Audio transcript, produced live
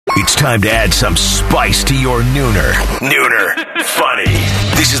It's time to add some spice to your nooner. Nooner Funny.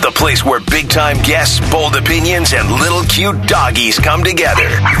 This is the place where big-time guests, bold opinions, and little cute doggies come together.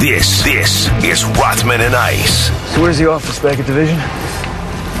 This is Rothman and Ice. So where's the office, back at Division?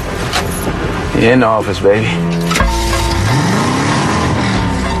 In the office, baby.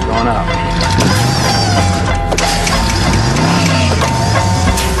 Going up.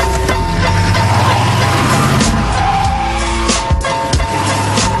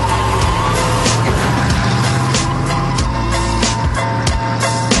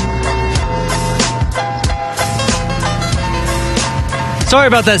 Sorry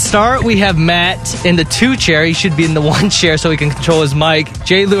about that start. We have Matt in the 2 chair. He should be in the 1 chair so he can control his mic.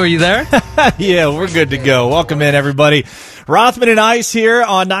 J. Lou, are you there? Yeah, we're good to go. Welcome in, everybody. Rothman and Ice here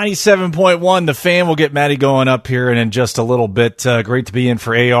on 97.1. The Fan will get Matty going up here and in just a little bit. Great to be in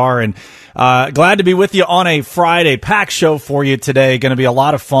for AR and glad to be with you on a Friday. Packed show for you today. Going to be a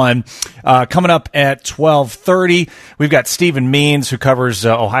lot of fun. Coming up at 12:30, we've got Stephen Means, who covers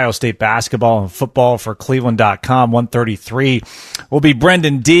Ohio State basketball and football for Cleveland.com. 1:33 will be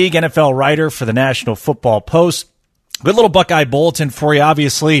Brendan Deeg, NFL writer for the National Football Post. Good little Buckeye bulletin for you.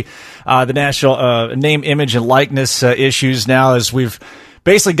 Obviously, the national name, image, and likeness issues now, as we've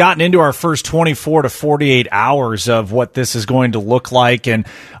basically gotten into our first 24 to 48 hours of what this is going to look like, and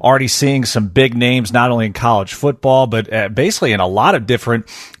already seeing some big names, not only in college football, but basically in a lot of different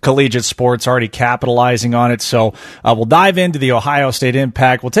collegiate sports already capitalizing on it. So we'll dive into the Ohio State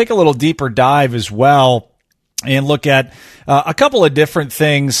impact. We'll take a little deeper dive as well and look at a couple of different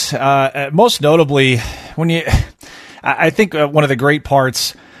things. Most notably, I think one of the great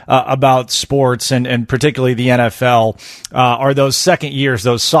parts about sports and particularly the NFL are those second years,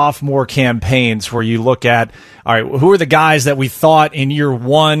 those sophomore campaigns where you look at, all right, who are the guys that we thought in year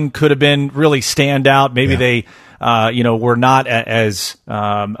one could have been really stand out? Maybe they were not as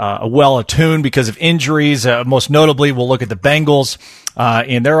well attuned because of injuries. Most notably, we'll look at the Bengals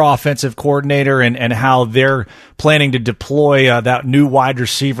and their offensive coordinator and how they're planning to deploy that new wide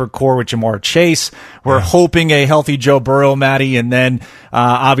receiver core with Jamar Chase. We're hoping a healthy Joe Burrow, Matty, and then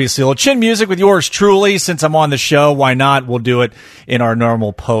obviously a little chin music with yours truly. Since I'm on the show, why not? We'll do it in our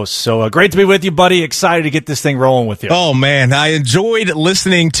normal post. So great to be with you, buddy. Excited to get this thing rolling with you. Oh, man, I enjoyed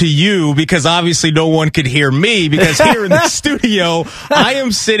listening to you because obviously no one could hear me because here in the studio, I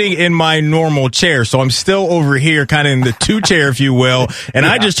am sitting in my normal chair. So I'm still over here kind of in the 2 chair, if you will. And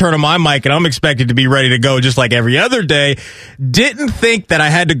I just turned on my mic and I'm expected to be ready to go just like every other day. Didn't think that I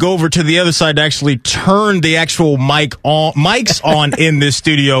had to go over to the other side to actually turn the actual mics on in this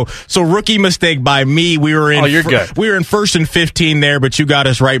studio. So rookie mistake by me. We were in you're good. We were in 1st and 15 there, but you got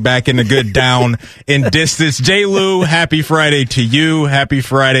us right back in the good down in distance. J. Lou, happy Friday to you. Happy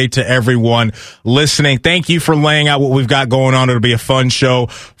Friday to everyone listening. Thank you for laying out what we've got going on. It'll be a fun show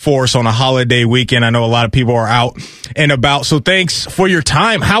for us on a holiday weekend. I know a lot of people are out and about, so thanks for your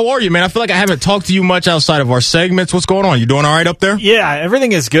time. How are you, man? I feel like I haven't talked to you much outside of our segments. What's going on? You doing all right up there? Yeah,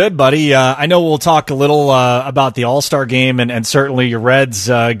 everything is good, buddy. I know we'll talk a little about the All-Star game and certainly your Reds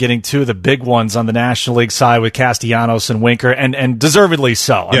getting 2 of the big ones on the National League side with Castellanos and Winker, and deservedly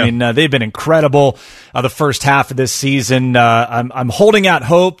so. Yeah. I mean, they've been incredible the first half of this season. I'm holding out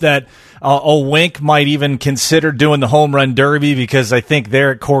hope that Wink might even consider doing the home run derby, because I think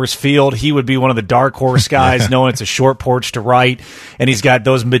there at Coors Field, he would be one of the dark horse guys, knowing it's a short porch to right, and he's got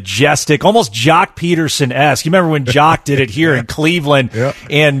those majestic, almost Jock Peterson-esque. You remember when Jock did it here in Cleveland,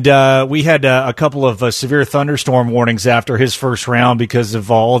 and we had a couple of severe thunderstorm warnings after his first round because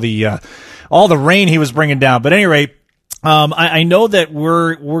of all the rain he was bringing down. But at any rate, I know that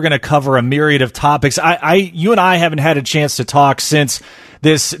we're going to cover a myriad of topics. You and I haven't had a chance to talk since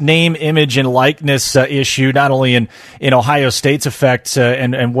this name, image, and likeness issue, not only in Ohio State's effect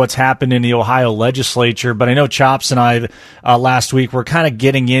and what's happened in the Ohio legislature, but I know Chops and I last week were kind of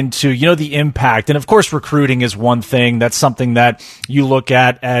getting into, the impact. And of course, recruiting is one thing. That's something that you look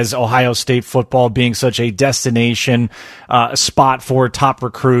at as Ohio State football being such a destination spot for top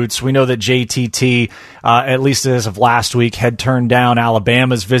recruits. We know that JTT, at least as of last week, had turned down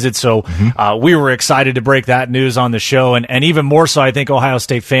Alabama's visit. So we were excited to break that news on the show. And even more so, I think Ohio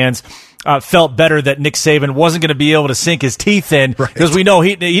State fans felt better that Nick Saban wasn't going to be able to sink his teeth in, because we know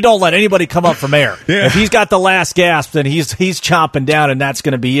he don't let anybody come up from air. Yeah. If he's got the last gasp, then he's chomping down, and that's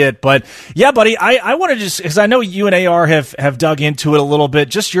going to be it. But yeah, buddy, I want to just, because I know you and AR have dug into it a little bit,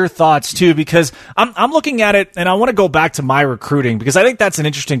 just your thoughts too, because I'm looking at it and I want to go back to my recruiting, because I think that's an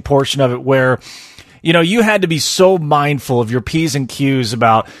interesting portion of it where, you had to be so mindful of your P's and Q's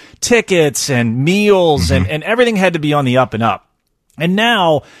about tickets and meals, and everything had to be on the up and up. And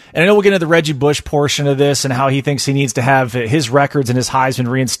now, and I know we'll get into the Reggie Bush portion of this and how he thinks he needs to have his records and his Heisman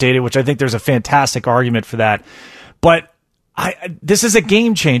reinstated, which I think there's a fantastic argument for that. But this is a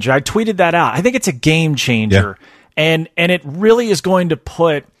game changer. I tweeted that out. I think it's a game changer. Yeah. And it really is going to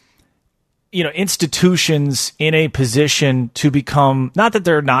put, institutions in a position to become, not that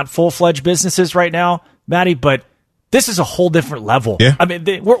they're not full-fledged businesses right now, Maddie, but this is a whole different level. Yeah. I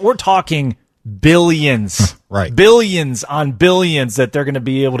mean, we're talking billions, right? Billions on billions that they're going to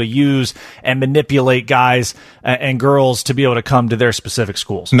be able to use and manipulate guys and girls to be able to come to their specific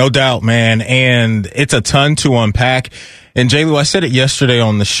schools. No doubt, man. And it's a ton to unpack. And J-Lou, I said it yesterday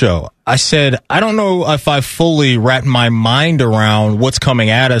on the show. I said, I don't know if I fully wrapped my mind around what's coming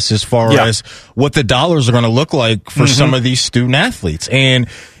at us as far as what the dollars are going to look like for some of these student athletes. And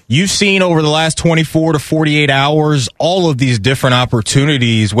you've seen over the last 24 to 48 hours all of these different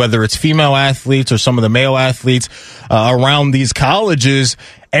opportunities, whether it's female athletes or some of the male athletes around these colleges.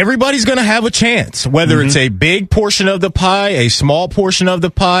 Everybody's going to have a chance, whether it's a big portion of the pie, a small portion of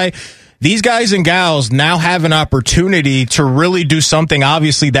the pie. These guys and gals now have an opportunity to really do something,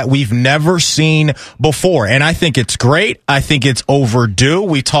 obviously, that we've never seen before. And I think it's great. I think it's overdue.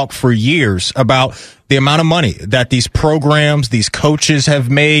 We talked for years about the amount of money that these programs, these coaches have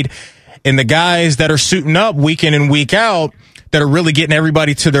made, and the guys that are suiting up week in and week out that are really getting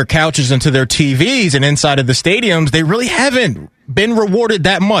everybody to their couches and to their TVs and inside of the stadiums, they really haven't been rewarded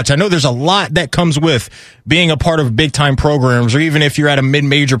that much. I know there's a lot that comes with being a part of big-time programs, or even if you're at a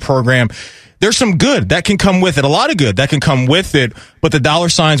mid-major program, there's some good that can come with it, a lot of good that can come with it, but the dollar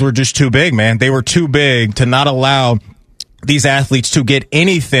signs were just too big, man. They were too big to not allow these athletes to get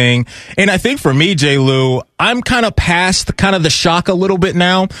anything. And I think for me, J-Lou, I'm kind of past kind of the shock a little bit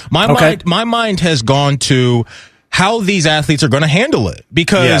now. My mind has gone to how these athletes are going to handle it,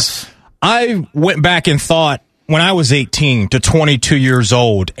 because I went back and thought when I was 18 to 22 years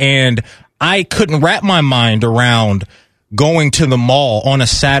old, and I couldn't wrap my mind around going to the mall on a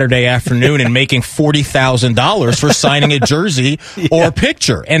Saturday afternoon and making $40,000 for signing a jersey or a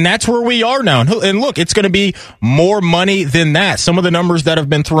picture. And that's where we are now. And look, it's going to be more money than that. Some of the numbers that have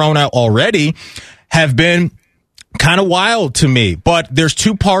been thrown out already have been kind of wild to me, but there's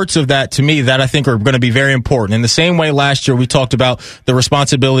two parts of that to me that I think are going to be very important. In the same way last year we talked about the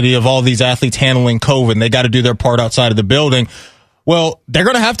responsibility of all these athletes handling COVID, and they got to do their part outside of the building. Well, they're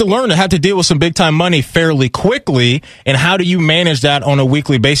going to have to learn to have to deal with some big time money fairly quickly, and how do you manage that on a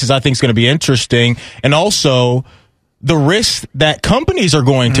weekly basis, I think is going to be interesting. And also the risks that companies are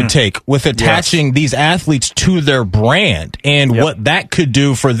going to take with attaching these athletes to their brand, and what that could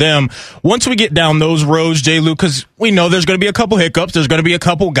do for them once we get down those roads, J-Lou, because we know there's going to be a couple hiccups. There's going to be a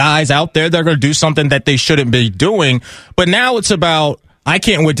couple guys out there that are going to do something that they shouldn't be doing. But now it's about, I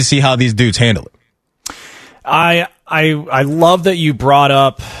can't wait to see how these dudes handle it. I love that you brought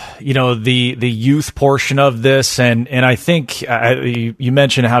up, the youth portion of this, and I think you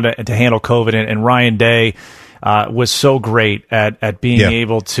mentioned how to handle COVID, and Ryan Day was so great at being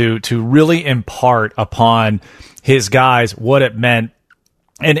able to really impart upon his guys what it meant.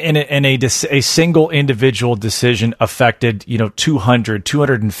 And a single individual decision affected,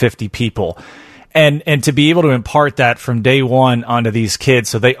 250 people. And to be able to impart that from day one onto these kids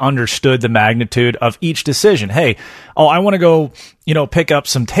so they understood the magnitude of each decision. Hey, I want to go, pick up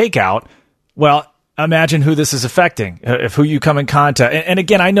some takeout. Well, imagine who this is affecting, if who you come in contact. And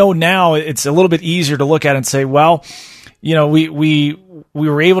again, I know now it's a little bit easier to look at and say, well, we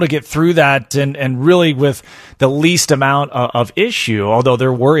were able to get through that and really with the least amount of issue, although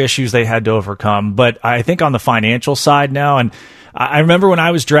there were issues they had to overcome. But I think on the financial side now, and I remember when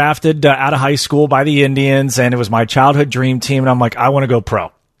I was drafted out of high school by the Indians, and it was my childhood dream team, and I'm like, I want to go pro.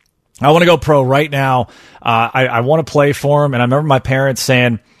 I want to go pro right now. I want to play for them. And I remember my parents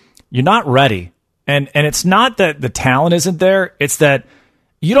saying, you're not ready. And it's not that the talent isn't there. It's that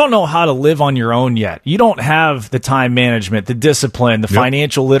you don't know how to live on your own yet. You don't have the time management, the discipline, the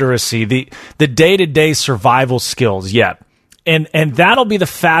financial literacy, the day-to-day survival skills yet. And that'll be the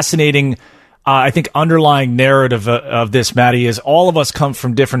fascinating, I think, underlying narrative of this, Maddie, is all of us come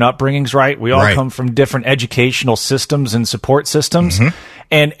from different upbringings, right? We all come from different educational systems and support systems.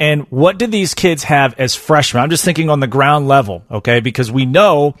 And what do these kids have as freshmen? I'm just thinking on the ground level, okay? Because we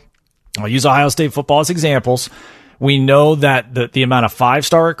know, I'll use Ohio State football as examples. We know that the amount of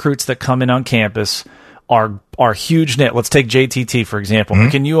 5-star recruits that come in on campus are huge. Let's take JTT, for example.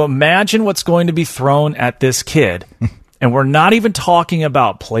 Can you imagine what's going to be thrown at this kid? And we're not even talking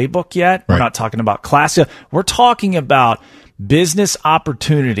about playbook yet. We're not talking about class yet. We're talking about business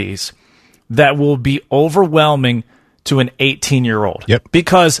opportunities that will be overwhelming to an 18-year-old. Yep.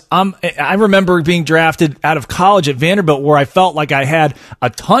 Because I remember being drafted out of college at Vanderbilt where I felt like I had a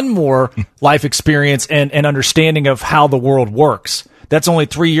ton more life experience and understanding of how the world works. That's only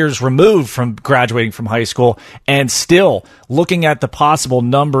 3 years removed from graduating from high school, and still looking at the possible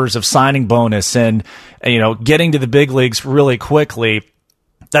numbers of signing bonus and, getting to the big leagues really quickly.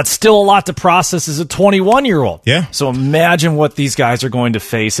 That's still a lot to process as a 21-year-old. Yeah. So imagine what these guys are going to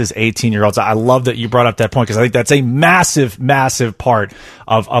face as 18-year-olds. I love that you brought up that point because I think that's a massive, massive part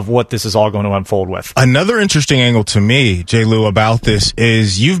of what this is all going to unfold with. Another interesting angle to me, J. Lou, about this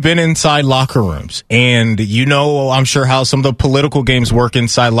is you've been inside locker rooms, and I'm sure how some of the political games work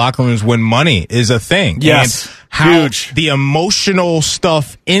inside locker rooms when money is a thing. Yes. And how huge. The emotional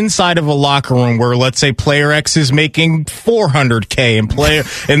stuff inside of a locker room where, let's say, player X is making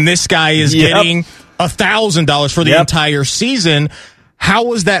 $400K and this guy is getting $1,000 for the entire season. How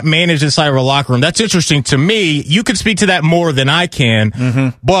was that managed inside of a locker room? That's interesting to me. You could speak to that more than I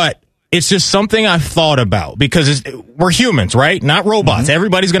can, but it's just something I've thought about because we're humans, right? Not robots.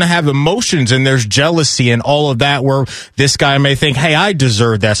 Everybody's going to have emotions, and there's jealousy and all of that where this guy may think, hey, I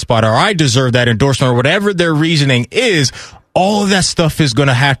deserve that spot or I deserve that endorsement or whatever their reasoning is. All of that stuff is going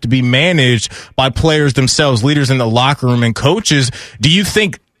to have to be managed by players themselves, leaders in the locker room and coaches. Do you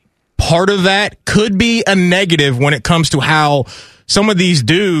think part of that could be a negative when it comes to how some of these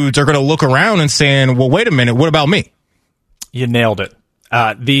dudes are going to look around and saying, well, wait a minute, what about me? You nailed it.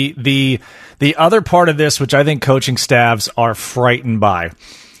 The other part of this, which I think coaching staffs are frightened by,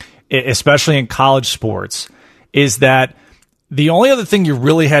 especially in college sports, is that the only other thing you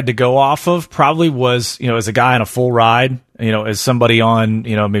really had to go off of probably was, as a guy on a full ride, as somebody on,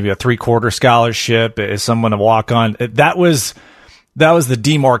 maybe a 3-quarter scholarship, as someone to walk on. That was the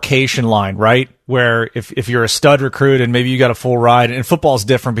demarcation line, right? Where if you're a stud recruit and maybe you got a full ride, and football's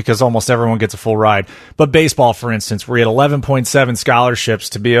different because almost everyone gets a full ride. But baseball, for instance, where you had 11.7 scholarships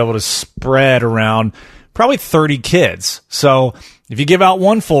to be able to spread around probably 30 kids. So if you give out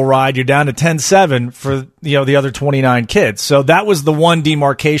one full ride, you're down to 10-7 for the other 29 kids. So that was the one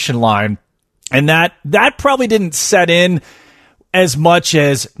demarcation line. And that probably didn't set in as much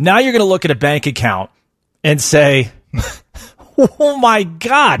as now you're going to look at a bank account and say, oh my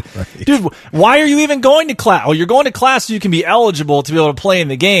God, right. Dude, why are you even going to class? Oh, you're going to class so you can be eligible to be able to play in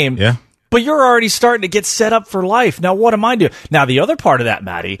the game. Yeah. But you're already starting to get set up for life. Now, what am I doing? Now, the other part of that,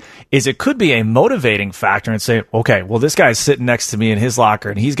 Maddie, is it could be a motivating factor and say, okay, well, this guy's sitting next to me in his locker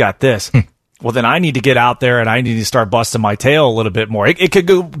and he's got this. Well, then I need to get out there and I need to start busting my tail a little bit more. It could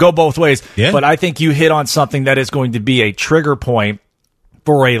go both ways. Yeah. But I think you hit on something that is going to be a trigger point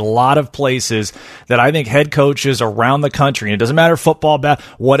for a lot of places that I think head coaches around the country, and it doesn't matter football,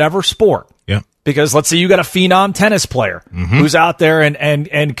 whatever sport. Yeah. Because let's say you got a phenom tennis player who's out there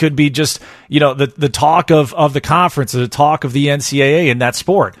and could be just, the talk of the conference, the talk of the NCAA in that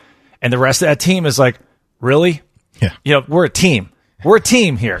sport. And the rest of that team is like, really? Yeah. We're a team. We're a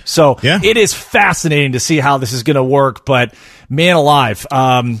team here. So It is fascinating to see how this is going to work, but man alive.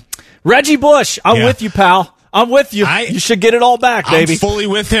 Reggie Bush, I'm with you, pal. I'm with you. You should get it all back, baby. I'm fully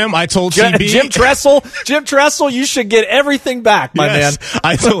with him. I told CB. Jim Tressel, you should get everything back, my man.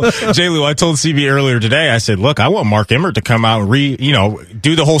 I told J-Lou, I told CB earlier today, I said, look, I want Mark Emmert to come out and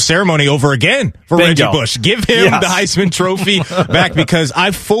do the whole ceremony over again for Reggie Bush. Give him the Heisman Trophy back, because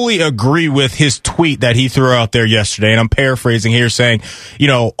I fully agree with his tweet that he threw out there yesterday. And I'm paraphrasing here saying,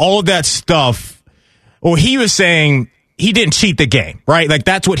 all of that stuff. Well, he was saying he didn't cheat the game, right? Like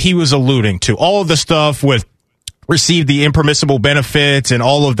that's what he was alluding to. All of the stuff with receive the impermissible benefits and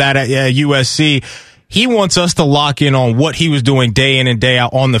all of that at USC. He wants us to lock in on what he was doing day in and day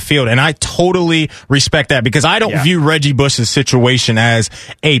out on the field. And I totally respect that, because I don't view Reggie Bush's situation as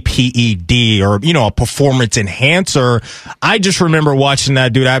a PED or, a performance enhancer. I just remember watching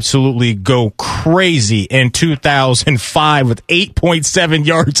that dude absolutely go crazy in 2005 with 8.7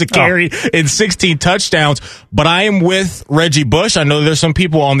 yards a carry and 16 touchdowns. But I am with Reggie Bush. I know there's some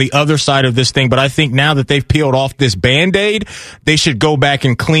people on the other side of this thing, but I think now that they've peeled off this Band-Aid, they should go back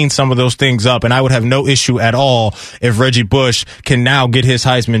and clean some of those things up. And I would have no issue at all if Reggie Bush can now get his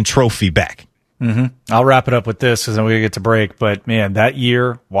Heisman Trophy back. I'll wrap it up with this because then we get to break. But man, that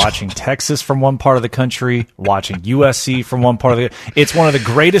year watching Texas from one part of the country, watching USC from one part of it's one of the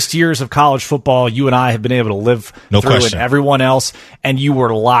greatest years of college football you and I have been able to live through, question. And everyone else, and you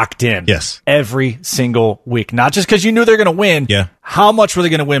were locked in. Yes. Every single week, not just because you knew they're going to win. Yeah. How much were they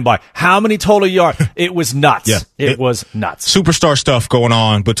going to win by? How many total yards? It was nuts. Yeah. It was nuts. Superstar stuff going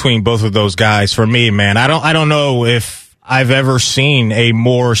on between both of those guys for me, man. I don't know if I've ever seen a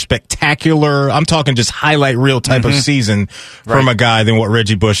more spectacular, I'm talking just highlight reel type of season from a guy than what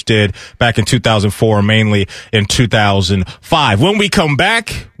Reggie Bush did back in 2004, mainly in 2005. When we come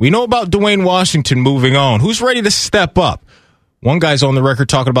back, we know about Dwayne Washington moving on. Who's ready to step up? One guy's on the record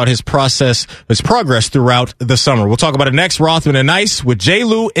talking about his progress throughout the summer. We'll talk about it next. Rothman and Ice with J.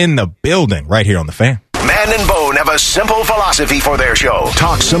 Lou in the building right here on The Fan. Man and Bone have a simple philosophy for their show.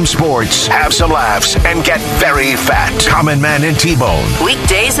 Talk some sports, have some laughs, and get very fat. Common Man and T-Bone.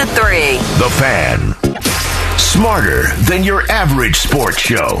 Weekdays at 3. The Fan. Smarter than your average sports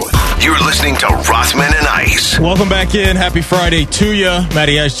show. You're listening to Rothman and Ice. Welcome back in. Happy Friday to you.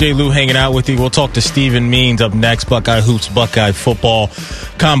 Matty Ice, J. Lou hanging out with you. We'll talk to Stephen Means up next. Buckeye Hoops, Buckeye Football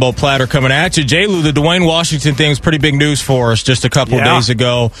combo platter coming at you. J. Lou, the Dwayne Washington thing was pretty big news for us just a couple days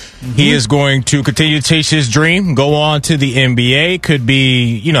ago. He is going to continue to chase his dream, go on to the NBA. Could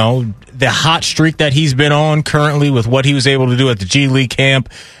be, the hot streak that he's been on currently with what he was able to do at the G League camp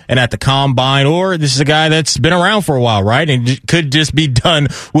and at the Combine, or this is a guy that's been around for a while, right? And could just be done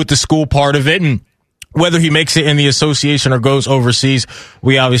with the school part of it. And whether he makes it in the association or goes overseas,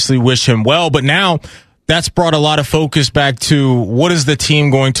 we obviously wish him well. But now that's brought a lot of focus back to what is the team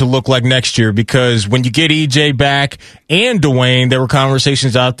going to look like next year? Because when you get EJ back and Dwayne, there were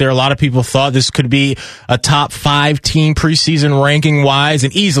conversations out there. A lot of people thought this could be a top 5 team preseason ranking wise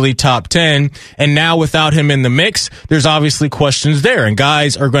and easily top 10. And now without him in the mix, there's obviously questions there and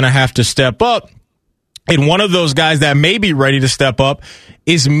guys are going to have to step up. And one of those guys that may be ready to step up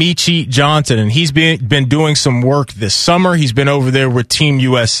is Meechie Johnson. And he's been doing some work this summer. He's been over there with Team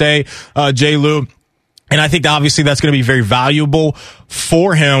USA, J. Lou. And I think obviously that's going to be very valuable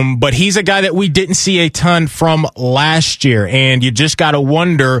for him, but he's a guy that we didn't see a ton from last year. And you just got to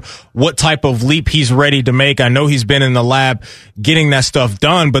wonder what type of leap he's ready to make. I know he's been in the lab getting that stuff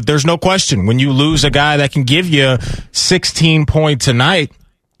done, but there's no question when you lose a guy that can give you 16 points a night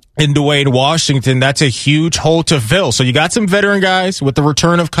in Dwayne Washington, that's a huge hole to fill. So you got some veteran guys with the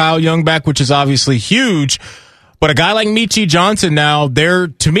return of Kyle Young back, which is obviously huge. But a guy like Meechie Johnson now,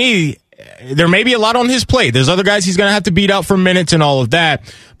 to me, there may be a lot on his plate. There's other guys he's going to have to beat out for minutes and all of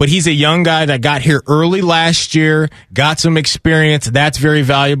that. But he's a young guy that got here early last year, got some experience. That's very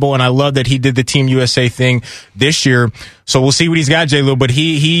valuable. And I love that he did the Team USA thing this year. So we'll see what he's got, J. Lou. But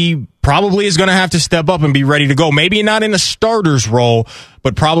he probably is going to have to step up and be ready to go. Maybe not in a starter's role,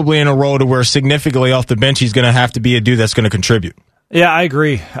 but probably in a role to where significantly off the bench, he's going to have to be a dude that's going to contribute. Yeah, I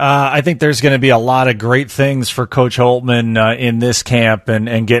agree. I think there's going to be a lot of great things for Coach Holtman in this camp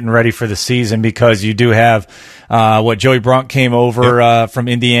and getting ready for the season because you do have Joey Brunk came over from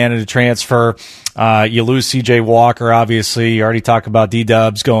Indiana to transfer. You lose C.J. Walker, obviously. You already talked about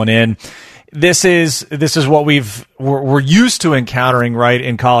D-Dubs going in. This is what we're used to encountering, right,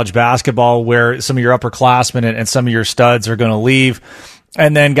 in college basketball, where some of your upperclassmen and some of your studs are going to leave.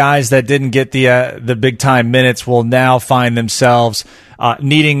 And then guys that didn't get the big time minutes will now find themselves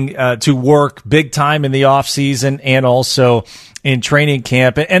needing to work big time in the off season and also in training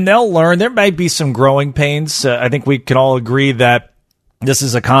camp. And they'll learn. There might be some growing pains. I think we can all agree that this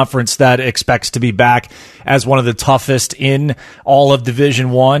is a conference that expects to be back as one of the toughest in all of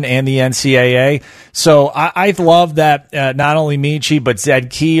Division I and the NCAA. So I love that not only Meechie but Zed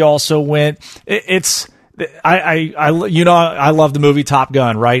Key also went. I love the movie Top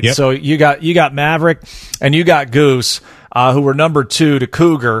Gun, right? Yep. So you got Maverick and you got Goose, who were number 2 to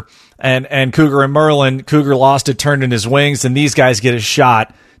Cougar, and Cougar and Merlin. Cougar lost it, turned in his wings, and these guys get a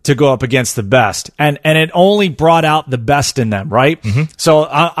shot to go up against the best, and it only brought out the best in them, right? Mm-hmm. So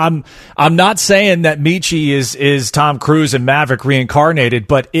I'm not saying that Meechie is Tom Cruise and Maverick reincarnated,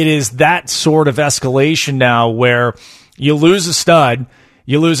 but it is that sort of escalation now where you lose a stud.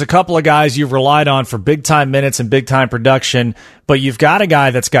 You lose a couple of guys you've relied on for big-time minutes and big-time production, but you've got a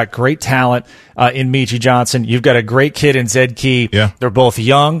guy that's got great talent in Meechie Johnson. You've got a great kid in Zed Key. Yeah. They're both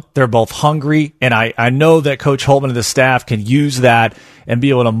young. They're both hungry, and I know that Coach Holtman and the staff can use that and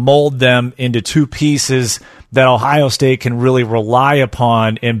be able to mold them into two pieces that Ohio State can really rely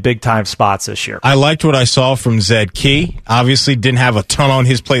upon in big-time spots this year. I liked what I saw from Zed Key. Obviously didn't have a ton on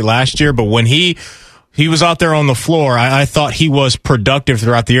his plate last year, but when he was out there on the floor, I thought he was productive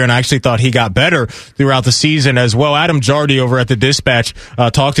throughout the year, and I actually thought he got better throughout the season as well. Adam Jardy over at the Dispatch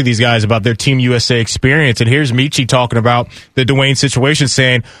talked to these guys about their Team USA experience, and here's Meechie talking about the Dwayne situation,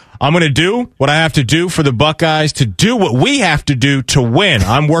 saying, I'm going to do what I have to do for the Buckeyes to do what we have to do to win.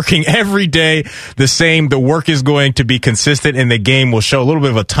 I'm working every day the same. The work is going to be consistent, and the game will show. A little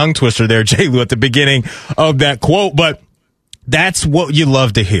bit of a tongue twister there, J. Lou, at the beginning of that quote, but That's what you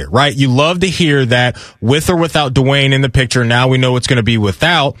love to hear, right? You love to hear that with or without Dwayne in the picture, now we know it's going to be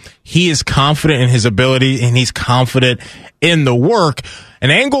without. He is confident in his ability, and he's confident in the work.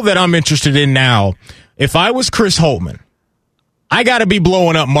 An angle that I'm interested in now, if I was Chris Holtmann, I got to be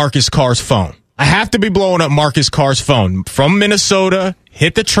blowing up Marcus Carr's phone. I have to be blowing up Marcus Carr's phone. From Minnesota,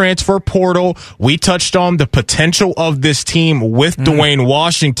 hit the transfer portal. We touched on the potential of this team with Dwayne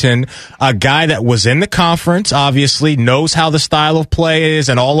Washington, a guy that was in the conference, obviously, knows how the style of play is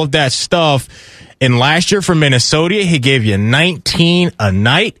and all of that stuff. And last year for Minnesota, he gave you 19 a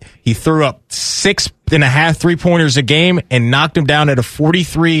night. He threw up 6.5 3-pointers a game and knocked him down at a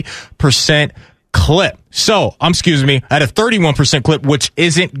 43% clip. So, at a 31% clip, which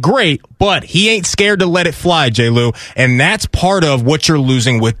isn't great, but he ain't scared to let it fly, J-Lou. And that's part of what you're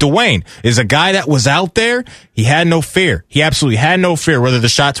losing with Dwayne, is a guy that was out there. He had no fear. He absolutely had no fear, whether the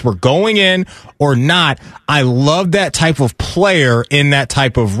shots were going in or not. I love that type of player in that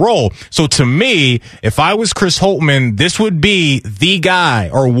type of role. So to me, if I was Chris Holtmann, this would be the guy,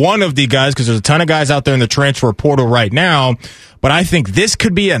 or one of the guys, because there's a ton of guys out there in the transfer portal right now. But I think this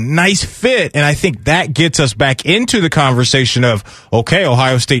could be a nice fit, and I think that gets us back into the conversation of, okay,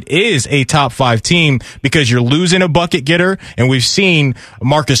 Ohio State is a top 5 team because you're losing a bucket getter, and we've seen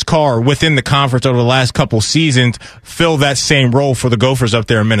Marcus Carr within the conference over the last couple seasons fill that same role for the Gophers up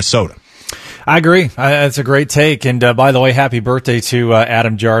there in Minnesota. I agree. That's a great take. And by the way, happy birthday to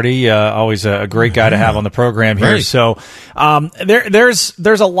Adam Jardy. Always a great guy to have on the program here. Right. So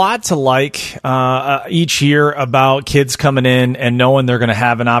there's a lot to like each year about kids coming in and knowing they're going to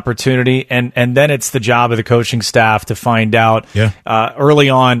have an opportunity. And then it's the job of the coaching staff to find out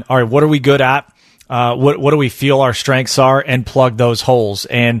early on, all right, what are we good at? What do we feel our strengths are, and plug those holes.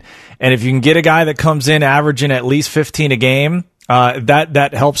 And if you can get a guy that comes in averaging at least 15 a game, that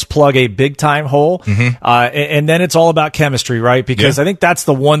helps plug a big time hole. And then it's all about chemistry, right? Because I think that's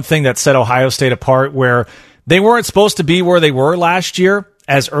the one thing that set Ohio State apart, where they weren't supposed to be where they were last year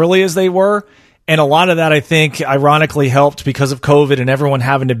as early as they were. And a lot of that, I think, ironically helped because of COVID and everyone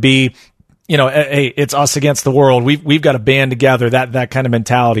having to be, hey, it's us against the world. We've got to band together, that kind of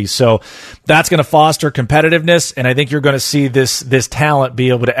mentality. So that's going to foster competitiveness, and I think you're going to see this talent be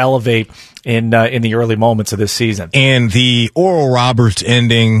able to elevate in the early moments of this season. And the Oral Roberts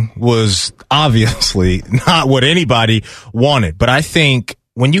ending was obviously not what anybody wanted, but I think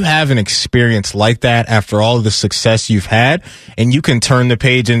when you have an experience like that after all of the success you've had, and you can turn the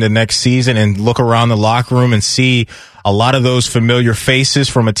page into next season and look around the locker room and see a lot of those familiar faces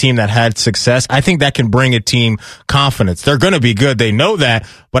from a team that had success, I think that can bring a team confidence. They're going to be good. They know that.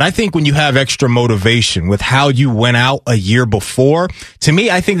 But I think when you have extra motivation with how you went out a year before, to me,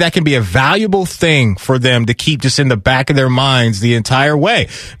 I think that can be a valuable thing for them to keep just in the back of their minds the entire way.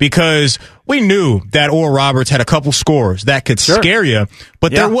 Because we knew that Oral Roberts had a couple scores that could scare you,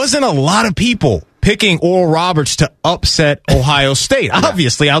 but there wasn't a lot of people picking Oral Roberts to upset Ohio State.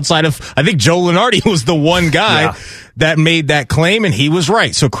 Obviously, outside of, I think Joe Lunardi was the one guy that made that claim, and he was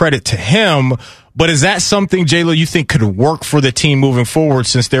right. So credit to him. But is that something, J-Lo, you think could work for the team moving forward,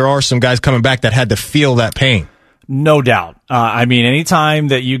 since there are some guys coming back that had to feel that pain? No doubt. I mean, anytime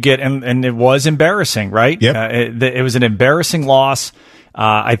that you get, and it was embarrassing, right? It was an embarrassing loss.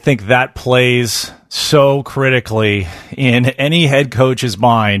 I think that plays so critically in any head coach's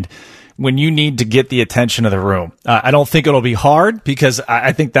mind when you need to get the attention of the room. I don't think it'll be hard, because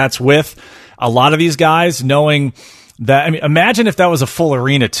I think that's with a lot of these guys knowing that. I mean, imagine if that was a full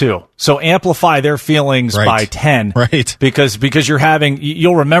arena too. So amplify their feelings by 10, right? Because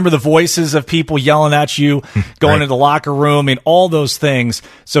you'll remember the voices of people yelling at you, going into the locker room, and all those things.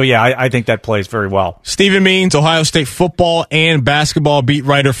 So yeah, I think that plays very well. Stephen Means, Ohio State football and basketball beat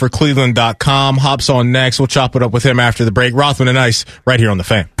writer for Cleveland.com, hops on next. We'll chop it up with him after the break. Rothman and Ice right here on The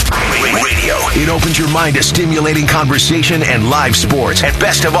Fan. Radio. It opens your mind to stimulating conversation and live sports. And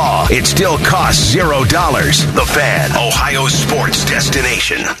best of all, it still costs $0. The Fan, Ohio's sports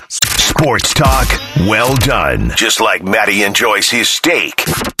destination. Sports talk, well done. Just like Matty enjoys his steak.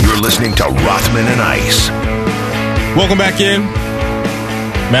 You're listening to Rothman and Ice. Welcome back in.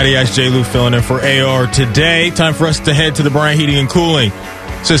 Matty Ice, J. Lou filling in for AR today. Time for us to head to the Bryant Heating and Cooling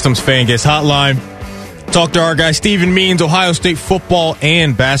Systems Fan Guest Hotline. Talk to our guy, Stephen Means, Ohio State football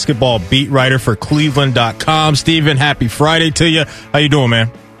and basketball beat writer for Cleveland.com. Stephen, happy Friday to you. How you doing, man?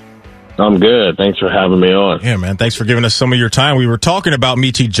 I'm good. Thanks for having me on. Yeah, man. Thanks for giving us some of your time. We were talking about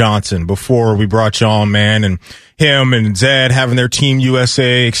Meechie Johnson before we brought you on, man, and him and Zed having their Team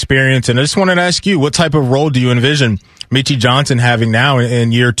USA experience. And I just wanted to ask you, what type of role do you envision Meechie Johnson having now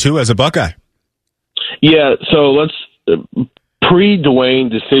in year 2 as a Buckeye? Yeah, so let's pre-Dwayne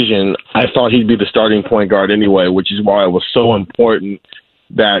decision, I thought he'd be the starting point guard anyway, which is why it was so important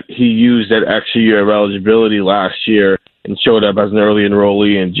that he used that extra year of eligibility last year and showed up as an early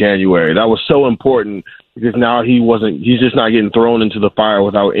enrollee in January. That was so important because now he's just not getting thrown into the fire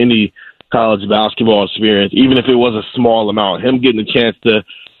without any college basketball experience, even if it was a small amount. Him getting a chance to,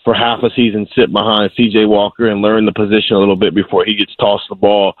 for half a season, sit behind C.J. Walker and learn the position a little bit before he gets tossed the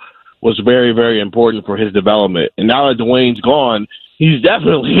ball was very, very important for his development. And now that Dwayne's gone, he's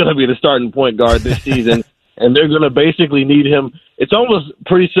definitely going to be the starting point guard this season, and they're going to basically need him. It's almost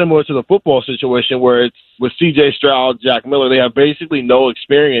pretty similar to the football situation where it's with C.J. Stroud, Jack Miller. They have basically no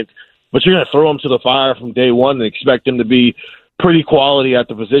experience, but you're going to throw them to the fire from day one and expect them to be pretty quality at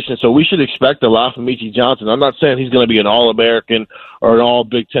the position. So we should expect a lot from Meechie Johnson. I'm not saying he's going to be an All-American or an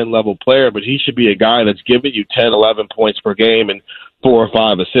All-Big Ten level player, but he should be a guy that's giving you 10, 11 points per game and 4 or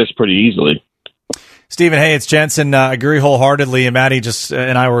 5 assists pretty easily. Stephen, hey, it's Jensen. I agree wholeheartedly. And Maddie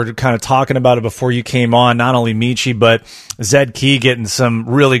and I were kind of talking about it before you came on. Not only Meechie, but Zed Key getting some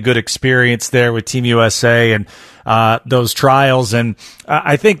really good experience there with Team USA and those trials. And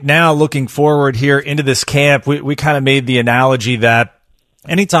I think now looking forward here into this camp, we kind of made the analogy that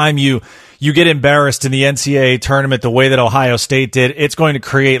anytime you get embarrassed in the NCAA tournament the way that Ohio State did, it's going to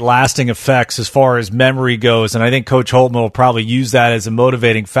create lasting effects as far as memory goes. And I think Coach Holtman will probably use that as a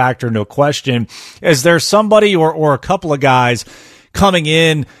motivating factor, no question. Is there somebody or a couple of guys coming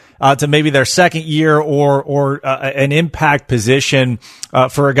in to maybe their second year or an impact position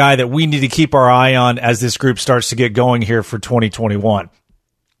for a guy that we need to keep our eye on as this group starts to get going here for 2021?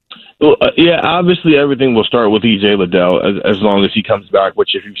 Well, yeah, obviously everything will start with E.J. Liddell as long as he comes back,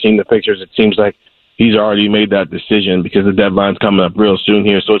 which if you've seen the pictures, it seems like he's already made that decision because the deadline's coming up real soon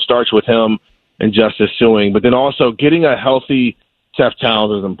here. So it starts with him and Justice Sueing. But then also getting a healthy Seth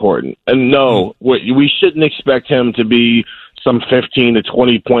Towns is important. And no, we shouldn't expect him to be some 15 to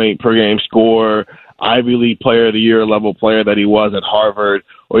 20 point per game scorer, Ivy League player of the year level player that he was at Harvard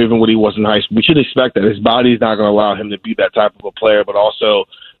or even when he was in high school. We should expect that. His body's not going to allow him to be that type of a player, but also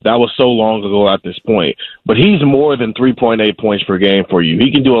that was so long ago at this point. But he's more than 3.8 points per game for you.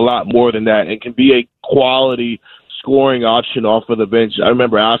 He can do a lot more than that and can be a quality scoring option off of the bench. I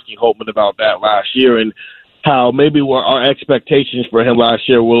remember asking Holtman about that last year and how maybe our expectations for him last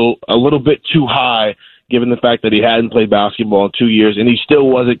year were a little bit too high given the fact that he hadn't played basketball in 2 years and he still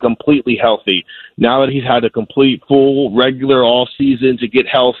wasn't completely healthy. Now that he's had a complete, full, regular all season to get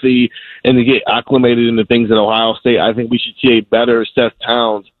healthy and to get acclimated into things at Ohio State, I think we should see a better Seth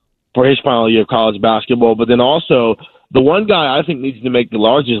Towns for his final year of college basketball. But then also, the one guy I think needs to make the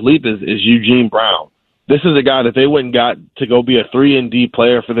largest leap is Eugene Brown. This is a guy that they went and got to go be a 3-and-D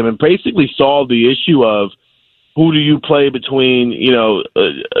player for them and basically solve the issue of who do you play between,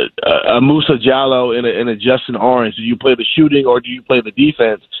 a Musa Jallow and a Justin Orange? Do you play the shooting or do you play the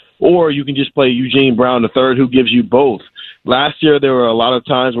defense? Or you can just play Eugene Brown III, who gives you both. Last year, there were a lot of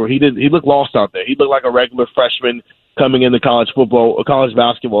times where he looked lost out there. He looked like a regular freshman coming into college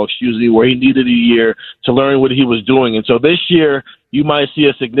basketball, where he needed a year to learn what he was doing. And so this year, you might see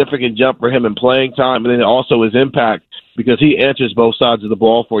a significant jump for him in playing time and then also his impact because he answers both sides of the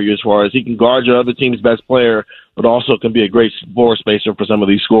ball for you as far as he can guard your other team's best player, but also can be a great floor spacer for some of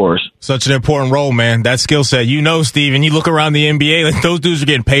these scorers. Such an important role, man. That skill set. Steve, you look around the NBA, like those dudes are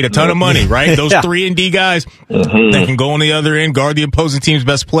getting paid a ton of money, right? Those 3-and-D guys that can go on the other end, guard the opposing team's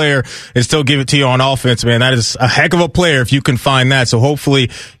best player, and still give it to you on offense, man. That is a heck of a player if you can find that. So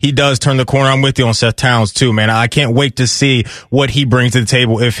hopefully he does turn the corner. I'm with you on Seth Towns, too, man. I can't wait to see what he brings to the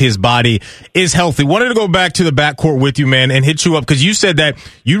table if his body is healthy. Wanted to go back to the backcourt with you, man, and hit you up because you said that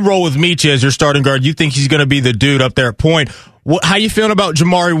you roll with Meechie as your starting guard. You think he's going to be the dude up there at point. How you feeling about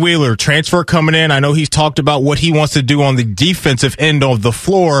Jamari Wheeler? Transfer coming in. I know he's talked about what he wants to do on the defensive end of the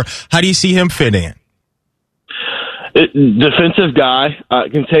floor. How do you see him fit in? Defensive guy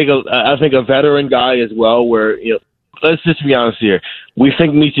can take I think a veteran guy as well where, let's just be honest here. We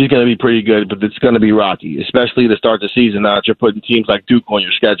think Meechie's going to be pretty good, but it's going to be rocky, especially to start the season now that you're putting teams like Duke on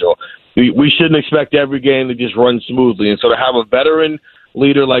your schedule. We shouldn't expect every game to just run smoothly. And so to have a veteran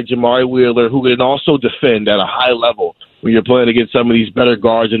leader like Jamari Wheeler who can also defend at a high level when you're playing against some of these better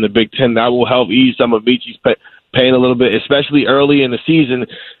guards in the Big Ten, that will help ease some of Meechie's pain a little bit, especially early in the season,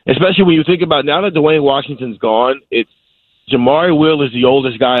 especially when you think about now that Dwayne Washington's gone, it's Jamari Wheeler is the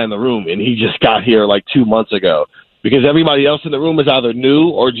oldest guy in the room, and he just got here like 2 months ago because everybody else in the room is either new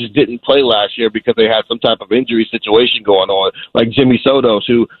or just didn't play last year because they had some type of injury situation going on, like Jimmy Sotos,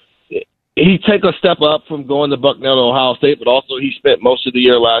 who he take a step up from going to Bucknell to Ohio State, but also he spent most of the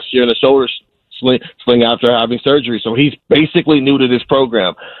year last year in a shoulder sling after having surgery. So he's basically new to this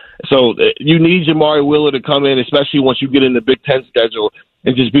program. So you need Jamari Wheeler to come in, especially once you get in the Big Ten schedule,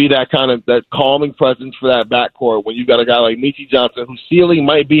 and just be that kind of that calming presence for that backcourt when you got a guy like Meechie Johnson whose ceiling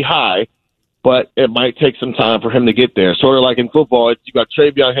might be high, but it might take some time for him to get there. Sort of like in football, you got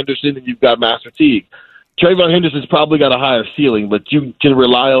Travion Henderson and you've got Master Teague. Travion Henderson's probably got a higher ceiling, but you can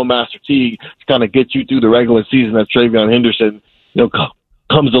rely on Master Teague to kind of get you through the regular season as Travion Henderson,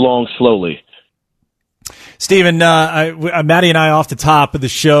 comes along slowly. Steven, Maddie and I off the top of the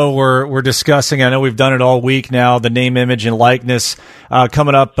show, we're discussing, I know we've done it all week now, the name, image, and likeness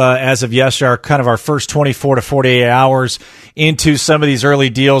coming up as of yesterday, kind of our first 24 to 48 hours into some of these early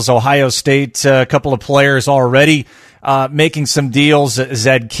deals. Ohio State, a couple of players already making some deals,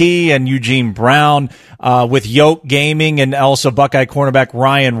 Zed Key and Eugene Brown with Yoke Gaming, and also Buckeye cornerback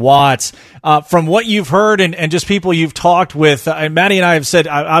Ryan Watts. From what you've heard and just people you've talked with, Maddie and I have said,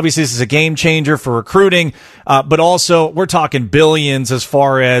 obviously this is a game changer for recruiting, but also we're talking billions as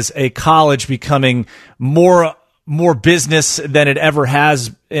far as a college becoming more business than it ever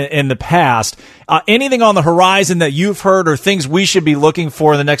has in the past. Anything on the horizon that you've heard or things we should be looking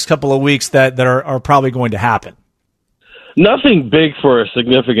for in the next couple of weeks that are probably going to happen? Nothing big for a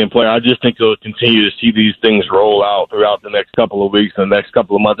significant player. I just think you'll continue to see these things roll out throughout the next couple of weeks and the next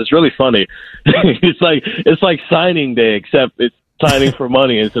couple of months. It's really funny. It's like signing day, except it's signing for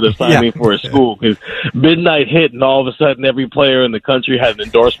money instead of signing for a school, because midnight hit and all of a sudden every player in the country had an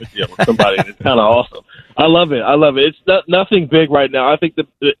endorsement deal with somebody. It's kind of awesome. I love it. It's nothing big right now. I think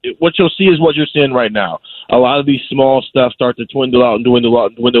what you'll see is what you're seeing right now. A lot of these small stuff start to dwindle out.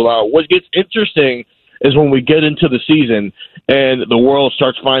 What gets interesting is when we get into the season and the world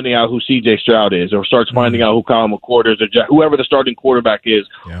starts finding out who C.J. Stroud is, or starts finding out who Kyle McCord is, or whoever the starting quarterback is,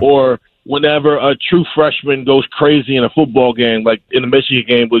 or whenever a true freshman goes crazy in a football game, like in the Michigan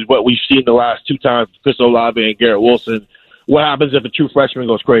game, was what we've seen the last two times, Chris Olave and Garrett Wilson. What happens if a true freshman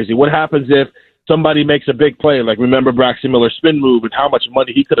goes crazy? What happens if somebody makes a big play? Like, remember Braxton Miller's spin move and how much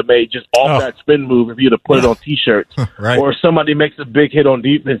money he could have made just off that spin move if you'd have put it on T-shirts. Right. Or somebody makes a big hit on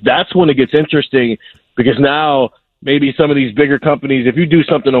defense. That's when it gets interesting, because now maybe some of these bigger companies, if you do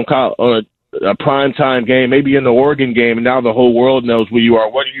something on a primetime game, maybe in the Oregon game, and now the whole world knows who you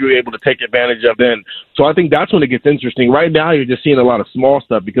are, what are you able to take advantage of then? So I think that's when it gets interesting. Right now you're just seeing a lot of small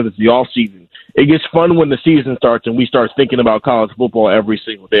stuff because it's the off season. It gets fun when the season starts and we start thinking about college football every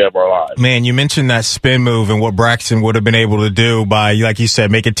single day of our lives. Man, you mentioned that spin move and what Braxton would have been able to do by, like you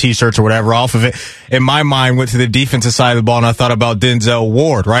said, making T-shirts or whatever off of it. In my mind, went to the defensive side of the ball, and I thought about Denzel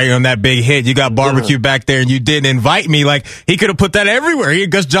Ward, right? On that big hit, you got barbecue back there, and you didn't invite me. Like, he could have put that everywhere.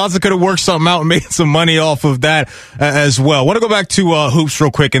 Gus Johnson could have worked something out and made some money off of that as well. I want to go back to hoops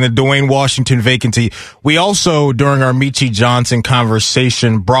real quick and the Dwayne Washington vacancy. We also, during our Meechie Johnson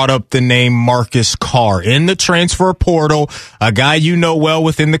conversation, brought up the name Marcus Carr in the transfer portal, a guy you know well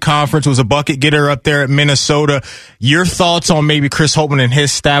within the conference, was a bucket getter up there at Minnesota. Your thoughts on maybe Chris Holtmann and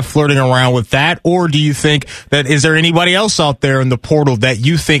his staff flirting around with that, or do you think that is there anybody else out there in the portal that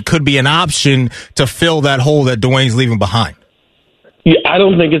you think could be an option to fill that hole that Dwayne's leaving behind? Yeah, I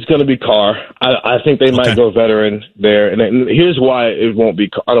don't think it's going to be Carr. I think they might go veteran there, and here's why it won't be.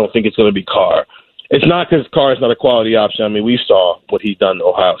 I don't think it's going to be Carr. It's not because Carr is not a quality option. I mean, we saw what he's done to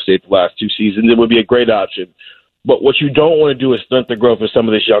Ohio State the last two seasons. It would be a great option. But what you don't want to do is stunt the growth of some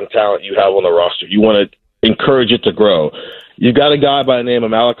of this young talent you have on the roster. You want to encourage it to grow. You've got a guy by the name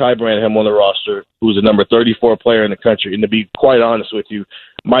of Malachi Branham on the roster who's a number 34 player in the country. And to be quite honest with you,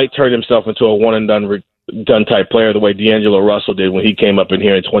 might turn himself into a one-and-done type player the way D'Angelo Russell did when he came up in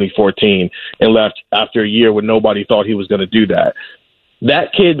here in 2014 and left after a year when nobody thought he was going to do that.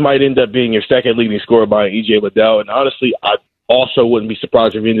 That kid might end up being your second leading scorer behind E.J. Liddell, and honestly, I also wouldn't be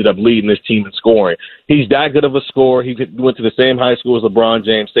surprised if he ended up leading this team in scoring. He's that good of a scorer. He went to the same high school as LeBron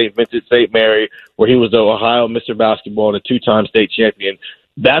James, St. Vincent, St. Mary, where he was the Ohio Mr. Basketball and a two-time state champion.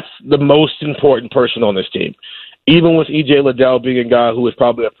 That's the most important person on this team. Even with E.J. Liddell being a guy who is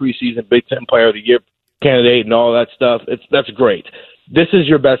probably a preseason Big Ten Player of the Year candidate and all that stuff, that's great. This is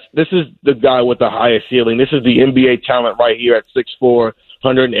your best. This is the guy with the highest ceiling. This is the NBA talent right here at 6'4",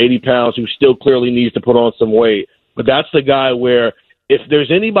 180 pounds, who still clearly needs to put on some weight. But that's the guy where if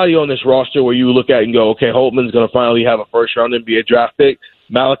there's anybody on this roster where you look at and go, okay, Holtman's going to finally have a first-round NBA draft pick,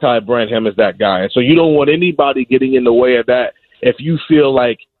 Malachi Branham is that guy. And so you don't want anybody getting in the way of that if you feel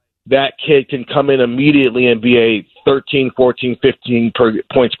like that kid can come in immediately and be a 13, 14, 15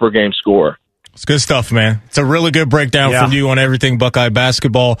 points per game scorer. It's good stuff, man. It's a really good breakdown from you on everything Buckeye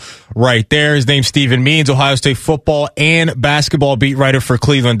basketball right there. His name's Stephen Means, Ohio State football and basketball beat writer for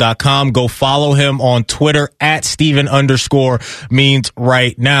Cleveland.com. Go follow him on Twitter at Stephen_Means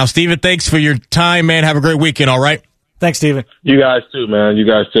right now. Stephen, thanks for your time, man. Have a great weekend, all right? Thanks, Steven. You guys too, man. You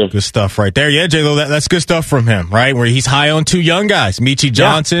guys too. Good stuff right there. Yeah, J-Lo, that's good stuff from him, right? Where he's high on 2 young guys. Michi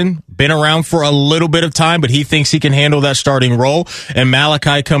Johnson, been around for a little bit of time, but he thinks he can handle that starting role. And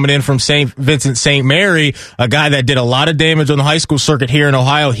Malachi coming in from St. Vincent St. Mary, a guy that did a lot of damage on the high school circuit here in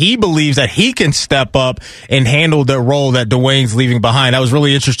Ohio. He believes that he can step up and handle the role that Dwayne's leaving behind. That was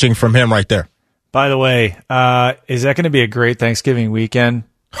really interesting from him right there. By the way, is that going to be a great Thanksgiving weekend?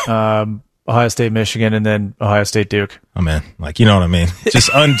 Ohio State, Michigan, and then Ohio State, Duke. Oh man, like, you know what I mean?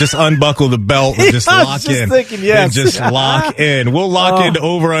 Just unbuckle the belt and just lock in. Thinking, yes. And just lock in. We'll lock into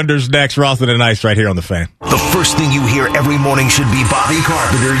over-unders next. Rothman and Ice right here on The Fan. The first thing you hear every morning should be Bobby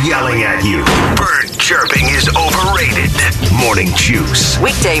Carpenter yelling at you. Bird chirping is overrated. Morning Juice.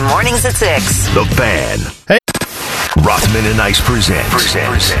 Weekday mornings at 6. The Fan. Hey. Rothman and Ice present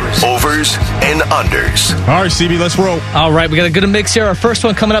overs and unders. All right, CB, let's roll. All right, we got a good mix here. Our first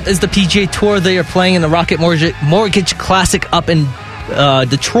one coming up is the PGA Tour. They are playing in the Rocket Mortgage Classic up in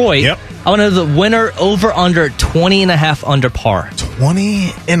Detroit. Yep. I want to know the winner over under 20.5 under par.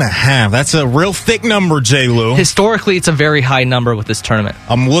 20.5. That's a real thick number, J. Lou. Historically, it's a very high number with this tournament.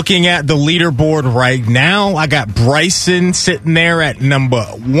 I'm looking at the leaderboard right now. I got Bryson sitting there at number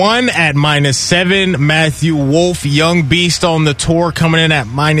 1 at -7. Matthew Wolf, young beast on the tour, coming in at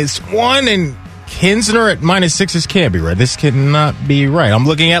 -1. And Kinsner at -6. This can't be right. This cannot be right. I'm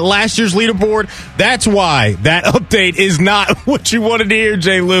looking at last year's leaderboard. That's why that update is not what you wanted to hear,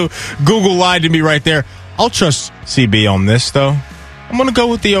 J. Lou. Google lied to me right there. I'll trust CB on this, though. I'm going to go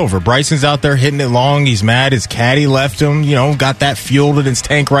with the over. Bryson's out there hitting it long. He's mad. His caddy left him. You know, got that fueled in his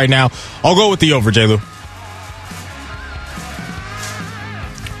tank right now. I'll go with the over, J. Lou.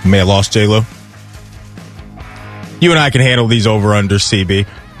 May have lost J. Lou. You and I can handle these over-unders, CB.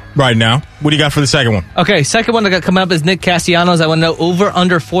 Right now. What do you got for the second one? Okay, second one I got coming up is Nick Castellanos. I want to know over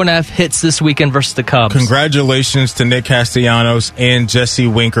under 4.5 hits this weekend versus the Cubs. Congratulations to Nick Castellanos and Jesse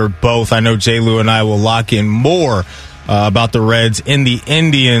Winker both. I know J. Lou and I will lock in more about the Reds and the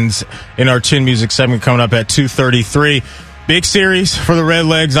Indians in our Chin Music segment coming up at 2:33. Big series for the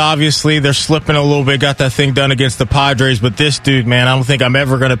Redlegs, obviously. They're slipping a little bit, got that thing done against the Padres. But this dude, man, I don't think I'm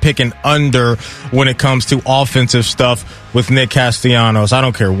ever going to pick an under when it comes to offensive stuff with Nick Castellanos. I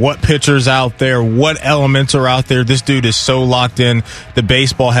don't care what pitchers out there, what elements are out there. This dude is so locked in. The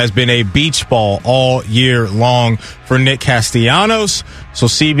baseball has been a beach ball all year long for Nick Castellanos. So,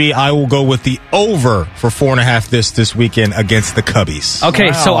 CB, I will go with the over for 4.5 this weekend against the Cubbies.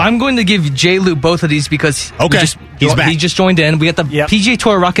 Okay, so I'm going to give J. Lou both of these because he's back. He just joined in. We got the PGA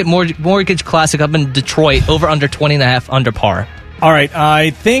Tour Rocket Mortgage Classic up in Detroit, over under 20.5 under par. All right, I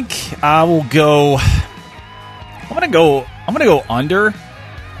think I will go. I'm gonna go under,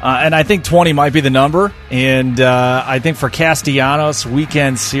 and I think 20 might be the number. And I think for Castellanos,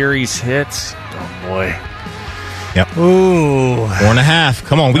 weekend series hits. Oh boy. Yep. Ooh. 4.5.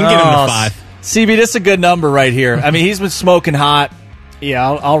 Come on, we can get him to 5. CB, this is a good number right here. I mean, he's been smoking hot. Yeah,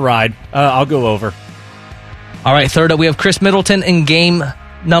 I'll ride. I'll go over. All right, third up, we have Chris Middleton in game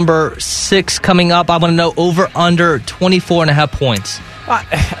number 6 coming up. I want to know over under 24.5 points.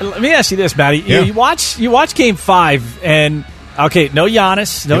 Let me ask you this, Matty. Yeah. You watch Game 5, and okay, no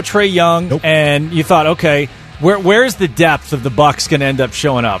Giannis, no Trae Young, and you thought, okay, where's the depth of the Bucks going to end up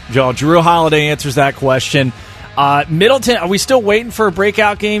showing up? Jrue Holiday answers that question. Middleton, are we still waiting for a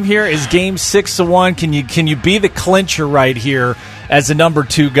breakout game here? Is Game 6 the one? Can you be the clincher right here as the number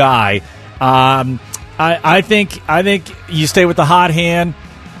 2 guy? I think you stay with the hot hand,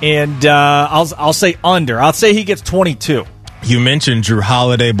 and I'll say under. I'll say he gets 22. You mentioned Jrue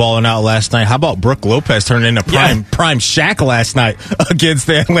Holiday balling out last night. How about Brook Lopez turning into prime Shaq last night against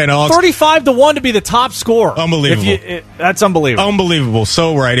the Atlanta Hawks? 35-1 to be the top scorer. Unbelievable. That's unbelievable. Unbelievable.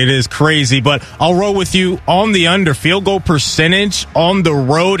 So right. It is crazy. But I'll roll with you on the under. Field goal percentage on the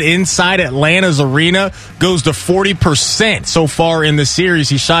road inside Atlanta's arena goes to 40% so far in the series.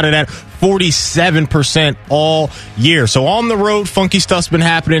 He shot it at 47% all year. So on the road, funky stuff's been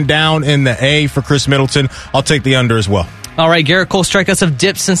happening down in the A for Chris Middleton. I'll take the under as well. All right, Garrett Cole strikeouts have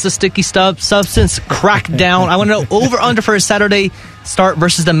dipped since the sticky substance crackdown. I want to know over under for his Saturday start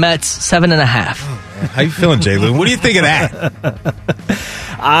versus the Mets, 7.5. How you feeling, J. Lou? What do you think of that?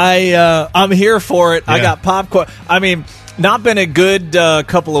 I'm here for it. Yeah. I got popcorn. I mean, not been a good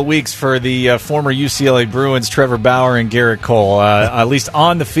couple of weeks for the former UCLA Bruins, Trevor Bauer and Garrett Cole. At least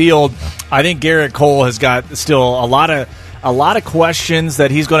on the field, I think Garrett Cole has got still a lot of a lot of questions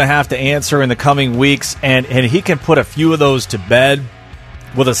that he's going to have to answer in the coming weeks, and he can put a few of those to bed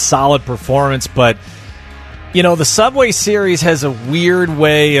with a solid performance. But, the Subway Series has a weird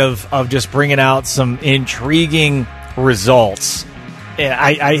way of just bringing out some intriguing results. And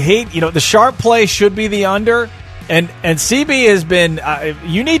I hate, the sharp play should be the under. And CB has been,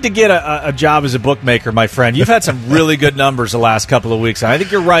 you need to get a job as a bookmaker, my friend. You've had some really good numbers the last couple of weeks. And I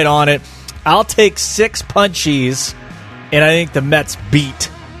think you're right on it. I'll take 6 punchies, and I think the Mets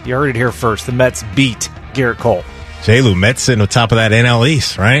beat. You heard it here first. The Mets beat Garrett Cole. J-Lou, Mets sitting on top of that NL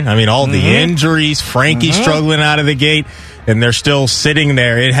East, right? I mean, all the injuries, Frankie struggling out of the gate, and they're still sitting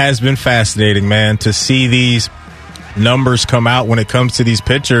there. It has been fascinating, man, to see these numbers come out when it comes to these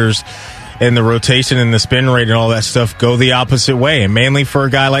pitchers. And the rotation and the spin rate and all that stuff go the opposite way. And mainly for a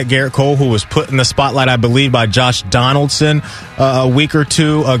guy like Garrett Cole, who was put in the spotlight, I believe, by Josh Donaldson a week or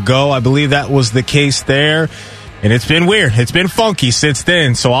two ago. I believe that was the case there. And it's been weird. It's been funky since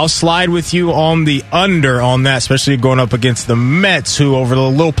then. So I'll slide with you on the under on that, especially going up against the Mets, who over the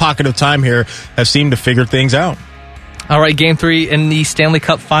little pocket of time here have seemed to figure things out. All right, Game 3 in the Stanley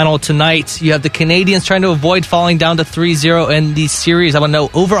Cup Final tonight. You have the Canadiens trying to avoid falling down to 3-0 in the series. I want to know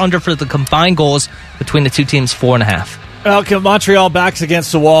over-under for the combined goals between the two teams, 4.5. Well, Montreal backs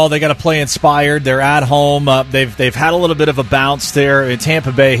against the wall. They got to play inspired. They're at home. They've had a little bit of a bounce there. And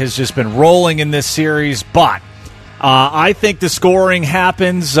Tampa Bay has just been rolling in this series. But I think the scoring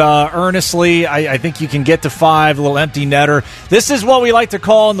happens earnestly. I think you can get to 5, a little empty netter. This is what we like to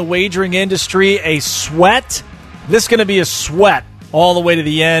call in the wagering industry a sweat. This is going to be a sweat all the way to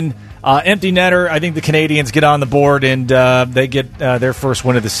the end. Empty netter, I think the Canadiens get on the board, and they get their first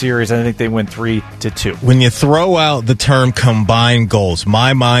win of the series. I think they win 3-2. When you throw out the term combined goals,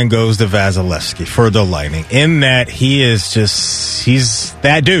 my mind goes to Vasilevsky for the Lightning. In that, he's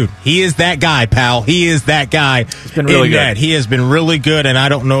that dude. He is that guy, pal. He is that guy. He's been really good. He has been really good, and I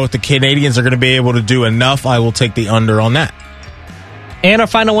don't know if the Canadiens are going to be able to do enough. I will take the under on that. And our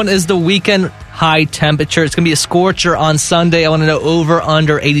final one is the weekend high temperature. It's going to be a scorcher on Sunday. I want to know over,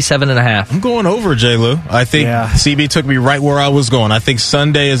 under 87.5. I'm going over, J-Lou. I think CB took me right where I was going. I think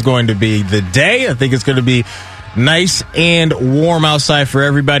Sunday is going to be the day. I think it's going to be nice and warm outside for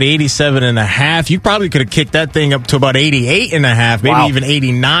everybody. 87.5. You probably could have kicked that thing up to about 88.5, maybe even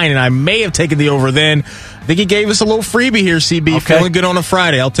 89, and I may have taken the over then. I think he gave us a little freebie here, CB. Okay. Feeling good on a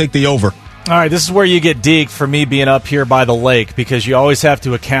Friday. I'll take the over. All right, this is where you get deked for me being up here by the lake, because you always have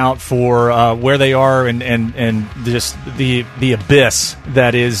to account for where they are and just the abyss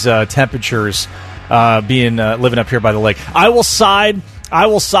that is temperatures living up here by the lake. I will side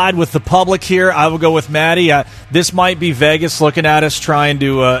with the public here. I will go with Maddie. This might be Vegas looking at us, trying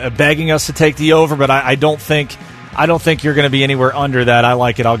to begging us to take the over, but I don't think you're going to be anywhere under that. I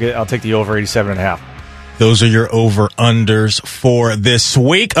like it. I'll take the over 87.5. Those are your over-unders for this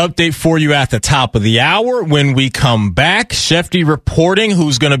week. Update for you at the top of the hour. When we come back, Shefty reporting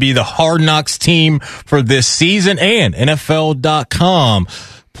who's going to be the Hard Knocks team for this season, and NFL.com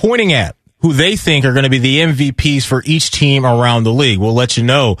pointing at who they think are going to be the MVPs for each team around the league. We'll let you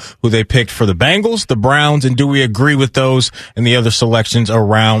know who they picked for the Bengals, the Browns, and do we agree with those and the other selections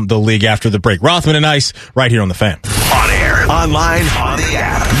around the league after the break. Rothman and Ice right here on The Fan. On air, online, on the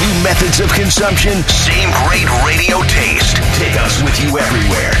app. New methods of consumption, same great radio taste. Take us with you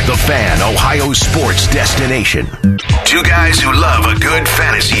everywhere. The Fan, Ohio sports destination. Two guys who love a good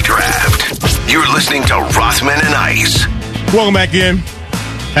fantasy draft. You're listening to Rothman and Ice. Welcome back in.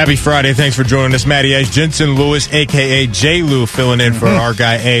 Happy Friday. Thanks for joining us. Matty Ice, Jensen Lewis, a.k.a. J-Lou, filling in for our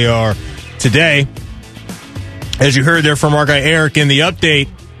guy AR today. As you heard there from our guy Eric in the update.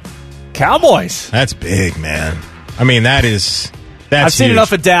 Cowboys. That's big, man. I mean, that's I've seen huge.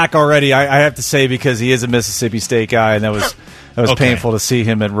 enough of Dak already, I have to say, because he is a Mississippi State guy, and that was okay. Painful to see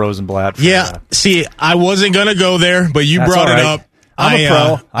him at Rosenblatt. See, I wasn't going to go there, but you brought it up. I'm a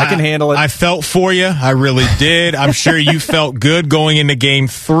pro. I can handle it. I felt for you. I really did. I'm sure you felt good going into Game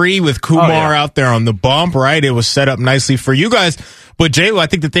 3 with Kumar out there on the bump, right? It was set up nicely for you guys. But, J-Lo, I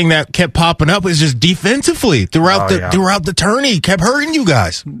think the thing that kept popping up was just defensively throughout the tourney. Kept hurting you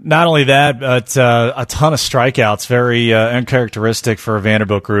guys. Not only that, but a ton of strikeouts. Very uncharacteristic for a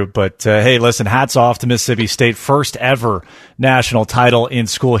Vanderbilt group. But, hey, listen, hats off to Mississippi State. First ever national title in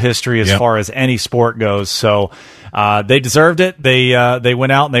school history as far as any sport goes. So they deserved it. They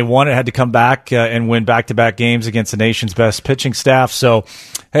went out and they won it. Had to come back and win back-to-back games against the nation's best pitching staff. So,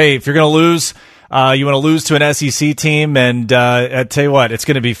 hey, if you're going to lose, you want to lose to an SEC team, and I tell you what, it's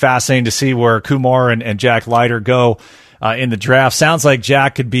going to be fascinating to see where Kumar and Jack Leiter go in the draft. Sounds like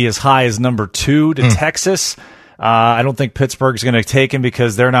Jack could be as high as number 2 to Texas. I don't think Pittsburgh's going to take him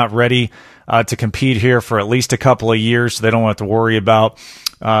because they're not ready to compete here for at least a couple of years. So they don't have to worry about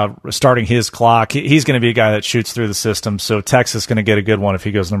starting his clock. He's going to be a guy that shoots through the system. So Texas is going to get a good one if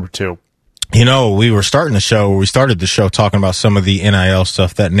he goes number 2. You know, we started the show talking about some of the NIL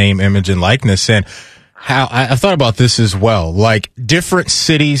stuff, that name, image, and likeness, and how I thought about this as well. Like, different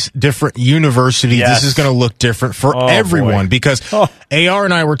cities, different universities, Yes. this is going to look different for everyone. Boy. Because AR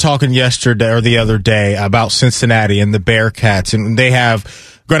and I were talking yesterday or the other day about Cincinnati and the Bearcats, and they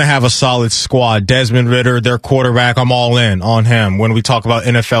going to have a solid squad. Desmond Ridder, their quarterback, I'm all in on him. When we talk about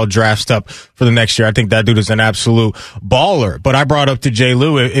NFL draft stuff for the next year, I think that dude is an absolute baller. But I brought up to Jay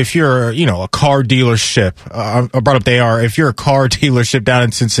Lou, if you're, a car dealership, I brought up to AR, if you're a car dealership down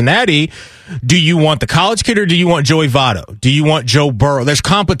in Cincinnati, do you want the college kid or do you want Joey Votto? Do you want Joe Burrow? There's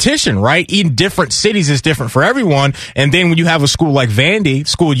competition, right? In different cities is different for everyone. And then when you have a school like Vandy,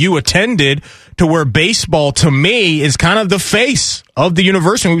 school you attended, to where baseball, to me, is kind of the face of the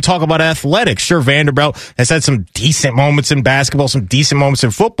university. When we talk about athletics, sure, Vanderbilt has had some decent moments in basketball, some decent moments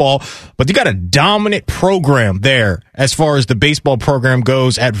in football, but you got a dominant program there as far as the baseball program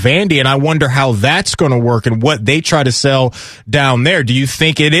goes at Vandy, and I wonder how that's going to work and what they try to sell down there. Do you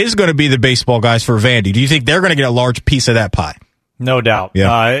think it is going to be the baseball guys for Vandy? Do you think they're going to get a large piece of that pie? No doubt.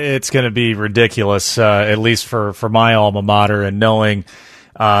 Yeah. It's going to be ridiculous, at least for my alma mater, and knowing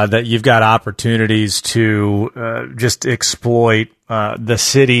that you've got opportunities to just exploit the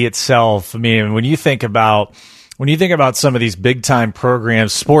city itself. I mean, when you think about some of these big time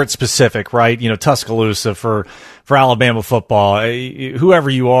programs, sports specific, right? Tuscaloosa for Alabama football, whoever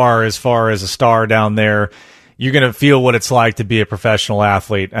you are as far as a star down there, you're going to feel what it's like to be a professional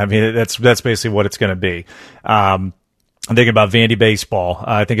athlete. I mean, that's basically what it's going to be. I'm thinking about Vandy baseball.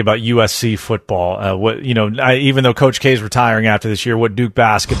 I think about USC football. Even though Coach K is retiring after this year, what Duke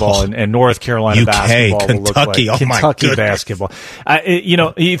basketball and North Carolina UK, basketball will look Kentucky, like. oh my Kentucky goodness. basketball.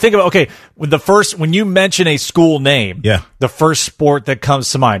 You think about, when you mention a school name, Yeah. the first sport that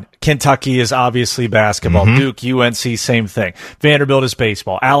comes to mind, Kentucky is obviously basketball. Duke, UNC, same thing. Vanderbilt is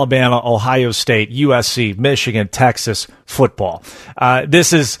baseball. Alabama, Ohio State, USC, Michigan, Texas, football.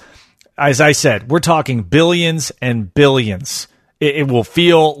 This is, as I said, we're talking billions and billions. It will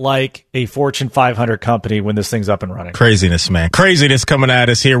feel like a Fortune 500 company when this thing's up and running. Craziness, man. Craziness coming at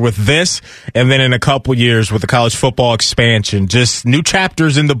us here with this, and then in a couple years with the college football expansion. Just new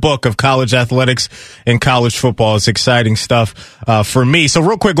chapters in the book of college athletics and college football. It's exciting stuff for me. So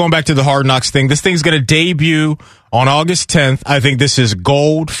real quick, going back to the Hard Knocks thing, this thing's going to debut on August 10th. I think this is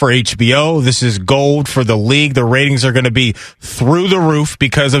gold for HBO. This is gold for the league. The ratings are going to be through the roof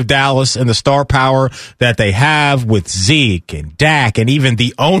because of Dallas and the star power that they have with Zeke and Dak and even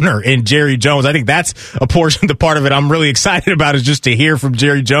the owner in Jerry Jones. I think that's a portion, the part of it I'm really excited about is just to hear from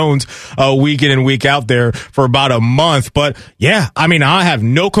Jerry Jones week in and week out there for about a month. But yeah, I mean, I have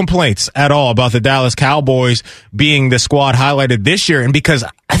no complaints at all about the Dallas Cowboys being the squad highlighted this year. And because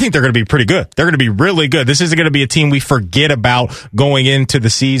I think they're going to be pretty good. They're going to be really good. This isn't going to be a team we forget about going into the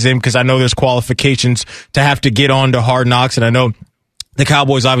season because I know there's qualifications to have to get on to Hard Knocks, and I know the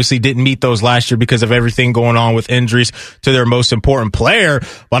Cowboys obviously didn't meet those last year because of everything going on with injuries to their most important player.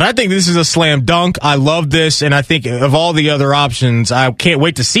 But I think this is a slam dunk. I love this, and I think of all the other options, I can't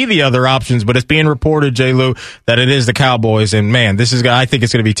wait to see the other options, but it's being reported, J. Lou, that it is the Cowboys, and man, I think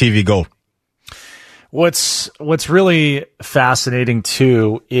it's going to be TV gold. What's really fascinating,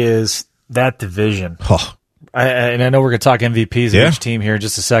 too, is that division. Oh. And I know we're going to talk MVPs of each team here in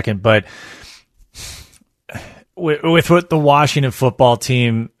just a second, but with what the Washington football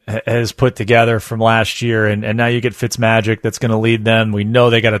team has put together from last year, and now you get Fitzmagic that's going to lead them. We know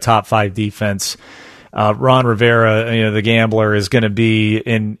they got a top 5 defense. Ron Rivera, the gambler, is going to be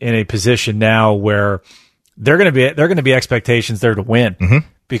in a position now where they're going to be expectations there to win. Mm-hmm.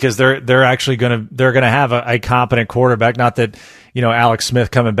 Because they're actually going to have a competent quarterback. Not that Alex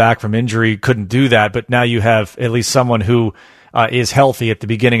Smith coming back from injury couldn't do that, but now you have at least someone who is healthy at the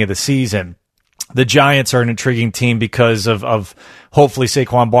beginning of the season. The Giants are an intriguing team because of hopefully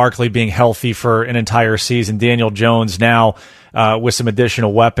Saquon Barkley being healthy for an entire season. Daniel Jones now with some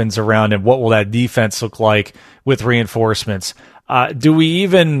additional weapons around him. What will that defense look like with reinforcements? Do we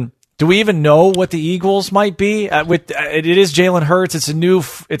even know what the Eagles might be? It is Jalen Hurts. It's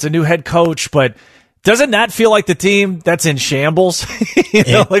a new head coach, but Doesn't that feel like the team that's in shambles?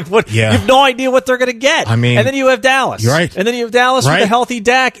 Like what? Yeah. You have no idea what they're going to get. I mean, and then you have Dallas. You're right. And then you have Dallas with a healthy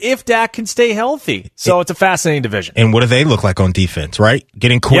Dak, if Dak can stay healthy. So it's a fascinating division. And what do they look like on defense, right?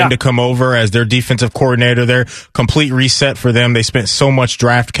 Getting Quinn to come over as their defensive coordinator there, complete reset for them. They spent so much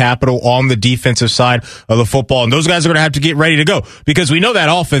draft capital on the defensive side of the football, and those guys are going to have to get ready to go because we know that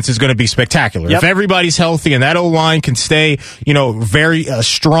offense is going to be spectacular. If everybody's healthy and that O-line can stay, very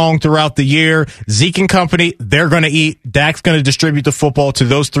strong throughout the year, Zeke and company, they're going to eat. Dak's going to distribute the football to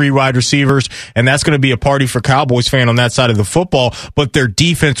those 3 wide receivers, and that's going to be a party for Cowboys fan on that side of the football. But their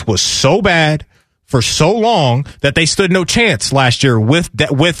defense was so bad for so long that they stood no chance last year with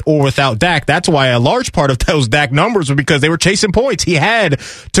or without Dak. That's why a large part of those Dak numbers were because they were chasing points. He had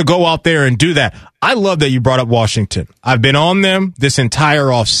to go out there and do that. I love that you brought up Washington. I've been on them this entire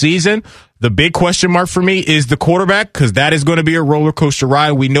offseason. The big question mark for me is the quarterback, because that is going to be a roller coaster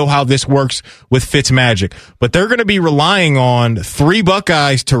ride. We know how this works with Fitzmagic. But they're going to be relying on 3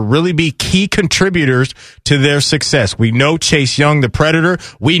 Buckeyes to really be key contributors to their success. We know Chase Young, the Predator.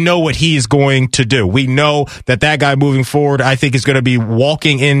 We know what he is going to do. We know that guy moving forward, I think, is going to be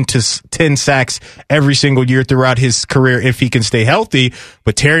walking into 10 sacks every single year throughout his career if he can stay healthy.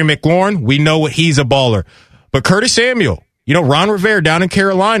 But Terry McLaurin, we know what he's a baller. But Curtis Samuel, Ron Rivera down in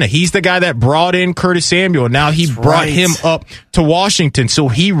Carolina, he's the guy that brought in Curtis Samuel. Now he brought him up to Washington. So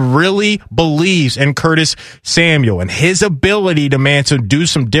he really believes in Curtis Samuel and his ability to do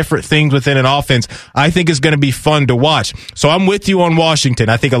some different things within an offense. I think is going to be fun to watch. So I'm with you on Washington.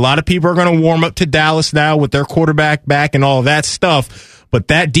 I think a lot of people are going to warm up to Dallas now with their quarterback back and all of that stuff. But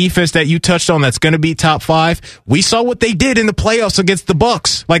that defense that you touched on that's going to be top 5, we saw what they did in the playoffs against the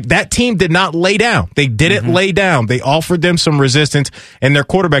Bucs. Like, that team did not lay down. They didn't lay down. They offered them some resistance, and their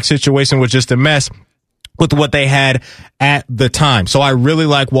quarterback situation was just a mess with what they had at the time. So I really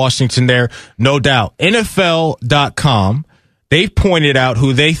like Washington there, no doubt. NFL.com. They've pointed out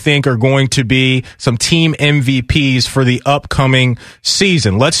who they think are going to be some team MVPs for the upcoming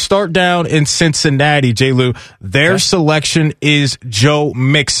season. Let's start down in Cincinnati, J. Lou. Their selection is Joe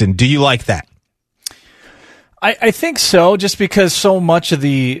Mixon. Do you like that? I think so, just because so much of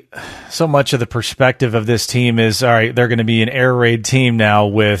the perspective of this team is, all right, they're going to be an air raid team now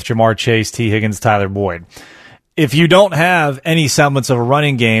with Jamar Chase, T. Higgins, Tyler Boyd. If you don't have any semblance of a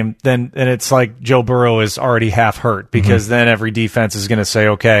running game, then it's like Joe Burrow is already half hurt, because then every defense is going to say,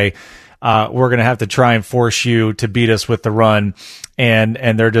 okay, we're going to have to try and force you to beat us with the run, and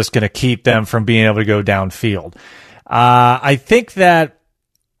they're just going to keep them from being able to go downfield. I think that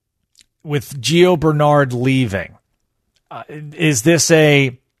with Gio Bernard leaving, is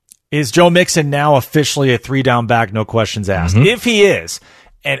Joe Mixon now officially a 3-down back, no questions asked? If he is,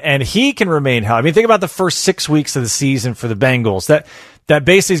 and he can remain healthy. I mean, think about the first 6 weeks of the season for the Bengals. That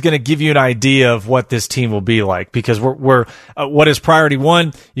basically is going to give you an idea of what this team will be like, because we're what is priority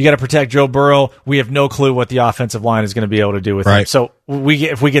one? You got to protect Joe Burrow. We have no clue what the offensive line is going to be able to do with him. So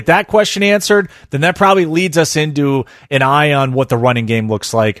if we get that question answered, then that probably leads us into an eye on what the running game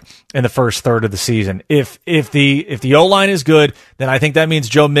looks like in the first third of the season. If the O-line is good, then I think that means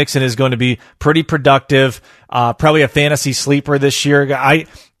Joe Mixon is going to be pretty productive, probably a fantasy sleeper this year.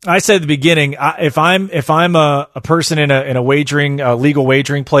 I said at the beginning, if I'm a person in a wagering, legal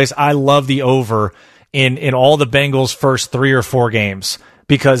wagering place, I love the over in all the Bengals' first 3 or 4 games,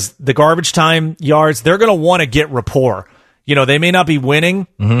 because the garbage time yards, they're going to want to get rapport. They may not be winning.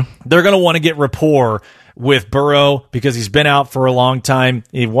 They're going to want to get rapport with Burrow because he's been out for a long time.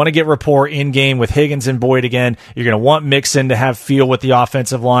 You want to get rapport in game with Higgins and Boyd again. You're going to want Mixon to have feel with the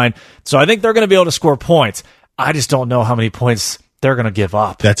offensive line. So I think they're going to be able to score points. I just don't know how many points they're going to give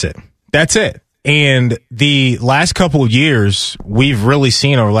up. That's it. And the last couple of years, we've really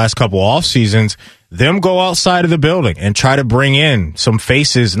seen over the last couple of off seasons, them go outside of the building and try to bring in some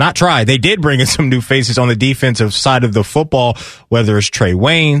faces. They did bring in some new faces on the defensive side of the football, whether it's Trey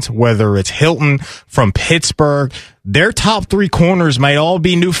Waynes, whether it's Hilton from Pittsburgh. Their top 3 corners might all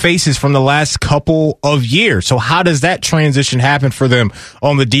be new faces from the last couple of years. So how does that transition happen for them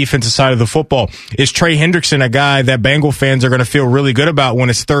on the defensive side of the football? Is Trey Hendrickson a guy that Bengal fans are going to feel really good about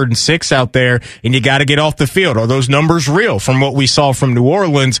when it's 3rd and 6 out there and you got to get off the field? Are those numbers real from what we saw from New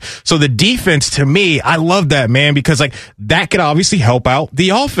Orleans? So the defense, to me, I love that, man, because that could obviously help out the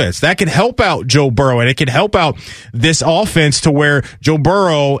offense. That could help out Joe Burrow, and it could help out this offense to where Joe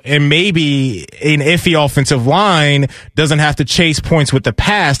Burrow and maybe an iffy offensive line doesn't have to chase points with the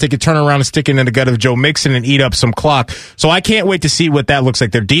pass. They could turn around and stick it in the gut of Joe Mixon and eat up some clock. So I can't wait to see what that looks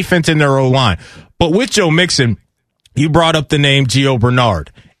like, their defense and their O-line. But with Joe Mixon, you brought up the name Gio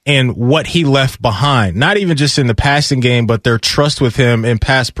Bernard. and what he left behind, not even just in the passing game, but their trust with him in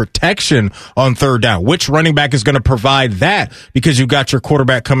pass protection on third down. Which running back is going to provide that? Because you've got your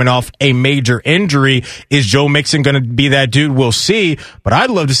quarterback coming off a major injury. Is Joe Mixon going to be that dude? We'll see. But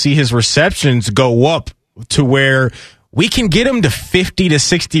I'd love to see his receptions go up to where we can get him to 50 to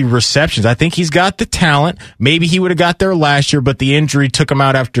 60 receptions. I think he's got the talent. Maybe he would have got there last year, but the injury took him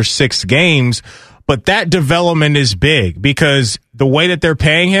out after 6 games. But that development is big because the way that they're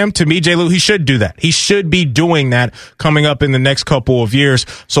paying him, to me, J. Lou, he should do that. He should be doing that coming up in the next couple of years.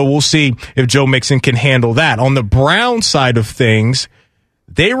 So we'll see if Joe Mixon can handle that. On the Brown side of things,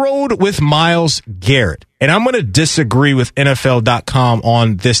 they rode with Myles Garrett. And I'm going to disagree with NFL.com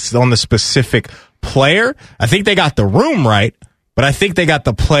on the specific player. I think they got the room right, but I think they got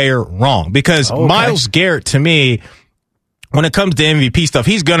the player wrong because Myles Garrett, to me, when it comes to MVP stuff,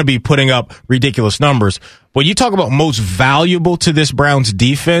 he's going to be putting up ridiculous numbers. When you talk about most valuable to this Browns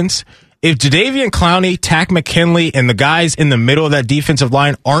defense, if Jadeveon Clowney, Takk McKinley, and the guys in the middle of that defensive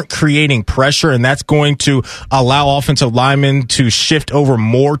line aren't creating pressure, and that's going to allow offensive linemen to shift over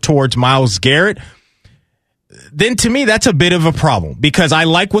more towards Myles Garrett, then to me, that's a bit of a problem because I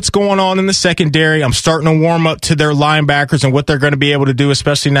like what's going on in the secondary. I'm starting to warm up to their linebackers and what they're going to be able to do,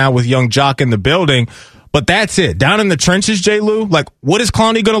 especially now with young Jock in the building. But that's it. Down in the trenches, J. Lou, like, what is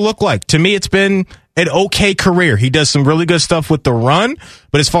Clowney going to look like? To me, it's been an okay career. He does some really good stuff with the run,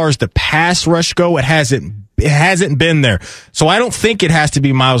 but as far as the pass rush go, it hasn't been there. So I don't think it has to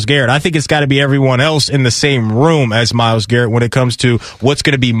be Myles Garrett. I think it's got to be everyone else in the same room as Myles Garrett when it comes to what's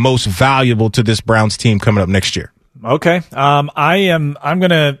going to be most valuable to this Browns team coming up next year. Okay. I'm going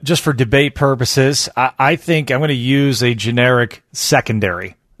to, just for debate purposes, I think I'm going to use a generic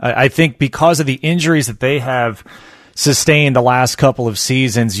secondary. I think because of the injuries that they have sustained the last couple of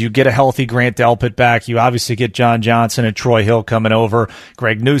seasons, you get a healthy Grant Delpit back. You obviously get John Johnson and Troy Hill coming over,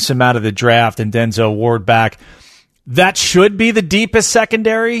 Greg Newsome out of the draft, and Denzel Ward back. That should be the deepest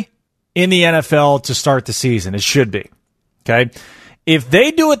secondary in the NFL to start the season. It should be. Okay. If they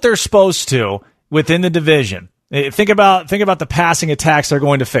do what they're supposed to within the division, think about the passing attacks they're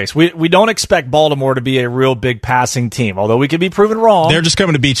going to face. We don't expect Baltimore to be a real big passing team, although we could be proven wrong. They're just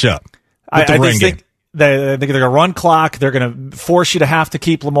coming to beat you up. I think they're going to run clock. They're going to force you to have to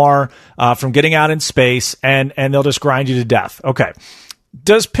keep Lamar from getting out in space, and they'll just grind you to death. Okay.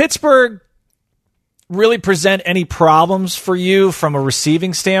 Does Pittsburgh really present any problems for you from a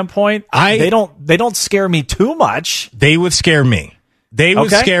receiving standpoint? They don't scare me too much. They would scare me. They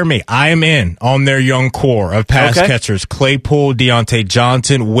would scare me. I am in on their young core of pass catchers. Claypool, Deontay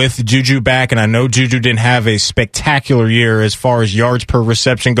Johnson with Juju back, and I know Juju didn't have a spectacular year as far as yards per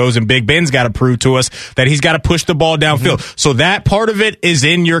reception goes, and Big Ben's got to prove to us that he's got to push the ball downfield. Mm-hmm. So that part of it is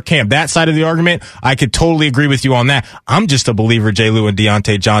in your camp. That side of the argument, I could totally agree with you on that. I'm just a believer, J. Lou and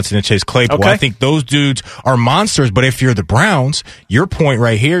Deontay Johnson and Chase Claypool. Okay. I think those dudes are monsters, but if you're the Browns, your point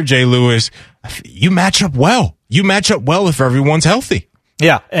right here, J. Lou, is you match up well. You match up well if everyone's healthy.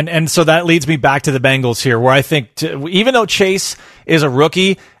 Yeah, and so that leads me back to the Bengals here, where I think even though Chase is a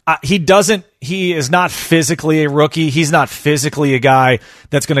rookie, he is not physically a rookie. He's not physically a guy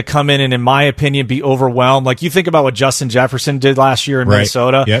that's going to come in and, in my opinion, be overwhelmed. Like, you think about what Justin Jefferson did last year in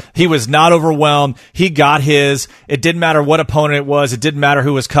Minnesota. Yep. He was not overwhelmed. He got his. It didn't matter what opponent it was. It didn't matter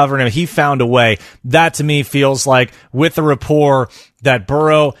who was covering him. He found a way. That, to me, feels like with the rapport that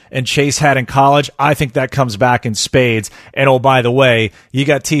Burrow and Chase had in college, I think that comes back in spades. And, oh, by the way, you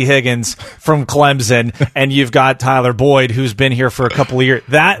got T. Higgins from Clemson, and you've got Tyler Boyd, who's been here for a couple of years.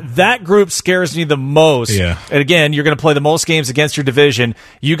 That group scares me the most. Yeah. And again, you're going to play the most games against your division.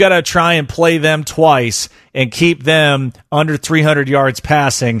 You got to try and play them twice and keep them under 300 yards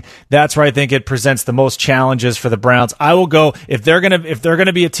passing. That's where I think it presents the most challenges for the Browns. I will go, if they're going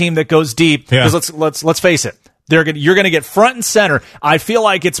to be a team that goes deep, because let's face it, you're going to get front and center. I feel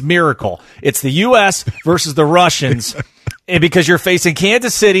like it's Miracle. It's the U.S. versus the Russians, because you're facing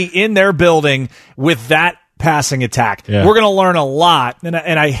Kansas City in their building with that passing attack. Yeah. We're going to learn a lot, and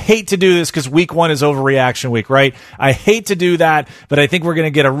I hate to do this because week 1 is overreaction week, right? I hate to do that, but I think we're going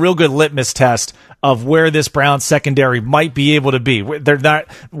to get a real good litmus test of where this Browns secondary might be able to be. We're not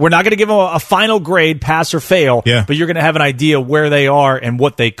going to give them a final grade, pass or fail, but you're going to have an idea where they are and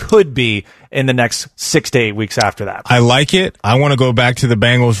what they could be in the next 6 to 8 weeks after that. I like it. I want to go back to the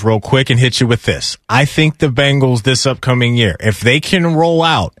Bengals real quick and hit you with this. I think the Bengals this upcoming year, if they can roll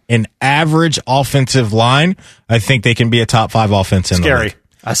out an average offensive line, I think they can be a top 5 offense in the league.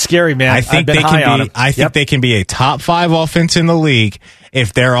 Scary, man. I think they can be a top 5 offense in the league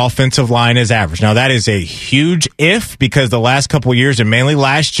if their offensive line is average. Now, that is a huge if, because the last couple of years, and mainly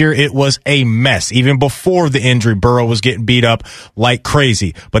last year, it was a mess. Even before the injury, Burrow was getting beat up like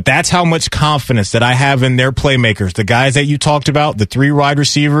crazy. But that's how much confidence that I have in their playmakers. The guys that you talked about, the 3 wide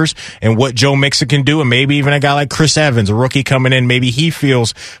receivers, and what Joe Mixon can do, and maybe even a guy like Chris Evans, a rookie coming in, maybe he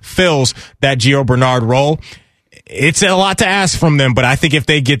fills that Gio Bernard role. It's a lot to ask from them, but I think if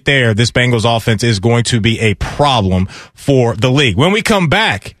they get there, this Bengals offense is going to be a problem for the league. When we come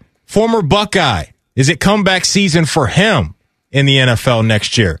back, former Buckeye, is it comeback season for him in the NFL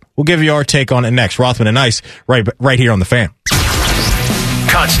next year? We'll give you our take on it next. Rothman and Ice, right here on The Fan.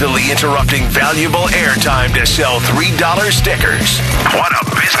 Constantly interrupting valuable airtime to sell $3 stickers. What a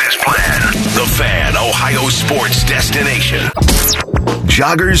business plan. The Fan, Ohio sports destination.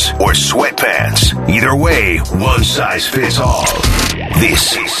 Joggers or sweatpants. Either way, one size fits all.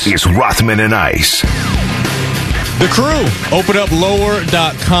 This is Rothman and Ice. The Crew, open up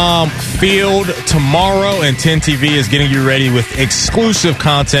lower.com field tomorrow, and 10TV is getting you ready with exclusive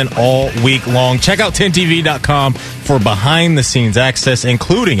content all week long. Check out 10TV.com for behind-the-scenes access,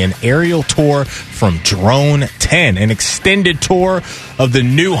 including an aerial tour from Drone 10, an extended tour of the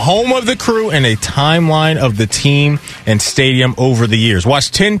new home of the Crew, and a timeline of the team and stadium over the years.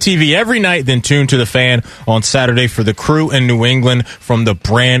 Watch 10 TV every night, then tune to The Fan on Saturday for the Crew in New England from the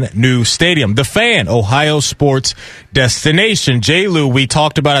brand new stadium. The Fan, Ohio sports destination. J-Lou, we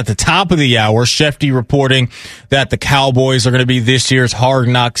talked about at the top of the hour, Shefty reporting that the Cowboys are going to be this year's Hard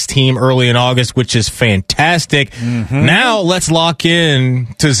Knocks team early in August, which is fantastic. Mm-hmm. Now let's lock in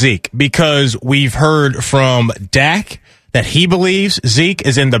to Zeke, because we've heard from Dak that he believes Zeke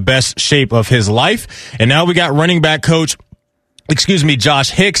is in the best shape of his life. And now we got running back coach, Josh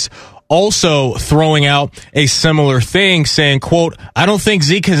Hicks, also throwing out a similar thing, saying, quote, I don't think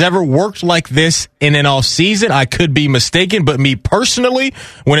Zeke has ever worked like this in an off season. I could be mistaken, but me personally,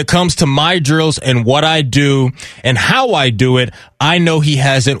 when it comes to my drills and what I do and how I do it, I know he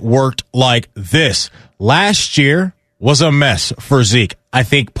hasn't worked like this. Last year was a mess for Zeke. I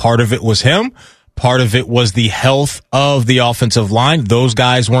think part of it was him. Part of it was the health of the offensive line. Those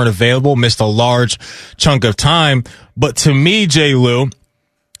guys weren't available, missed a large chunk of time. But to me, J-Lou,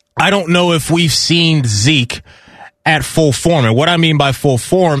 I don't know if we've seen Zeke at full form. And what I mean by full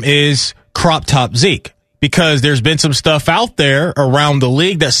form is crop top Zeke, because there's been some stuff out there around the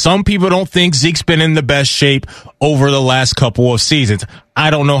league that some people don't think Zeke's been in the best shape over the last couple of seasons. I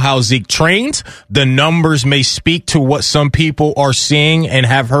don't know how Zeke trains. The numbers may speak to what some people are seeing and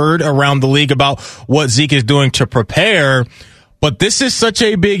have heard around the league about what Zeke is doing to prepare. But this is such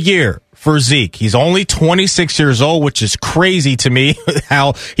a big year for Zeke. He's only 26 years old, which is crazy to me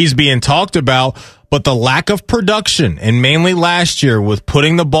how he's being talked about. But the lack of production, and mainly last year with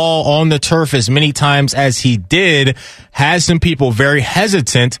putting the ball on the turf as many times as he did, has some people very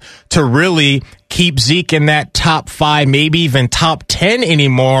hesitant to really keep Zeke in that top 5, maybe even top 10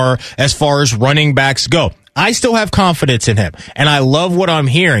 anymore as far as running backs go. I still have confidence in him, and I love what I'm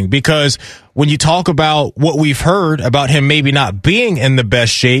hearing, because when you talk about what we've heard about him maybe not being in the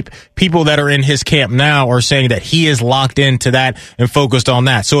best shape, people that are in his camp now are saying that he is locked into that and focused on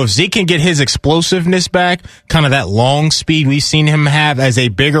that. So if Zeke can get his explosiveness back, kind of that long speed we've seen him have as a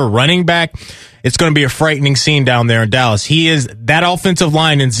bigger running back, it's going to be a frightening scene down there in Dallas. That offensive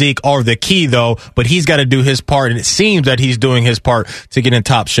line and Zeke are the key, though, but he's got to do his part, and it seems that he's doing his part to get in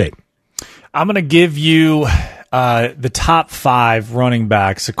top shape. I'm going to give you the top 5 running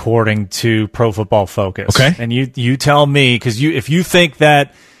backs according to Pro Football Focus. Okay. And you tell me, because if you think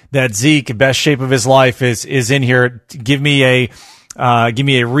that Zeke, best shape of his life, is in here, give me a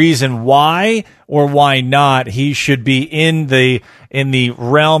reason why or why not he should be in the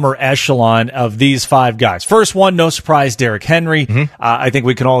realm or echelon of these 5 guys. First one, no surprise, Derrick Henry. Mm-hmm. I think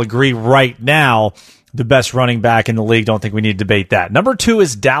we can all agree right now, the best running back in the league. Don't think we need to debate that. Number 2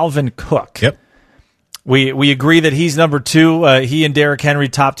 is Dalvin Cook. Yep. We agree that he's number 2. He and Derrick Henry,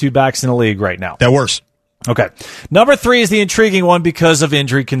 top 2 backs in the league right now. That works. Okay. Number 3 is the intriguing one because of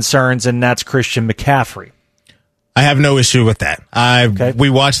injury concerns, and that's Christian McCaffrey. I have no issue with that. We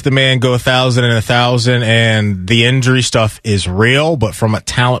watched the man go 1,000 and 1,000, and the injury stuff is real, but from a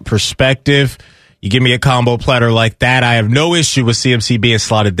talent perspective, you give me a combo platter like that, I have no issue with CMC being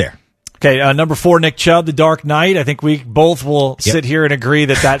slotted there. Okay, number 4, Nick Chubb, the Dark Knight. I think we both will sit here and agree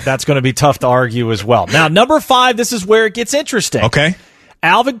that's going to be tough to argue as well. Now, number 5, this is where it gets interesting. Okay.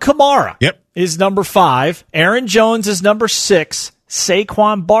 Alvin Kamara is number 5. Aaron Jones is number 6.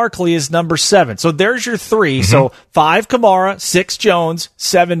 Saquon Barkley is number 7. So there's your 3. Mm-hmm. So 5 Kamara, 6 Jones,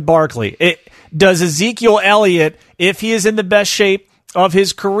 7 Barkley. Does Ezekiel Elliott, if he is in the best shape of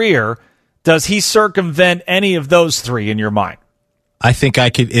his career, does he circumvent any of those three in your mind? I think I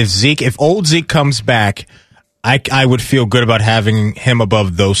could, if old Zeke comes back, I would feel good about having him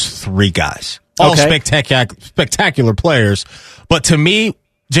above those three guys. All spectacular players. But to me,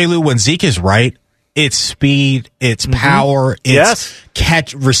 J. Lou, when Zeke is right, it's speed, it's power, it's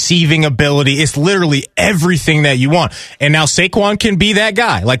catch, receiving ability. It's literally everything that you want. And now Saquon can be that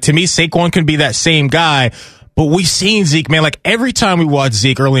guy. Like, to me, Saquon can be that same guy. But we've seen Zeke, man, like every time we watch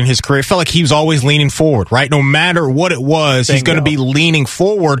Zeke early in his career, it felt like he was always leaning forward, right? No matter what it was, he's going to be leaning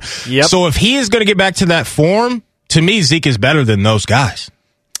forward. Yep. So if he is going to get back to that form, to me, Zeke is better than those guys.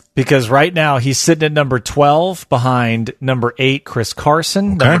 Because right now he's sitting at number 12 behind number 8, Chris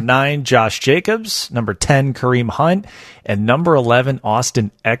Carson, number 9, Josh Jacobs, number 10, Kareem Hunt, and number 11,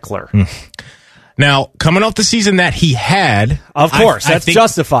 Austin Eckler. Now, coming off the season that he had, of course, that's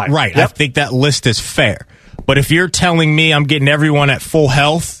justified. Right. Yep. I think that list is fair. But if you're telling me I'm getting everyone at full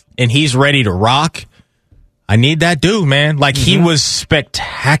health and he's ready to rock, I need that dude, man. Like, he was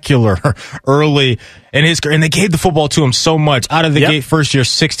spectacular early in his career, and they gave the football to him so much. Out of the gate, first year,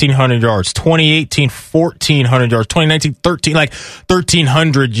 1,600 yards. 2018, 1,400 yards. 2019,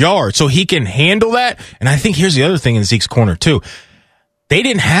 1,300 yards. So he can handle that. And I think here's the other thing in Zeke's corner, too. They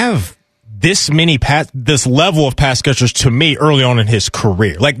didn't have this level of pass catchers to me early on in his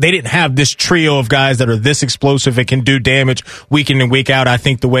career. Like, they didn't have this trio of guys that are this explosive and can do damage week in and week out. I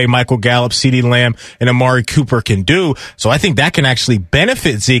think the way Michael Gallup, CeeDee Lamb, and Amari Cooper can do. So I think that can actually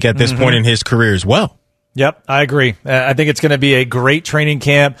benefit Zeke at this point in his career as well. Yep, I agree. I think it's going to be a great training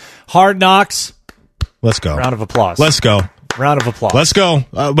camp. Hard Knocks. Let's go. Round of applause. Let's go. Round of applause. Let's go.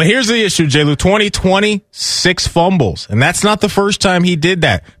 But here's the issue, J-Lou. 2020, 6 fumbles. And that's not the first time he did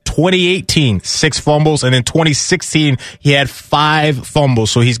that. 2018, 6 fumbles. And in 2016, he had 5 fumbles.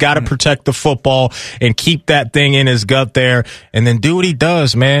 So he's got to protect the football and keep that thing in his gut there. And then do what he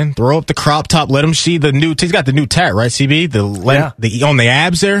does, man. Throw up the crop top. Let him see the new, he's got the new tat, right, CB? On the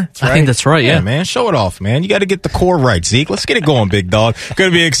abs there? I think that's right, yeah. Man, show it off, man. You got to get the core right, Zeke. Let's get it going, big dog.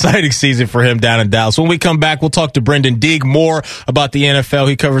 Going to be an exciting season for him down in Dallas. When we come back, we'll talk to Brendan Deeg more about the NFL.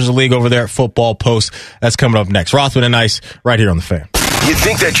 He covers the league over there at Football Post. That's coming up next. Rothman and Ice right here on The Fan. You'd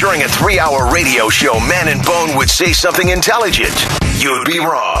think that during a 3-hour radio show, Man and Bone would say something intelligent. You'd be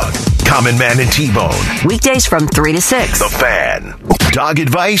wrong. Common Man and T-Bone. Weekdays from 3 to 6. The Fan. Dog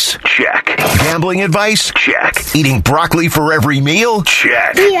advice? Check. Gambling advice? Check. Eating broccoli for every meal?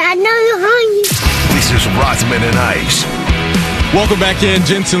 Check. Yeah, I know you're hungry. This is Rothman and Ice. Welcome back in.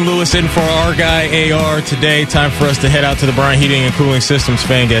 Jensen Lewis in for our guy AR today. Time for us to head out to the Bryant Heating and Cooling Systems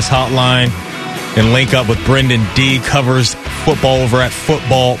Fan Guest Hotline and link up with Brendan Deeg, covers football over at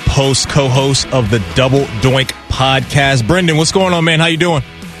Football Post, co-host of the Double Doink podcast. Brendan, what's going on, man? How you doing?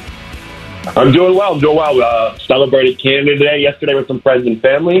 I'm doing well. Celebrated Canada Day yesterday with some friends and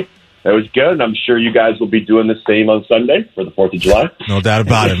family. It was good, and I'm sure you guys will be doing the same on Sunday for the 4th of July. No doubt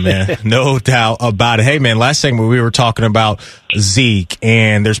about it, man. No doubt about it. Hey, man, last segment we were talking about Zeke,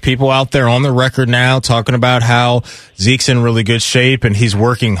 and there's people out there on the record now talking about how Zeke's in really good shape and he's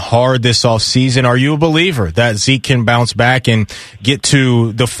working hard this offseason. Are you a believer that Zeke can bounce back and get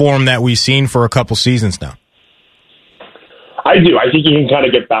to the form that we've seen for a couple seasons now? I do. I think he can kind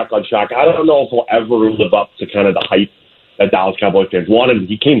of get back on track. I don't know if he'll ever live up to kind of the hype that Dallas Cowboys fans wanted.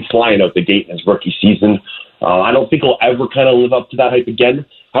 He came flying out the gate in his rookie season. I don't think he'll ever kind of live up to that hype again.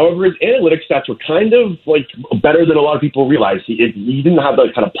 However, his analytics stats were kind of like better than a lot of people realize. He didn't have the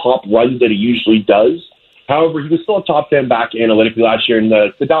kind of pop runs that he usually does. However, he was still a top 10 back analytically last year, and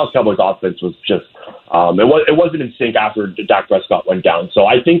the Dallas Cowboys offense was just it wasn't in sync after Dak Prescott went down. So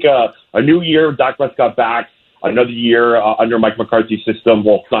I think a new year, Dak Prescott back, another year under Mike McCarthy's system.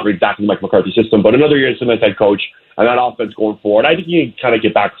 Well, not really exactly Mike McCarthy's system, but another year as head coach, and that offense going forward. I think he can kind of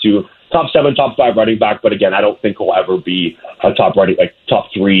get back to top 7, top 5 running back. But again, I don't think he'll ever be a top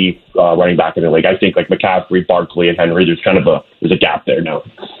 3 running back in the league. I think like McCaffrey, Barkley, and Henry, there's a gap there now.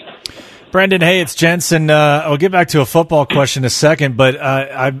 Brendan, hey, it's Jensen. I'll get back to a football question in a second, but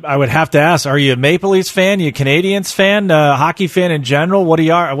I would have to ask: are you a Maple Leafs fan? You a Canadiens fan? Hockey fan in general? What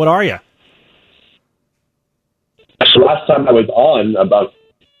are you? So last time I was on about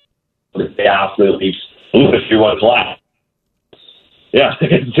the day after the Leafs lose 3-1 collapse. Yeah,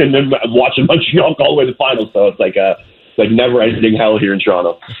 and then watching Montreal all the way to the finals. So it's like like never-ending hell here in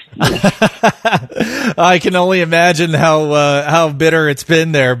Toronto. I can only imagine how bitter it's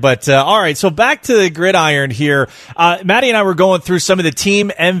been there. But all right, so back to the gridiron here. Maddie and I were going through some of the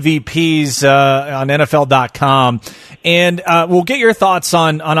team MVPs on NFL.com, and we'll get your thoughts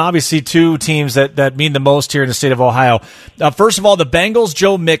on obviously two teams that mean the most here in the state of Ohio. First of all, the Bengals,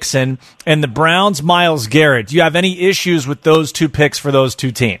 Joe Mixon, and the Browns, Myles Garrett. Do you have any issues with those two picks for those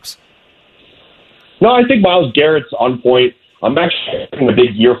two teams? No, I think Myles Garrett's on point. I'm actually expecting a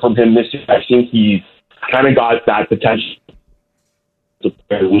big year from him this year. I think he's kind of got that potential to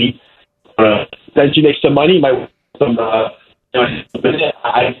play the league. Potentially make some money. Might some. I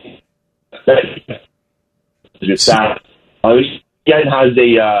just that. Again, has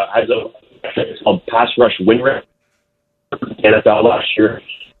a called pass rush win rate NFL last year.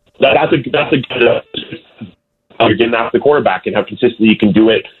 That's a good. You're getting after the quarterback and how consistently you can do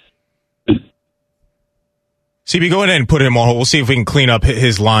it. CB, go ahead and put him on hold. We'll see if we can clean up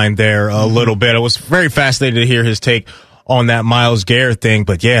his line there a little bit. I was very fascinated to hear his take on that Myles Garrett thing.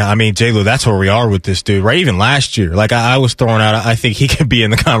 But yeah, I mean, J-Lo, that's where we are with this dude, right? Even last year, like I was throwing out, I think he could be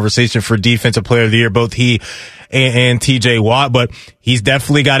in the conversation for Defensive Player of the Year, both he and TJ Watt, but he's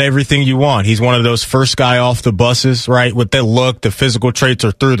definitely got everything you want. He's one of those first guy off the buses, right? With the look, the physical traits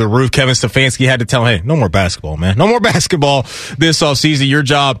are through the roof. Kevin Stefanski had to tell him, hey, no more basketball, man. No more basketball this offseason. Your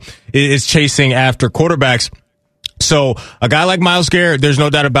job is chasing after quarterbacks. So a guy like Myles Garrett, there's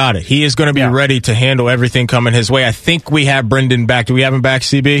no doubt about it. He is going to be ready to handle everything coming his way. I think we have Brendan back. Do we have him back,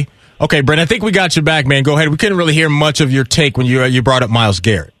 CB? Okay, Brendan, I think we got you back, man. Go ahead. We couldn't really hear much of your take when you brought up Myles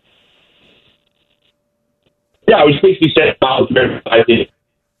Garrett. Yeah, I was basically saying Myles Garrett, I think,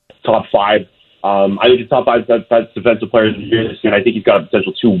 top five. I think he's top five defensive players of the year this year. I think he's got a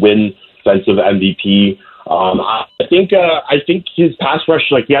potential to win defensive MVP. I think his pass rush,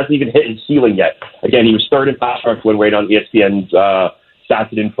 like he hasn't even hit his ceiling yet. Again, he was third in pass rush win rate on ESPN's stats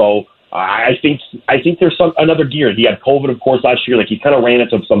and info. I think there's another gear. He had COVID, of course, last year. Like he kind of ran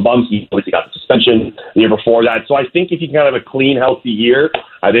into some bumps. He obviously got the suspension the year before that. So I think if he can have a clean, healthy year,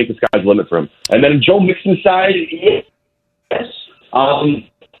 I think the sky's the limit for him. And then Joe Mixon's side, yes.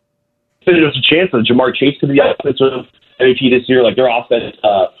 There's a chance that Jamar Chase could be the offensive MVP this year. Like their offense.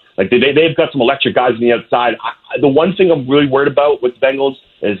 Like they've got some electric guys on the outside. The one thing I'm really worried about with the Bengals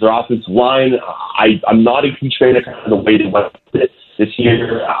is their offensive line. I'm not a huge fan of kind of the way they went with it this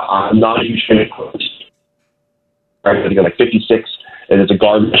year. I'm not a huge fan of coach. I think like 56, and as a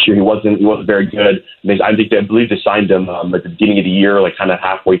guard this year, he wasn't very good. I believe they signed him at the beginning of the year, like kind of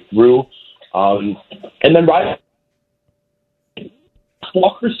halfway through. And then Ryan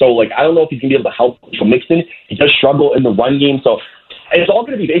Walker. So like I don't know if he's gonna be able to help Joe Mixon. He does struggle in the run game, so. It's all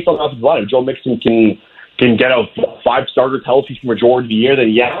going to be based on the offensive line. If Joe Mixon can get a 5-starter healthy for majority of the year,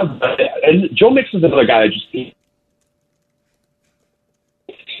 then yeah. And Joe Mixon's another guy that just.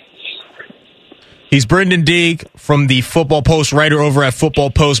 He's Brendan Deeg from the Football Post, writer over at Football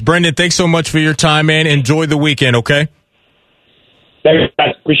Post. Brendan, thanks so much for your time, man. Enjoy the weekend, okay? Thanks,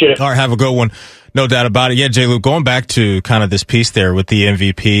 guys. Appreciate it. All right, have a good one. No doubt about it. Yeah, J. Lou, going back to kind of this piece there with the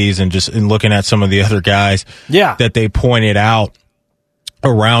MVPs and looking at some of the other guys that they pointed out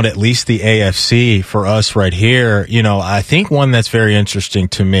around at least the AFC for us right here, I think one that's very interesting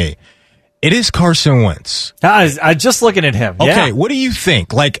to me, it is Carson Wentz. I just looking at him. Okay, what do you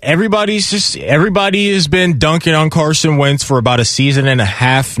think? Like everybody has been dunking on Carson Wentz for about a season and a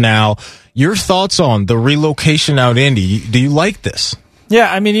half now. Your thoughts on the relocation out Indy? Do you like this? Yeah,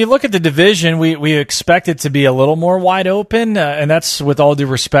 I mean, you look at the division, we expect it to be a little more wide open, and that's with all due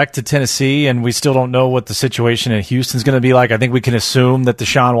respect to Tennessee, and we still don't know what the situation in Houston's going to be like. I think we can assume that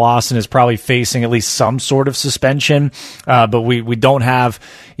Deshaun Watson is probably facing at least some sort of suspension, but we don't have,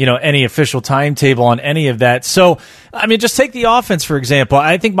 any official timetable on any of that. So, I mean, just take the offense, for example.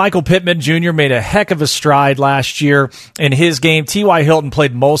 I think Michael Pittman Jr. made a heck of a stride last year in his game. T.Y. Hilton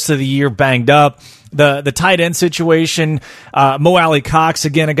played most of the year banged up. The tight end situation, Mo Alley Cox,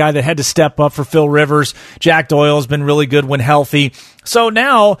 again, a guy that had to step up for Phil Rivers. Jack Doyle's been really good when healthy. So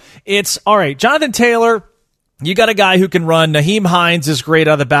now it's, all right, Jonathan Taylor, you got a guy who can run. Naheem Hines is great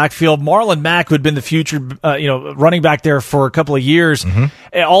out of the backfield. Marlon Mack, who had been the future, running back there for a couple of years.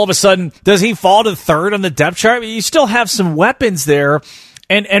 Mm-hmm. All of a sudden, does he fall to third on the depth chart? You still have some weapons there.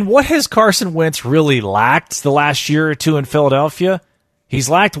 And what has Carson Wentz really lacked the last year or two in Philadelphia? He's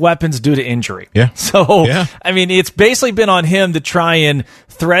lacked weapons due to injury. Yeah. So, I mean, it's basically been on him to try and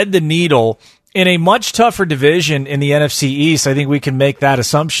thread the needle in a much tougher division in the NFC East. I think we can make that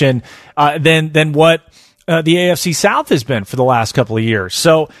assumption than what the AFC South has been for the last couple of years.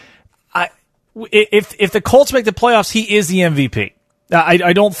 So, if the Colts make the playoffs, he is the MVP.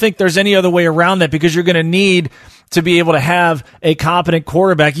 I don't think there's any other way around that because you're going to need to be able to have a competent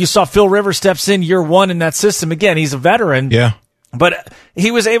quarterback. You saw Phil Rivers steps in year one in that system. Again, he's a veteran. Yeah. But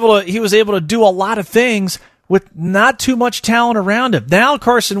he was able to do a lot of things with not too much talent around him. Now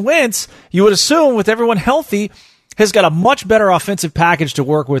Carson Wentz, you would assume with everyone healthy, has got a much better offensive package to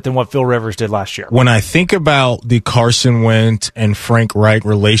work with than what Phil Rivers did last year. When I think about the Carson Wentz and Frank Reich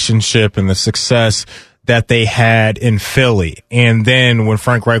relationship and the success that they had in Philly, and then when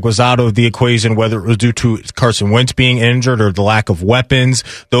Frank Reich was out of the equation, whether it was due to Carson Wentz being injured or the lack of weapons,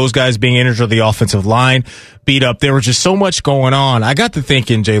 those guys being injured or the offensive line beat up, there was just so much going on. I got to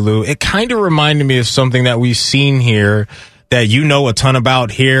thinking, J. Lou, it kind of reminded me of something that we've seen here that you know a ton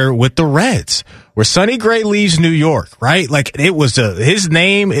about here with the Reds, where Sonny Gray leaves New York, right? Like it was his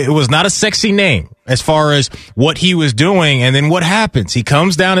name. It was not a sexy name as far as what he was doing. And then what happens? He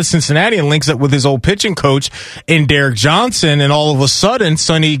comes down to Cincinnati and links up with his old pitching coach in Derek Johnson. And all of a sudden,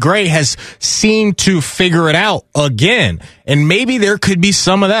 Sonny Gray has seemed to figure it out again. And maybe there could be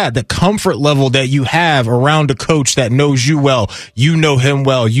some of that, the comfort level that you have around a coach that knows you well. You know him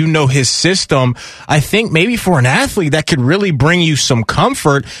well. You know his system. I think maybe for an athlete that could really bring you some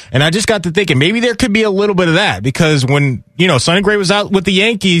comfort. And I just got to thinking maybe there could be a little bit of that, because when, Sonny Gray was out with the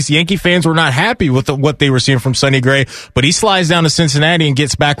Yankees, Yankee fans were not happy with what they were seeing from Sonny Gray, but he slides down to Cincinnati and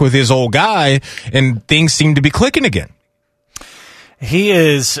gets back with his old guy, and things seem to be clicking again. He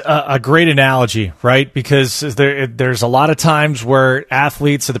is a great analogy, right? Because there's a lot of times where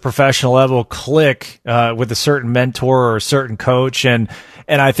athletes at the professional level click with a certain mentor or a certain coach, and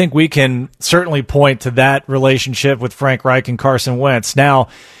I think we can certainly point to that relationship with Frank Reich and Carson Wentz. Now,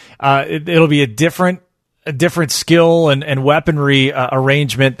 it'll be a different skill and weaponry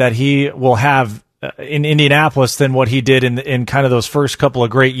arrangement that he will have in Indianapolis than what he did in kind of those first couple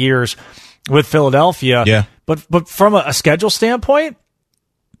of great years with Philadelphia. Yeah. But from a schedule standpoint,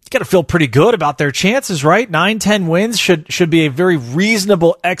 you got to feel pretty good about their chances, right? 9-10 wins should be a very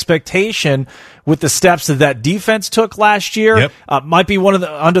reasonable expectation with the steps that defense took last year. Yep. Might be one of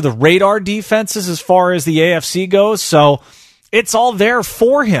the under the radar defenses as far as the AFC goes. So it's all there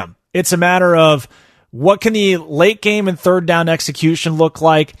for him. It's a matter of what can the late game and third down execution look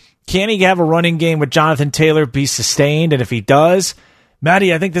like? Can he have a running game with Jonathan Taylor be sustained? And if he does,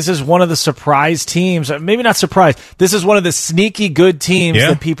 Maddie, I think this is one of the surprise teams. Maybe not surprise. This is one of the sneaky good teams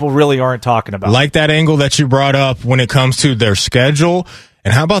that people really aren't talking about. Like that angle that you brought up when it comes to their schedule.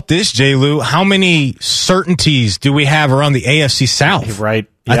 And how about this, J. Lou? How many certainties do we have around the AFC South? You're right.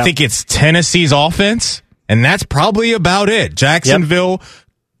 Yep. I think it's Tennessee's offense, and that's probably about it. Jacksonville,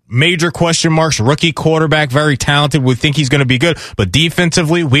 major question marks. Rookie quarterback, very talented. We think he's going to be good. But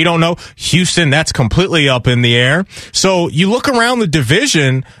defensively, we don't know. Houston, that's completely up in the air. So you look around the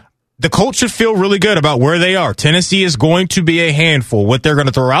division, the Colts should feel really good about where they are. Tennessee is going to be a handful, what they're going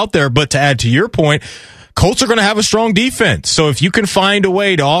to throw out there. But to add to your point, Colts are going to have a strong defense. So if you can find a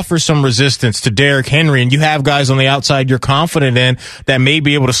way to offer some resistance to Derrick Henry, and you have guys on the outside you're confident in that may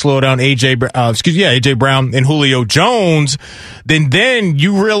be able to slow down AJ Brown and Julio Jones, then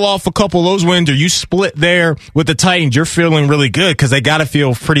you reel off a couple of those wins, or you split there with the Titans, you're feeling really good, because they got to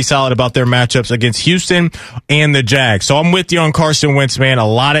feel pretty solid about their matchups against Houston and the Jags. So I'm with you on Carson Wentz, man. A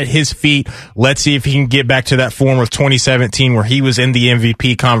lot at his feet. Let's see if he can get back to that form of 2017 where he was in the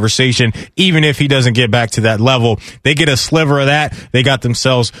MVP conversation, even if he doesn't get back to that level. They get a sliver of that. They got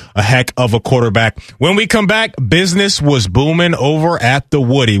themselves a heck of a quarterback. When we come back, business was booming over at the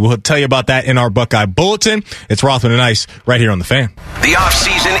Woody. We'll tell you about that in our Buckeye Bulletin. It's Rothman and Ice right here on The Fan. The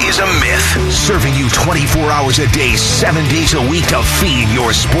offseason is a myth, serving you 24 hours a day, 7 days a week to feed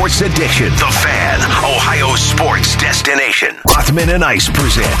your sports addiction. The Fan, Ohio's sports destination. Rothman and Ice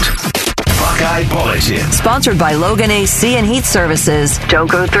present Buckeye Bulletin. Sponsored by Logan AC and Heat Services. Don't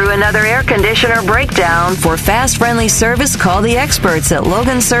go through another air conditioner breakdown. For fast, friendly service, call the experts at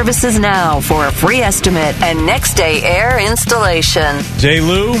Logan Services now for a free estimate and next day air installation. J.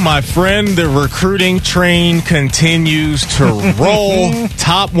 Lou, my friend, the recruiting train continues to roll.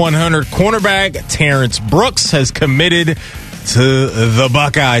 Top 100 cornerback Terrence Brooks has committed to the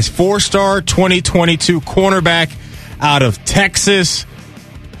Buckeyes. 4-star 2022 cornerback out of Texas.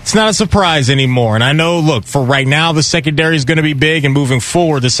 It's not a surprise anymore. And I know, look, for right now, the secondary is going to be big, and moving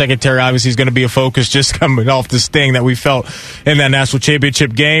forward, the secondary obviously is going to be a focus, just coming off the sting that we felt in that national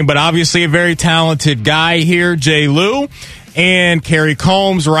championship game. But obviously a very talented guy here, J. Lou. and Kerry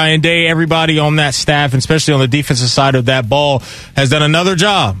Combs, Ryan Day, everybody on that staff, and especially on the defensive side of that ball, has done another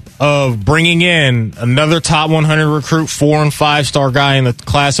job of bringing in another top 100 recruit, 4- and 5-star guy in the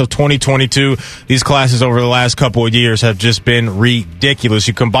class of 2022. These classes over the last couple of years have just been ridiculous.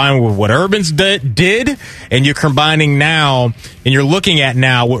 You combine with what Urban's did, and you're combining now, and you're looking at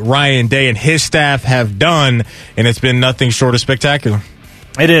now what Ryan Day and his staff have done, and it's been nothing short of spectacular.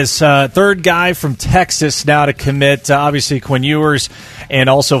 It is. Third guy from Texas now to commit. Obviously, Quinn Ewers, and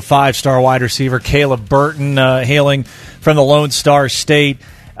also 5-star wide receiver Caleb Burton, hailing from the Lone Star State.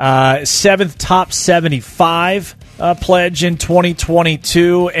 7th top 75 pledge in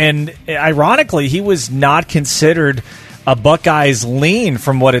 2022. And ironically, he was not considered a Buckeyes lean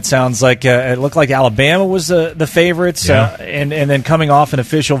from what it sounds like. It looked like Alabama was the favorites. Yeah. And then coming off an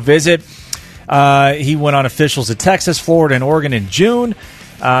official visit, he went on officials at Texas, Florida, and Oregon in June.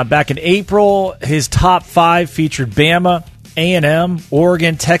 Back in April, his top 5 featured Bama, A&M,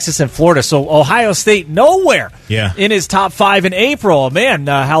 Oregon, Texas, and Florida. So Ohio State nowhere in his top 5 in April. Man,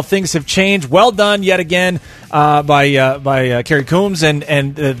 how things have changed. Well done yet again by Kerry Coombs and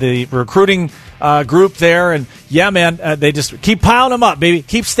the recruiting group there. And yeah, man, they just keep piling them up, baby.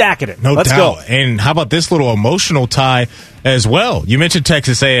 Keep stacking it. No Let's doubt. go. And how about this little emotional tie as well? You mentioned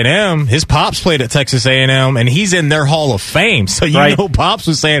Texas A&M. His pops played at Texas A&M, and he's in their Hall of Fame. So you know Pops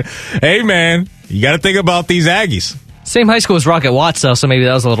was saying, hey, man, you got to think about these Aggies. Same high school as Rocket Watts, though, so maybe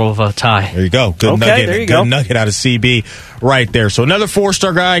that was a little of a tie. There you go. Good nugget. There you go. Good nugget out of CB right there. So another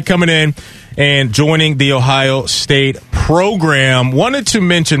 4-star guy coming in and joining the Ohio State program. Wanted to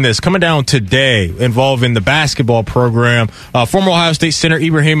mention this coming down today involving the basketball program. Former Ohio State center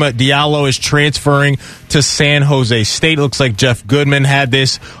Ibrahima Diallo is transferring to San Jose State. Looks like Jeff Goodman had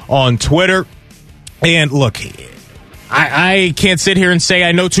this on Twitter. And look, I can't sit here and say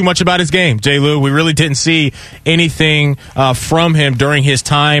I know too much about his game, J. Lou. We really didn't see anything from him during his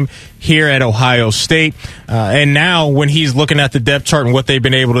time here at Ohio State. And now when he's looking at the depth chart and what they've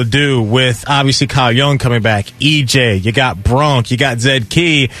been able to do with obviously Kyle Young coming back, EJ, you got Brunk, you got Zed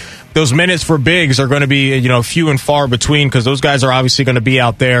Key. Those minutes for bigs are going to be, few and far between because those guys are obviously going to be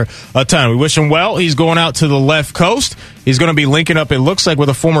out there a ton. We wish him well. He's going out to the left coast. He's going to be linking up, it looks like, with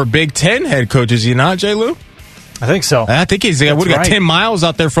a former Big Ten head coach. Is he not, J. Lou? I think so. I think he's got 10 miles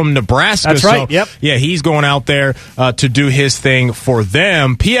out there from Nebraska. That's right. So, yep. Yeah, he's going out there to do his thing for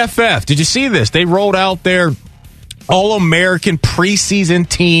them. PFF, did you see this? They rolled out their All-American preseason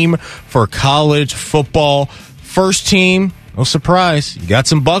team for college football. First team, no surprise. You got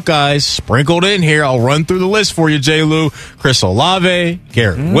some Buckeyes sprinkled in here. I'll run through the list for you, J. Lou. Chris Olave,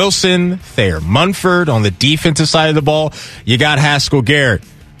 Garrett Wilson, Thayer Munford on the defensive side of the ball. You got Haskell Garrett.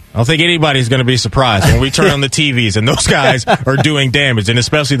 I don't think anybody's going to be surprised when we turn on the TVs and those guys are doing damage, and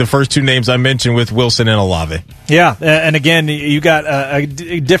especially the first 2 names I mentioned with Wilson and Olave. Yeah, and again, you got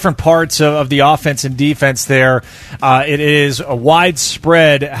different parts of the offense and defense there. It is a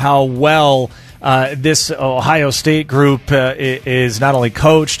widespread how well this Ohio State group is not only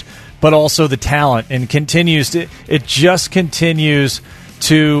coached, but also the talent, and it just continues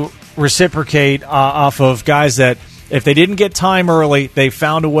to reciprocate off of guys that, if they didn't get time early, they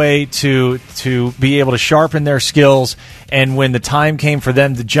found a way to be able to sharpen their skills. And when the time came for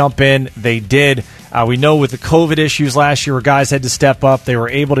them to jump in, they did. We know with the COVID issues last year where guys had to step up, they were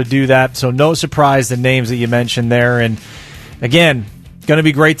able to do that. So no surprise the names that you mentioned there. And again, going to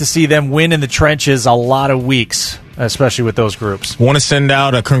be great to see them win in the trenches a lot of weeks, especially with those groups. Want to send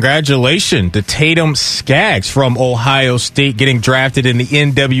out a congratulations to Tatum Skaggs from Ohio State getting drafted in the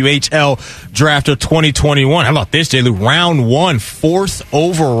NWHL draft of 2021. How about this, J. Lou? Round 1, 4th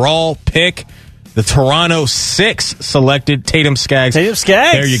overall pick. The Toronto 6 selected Tatum Skaggs. Tatum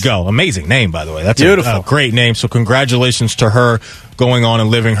Skaggs. There you go. Amazing name, by the way. That's beautiful. A great name. So congratulations to her going on and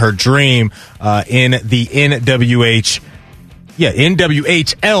living her dream in the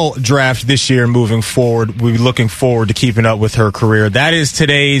NWHL draft this year moving forward. We'll be looking forward to keeping up with her career. That is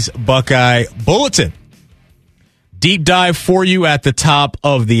today's Buckeye Bulletin. Deep dive for you at the top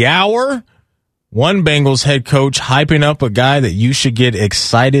of the hour. One Bengals head coach hyping up a guy that you should get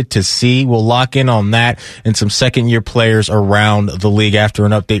excited to see. We'll lock in on that and some second-year players around the league after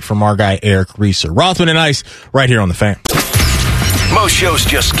an update from our guy Eric Reeser. Rothman and Ice right here on The Fan. Most shows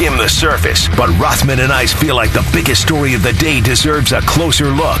just skim the surface, but Rothman and Ice feel like the biggest story of the day deserves a closer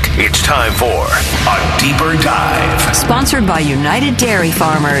look. It's time for a deeper dive. Sponsored by United Dairy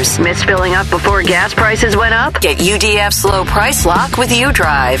Farmers. Miss filling up before gas prices went up? Get UDF's low price lock with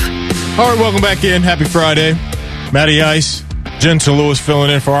UDrive. All right, welcome back in. Happy Friday. Matty Ice, Jensen Lewis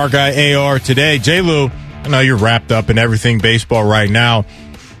filling in for our guy AR today. J. Lou, I know you're wrapped up in everything baseball right now.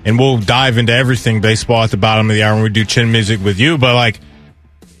 and we'll dive into everything baseball at the bottom of the hour when we do Chin Music with you. But, like,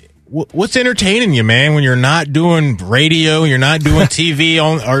 what's entertaining you, man, when you're not doing radio, you're not doing TV?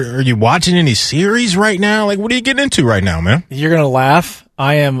 Are you watching any series right now? Like, what are you getting into right now, man? You're going to laugh.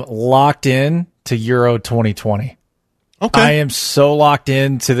 I am locked in to Euro 2020. Okay. I am so locked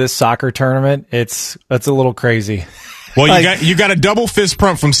into this soccer tournament. It's a little crazy. Well, you got a double fist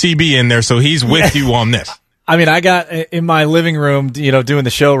pump from CB in there, so he's with you on this. I mean, I got in my living room, doing the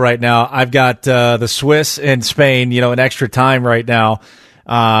show right now. I've got the Swiss and Spain, in extra time right now.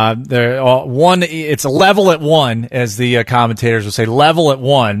 It's a level at 1, as the commentators would say, level at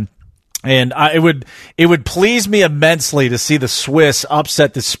 1. And it would please me immensely to see the Swiss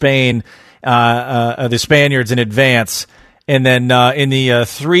upset the Spaniards in advance. And then in the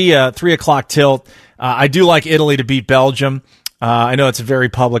 3 o'clock tilt, I do like Italy to beat Belgium. I know it's a very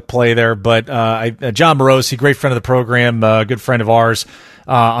public play there, but John Morosi, great friend of the program, good friend of ours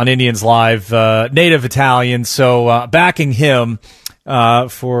on Indians Live, native Italian, so backing him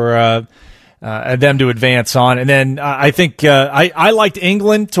for them to advance on. And then I think I liked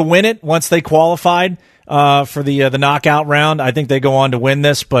England to win it once they qualified for the knockout round. I think they go on to win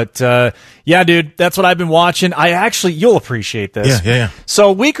this. But, yeah, dude, that's what I've been watching. You'll appreciate this. Yeah. So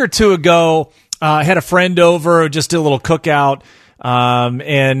a week or two ago, I had a friend over, just did a little cookout,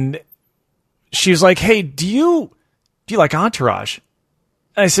 and she was like, "Hey, do you like Entourage?"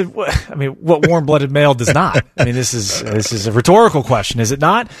 And I said, what warm-blooded male does not? I mean, this is a rhetorical question, is it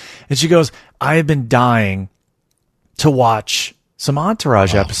not? And she goes, "I have been dying to watch some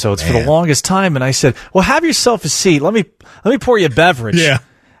Entourage episodes for the longest time." And I said, "Well, have yourself a seat. Let me pour you a beverage." Yeah.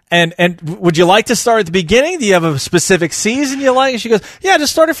 And would you like to start at the beginning? Do you have a specific season you like? And she goes, "Yeah,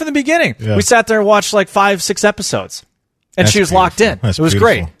 just start it from the beginning." Yeah. We sat there and watched like 5-6 episodes, and she was locked in. It was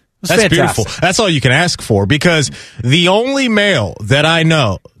great. It was fantastic. Beautiful. That's all you can ask for, because the only male that I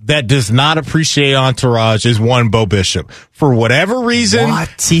know that does not appreciate Entourage is one Bo Bishop. For whatever reason,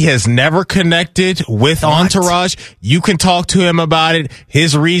 he has never connected with Entourage. You can talk to him about it.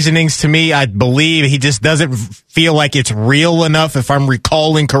 His reasonings, to me, I believe he just doesn't feel like it's real enough, if I'm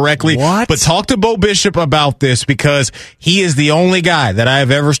recalling correctly. But talk to Bo Bishop about this, because he is the only guy that I have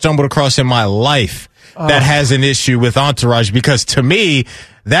ever stumbled across in my life that has an issue with Entourage, because to me,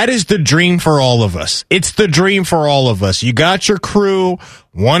 that is the dream for all of us. It's the dream for all of us. You got your crew.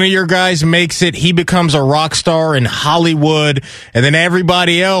 One of your guys makes it. He becomes a rock star in Hollywood. And then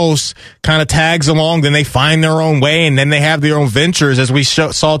everybody else kind of tags along. Then they find their own way. And then they have their own ventures, as we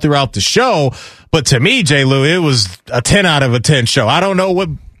saw throughout the show. But to me, J. Lou, it was a 10 out of a 10 show. I don't know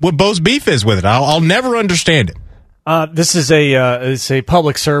what Bo's beef is with it. I'll never understand it. This is a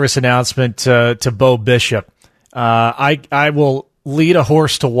public service announcement to Bo Bishop. I will lead a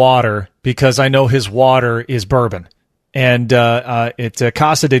horse to water, because I know his water is bourbon, and it's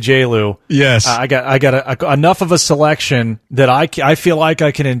Casa de J-Lu. Yes, I got enough of a selection that I feel like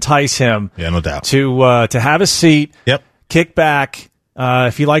I can entice him. Yeah, no doubt. To have a seat. Yep. Kick back.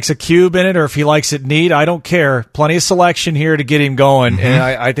 If he likes a cube in it, or if he likes it neat, I don't care. Plenty of selection here to get him going, and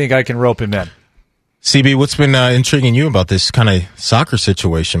I think I can rope him in. CB, what's been intriguing you about this kind of soccer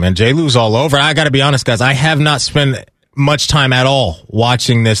situation, man? J-Lu's all over. I got to be honest, guys. I have not spent much time at all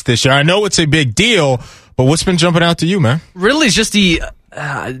watching this year. I know it's a big deal, but what's been jumping out to you, man? Really, it's just the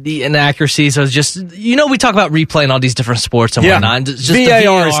inaccuracies. So just, we talk about replay and all these different sports and whatnot. Just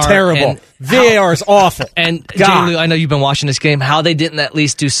VAR is terrible. VAR is awful. And Jay, I know you've been watching this game. How they didn't at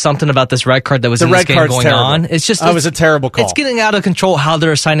least do something about this red card that was in this game going on. It's just that was a terrible call. It's getting out of control how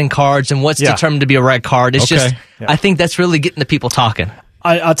they're assigning cards and what's determined to be a red card. It's just I think that's really getting the people talking.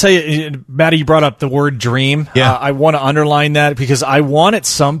 I'll tell you, Matty, you brought up the word dream. Yeah. I want to underline that, because I want at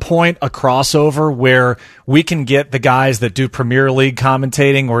some point a crossover where we can get the guys that do Premier League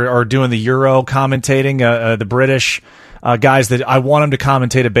commentating or doing the Euro commentating, the British guys that I want them to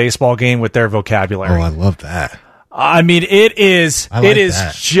commentate a baseball game with their vocabulary. Oh, I love that. I mean, it is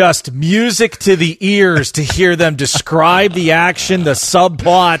just music to the ears to hear them describe the action, the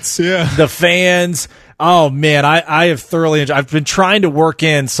subplots, the fans. Oh man, I have thoroughly enjoyed. I've been trying to work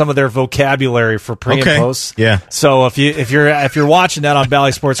in some of their vocabulary for pre and post. Yeah. So if you're watching that on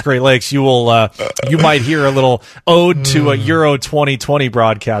Bally Sports Great Lakes, you might hear a little ode to Euro 2020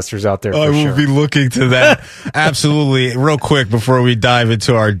 broadcasters out there. I will be looking to that. Absolutely. Real quick before we dive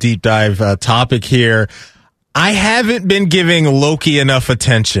into our deep dive topic here. I haven't been giving Loki enough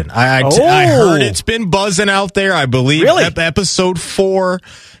attention. I heard it's been buzzing out there. I believe episode 4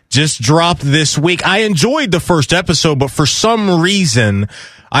 just dropped this week. I enjoyed the first episode, but for some reason,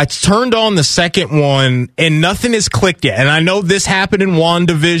 I turned on the second one and nothing has clicked yet. And I know this happened in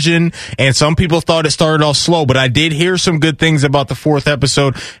WandaVision and some people thought it started off slow, but I did hear some good things about the 4th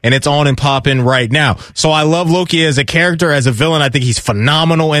episode and it's on and popping right now. So I love Loki as a character, as a villain. I think he's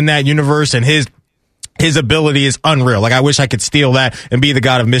phenomenal in that universe and his ability is unreal. Like I wish I could steal that and be the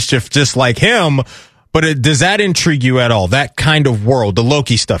god of mischief just like him. But does that intrigue you at all? That kind of world, the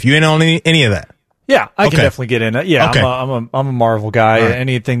Loki stuff. You ain't on any of that? Yeah, I can definitely get in it. Yeah, okay. I'm a Marvel guy. Right.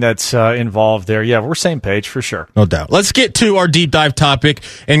 Anything that's involved there, yeah, we're same page for sure. No doubt. Let's get to our deep dive topic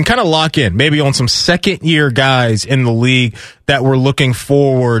and kind of lock in maybe on some second-year guys in the league that we're looking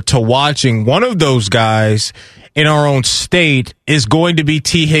forward to watching. One of those guys in our own state is going to be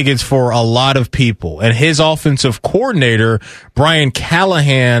T. Higgins for a lot of people. And his offensive coordinator, Brian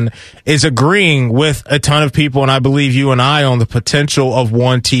Callahan, is agreeing with a ton of people, and I believe you and I, on the potential of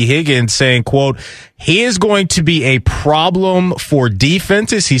one T. Higgins, saying, quote, he is going to be a problem for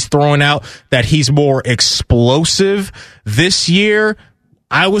defenses. He's throwing out that he's more explosive this year.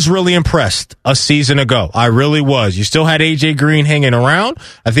 I was really impressed a season ago. I really was. You still had A.J. Green hanging around.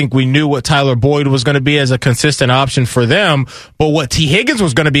 I think we knew what Tyler Boyd was going to be as a consistent option for them. But what T. Higgins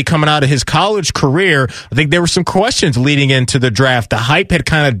was going to be coming out of his college career, I think there were some questions leading into the draft. The hype had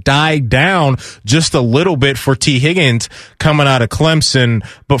kind of died down just a little bit for T. Higgins coming out of Clemson.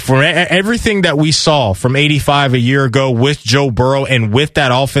 But for everything that we saw from 85 a year ago with Joe Burrow and with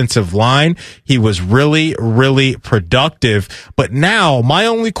that offensive line, he was really, really productive. But now, my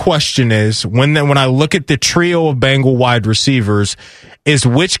only question is, when I look at the trio of Bengal wide receivers, is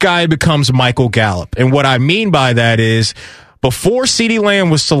which guy becomes Michael Gallup? And what I mean by that is, before CeeDee Lamb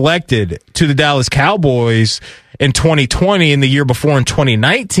was selected to the Dallas Cowboys in 2020 and the year before in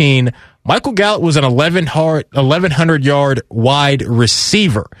 2019, Michael Gallup was an 1,100-yard wide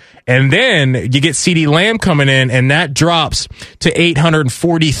receiver. And then you get CeeDee Lamb coming in, and that drops to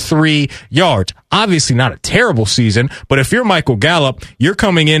 843 yards. Obviously not a terrible season, but if you're Michael Gallup, you're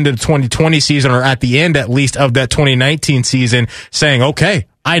coming into the 2020 season, or at the end at least of that 2019 season, saying, okay,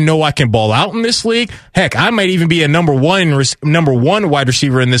 I know I can ball out in this league. Heck, I might even be a number one wide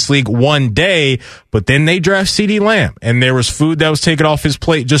receiver in this league one day. But then they draft CeeDee Lamb, and there was food that was taken off his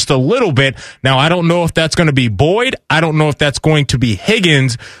plate just a little bit. Now, I don't know if that's going to be Boyd. I don't know if that's going to be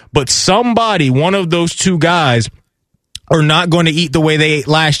Higgins, but somebody, one of those two guys, are not going to eat the way they ate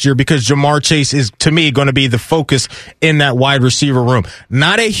last year, because Jamar Chase is, to me, going to be the focus in that wide receiver room.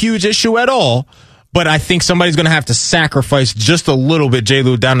 Not a huge issue at all, but I think somebody's going to have to sacrifice just a little bit,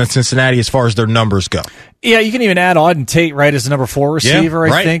 J-Lou, down in Cincinnati as far as their numbers go. Yeah, you can even add Auden Tate, right, as the number 4 receiver,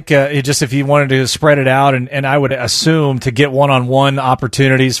 yeah, I think. Just if you wanted to spread it out, and I would assume to get one-on-one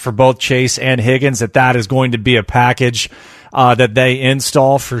opportunities for both Chase and Higgins, that is going to be a package that they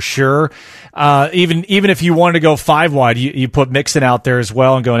install for sure. Even if you wanted to go 5 wide, you put Mixon out there as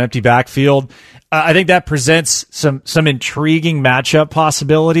well and go an empty backfield. I think that presents some intriguing matchup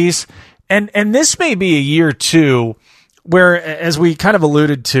possibilities. And this may be a year too, where, as we kind of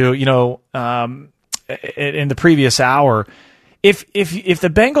alluded to, in the previous hour, if the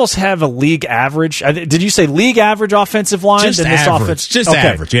Bengals have a league average, did you say league average offensive line? Just average.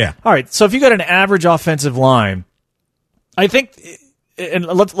 Average, yeah. All right. So if you got an average offensive line, I think, and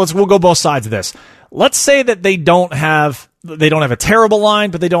we'll go both sides of this. Let's say that they don't have a terrible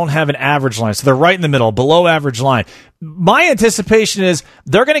line, but they don't have an average line. So they're right in the middle, below average line. My anticipation is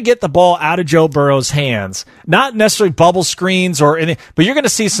they're going to get the ball out of Joe Burrow's hands. Not necessarily bubble screens or anything, but you're going to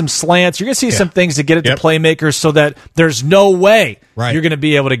see some slants. You're going to see some things to get it to playmakers so that there's no way you're going to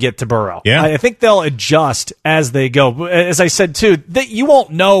be able to get to Burrow. Yeah. I think they'll adjust as they go. As I said, too, that you won't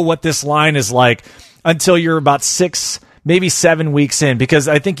know what this line is like until you're about 6, maybe 7 weeks in, because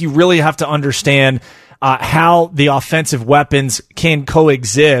I think you really have to understand how the offensive weapons can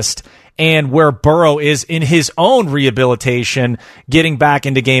coexist and where Burrow is in his own rehabilitation, getting back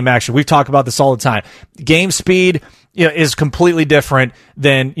into game action. We've talked about this all the time. Game speed is completely different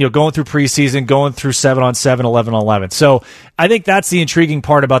than going through preseason, going through 7-on-7, 11-on-11. So I think that's the intriguing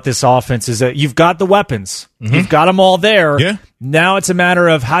part about this offense, is that you've got the weapons. Mm-hmm. You've got them all there. Yeah. Now it's a matter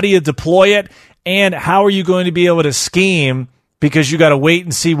of how do you deploy it, and how are you going to be able to scheme, because you got to wait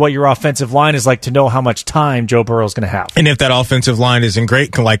and see what your offensive line is like to know how much time Joe Burrow is going to have. And if that offensive line isn't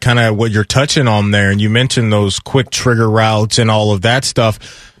great, like kind of what you're touching on there, and you mentioned those quick trigger routes and all of that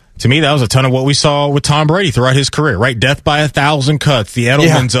stuff, To me, that was a ton of what we saw with Tom Brady throughout his career, right? Death by 1,000 cuts, the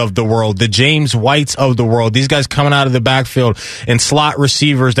Edelmans of the world, the James Whites of the world, these guys coming out of the backfield and slot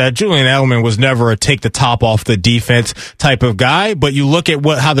receivers that Julian Edelman was never a take the top off the defense type of guy. But you look at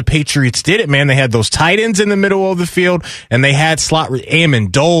how the Patriots did it, man. They had those tight ends in the middle of the field, and they had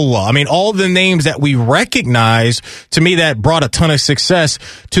Amendola. I mean, all the names that we recognize, to me, that brought a ton of success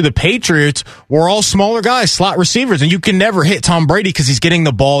to the Patriots were all smaller guys, slot receivers, and you can never hit Tom Brady because he's getting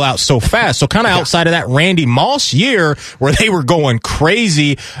the ball out so fast. So kind of outside of that Randy Moss year where they were going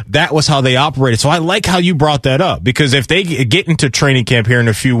crazy, that was how they operated. So I like how you brought that up, because if they get into training camp here in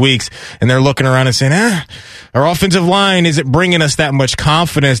a few weeks and they're looking around and saying, our offensive line isn't bringing us that much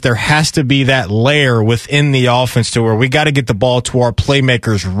confidence, there has to be that layer within the offense to where we got to get the ball to our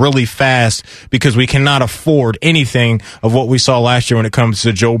playmakers really fast, because we cannot afford anything of what we saw last year when it comes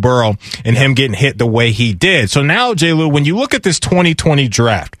to Joe Burrow and him getting hit the way he did. So now, J. Lou, when you look at this 2020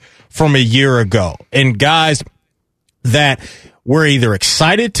 draft from a year ago, and guys that we're either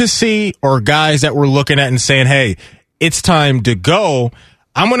excited to see or guys that we're looking at and saying, hey, it's time to go,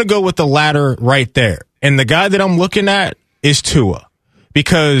 I'm going to go with the latter right there. And the guy that I'm looking at is Tua,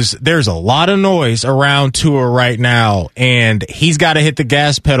 because there's a lot of noise around Tua right now, and he's got to hit the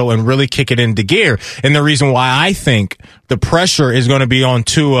gas pedal and really kick it into gear. And the reason why I think the pressure is going to be on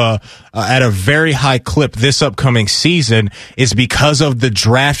Tua at a very high clip this upcoming season is because of the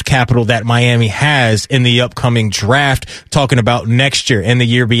draft capital that Miami has in the upcoming draft, talking about next year and the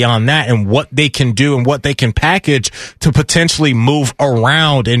year beyond that, and what they can do and what they can package to potentially move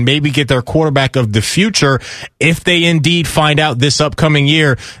around and maybe get their quarterback of the future if they indeed find out this upcoming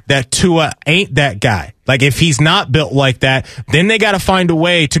year that Tua ain't that guy. Like, if he's not built like that, then they got to find a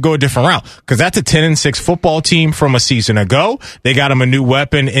way to go a different route, because that's a 10-6 football team from a season ago. They got him a new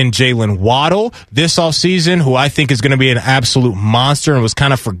weapon in Jalen Waddle this offseason, who I think is going to be an absolute monster and was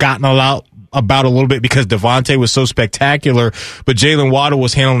kind of forgotten about a little bit because Devontae was so spectacular, but Jalen Waddle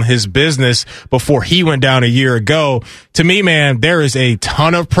was handling his business before he went down a year ago. To me, man, there is a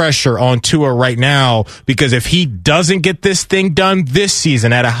ton of pressure on Tua right now, because if he doesn't get this thing done this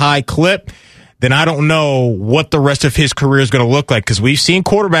season at a high clip, then I don't know what the rest of his career is going to look like, because we've seen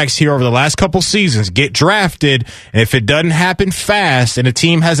quarterbacks here over the last couple seasons get drafted, and if it doesn't happen fast and a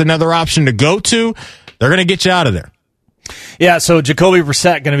team has another option to go to, they're going to get you out of there. Yeah, so Jacoby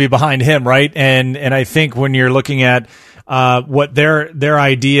Brissett going to be behind him, right? And I think when you're looking at what their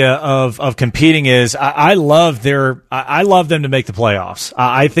idea of competing is, I love them to make the playoffs.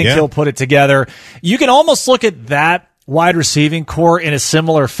 I think he'll put it together. You can almost look at that wide receiving core in a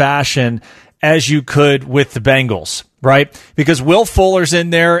similar fashion as you could with the Bengals, right? Because Will Fuller's in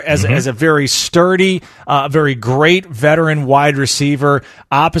there as a very sturdy, very great veteran wide receiver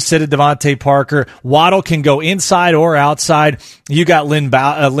opposite of Devontae Parker. Waddle can go inside or outside. You got Lynn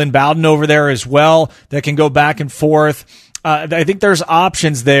Bowden over there as well that can go back and forth. I think there's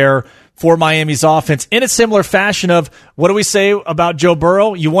options there for Miami's offense in a similar fashion of, what do we say about Joe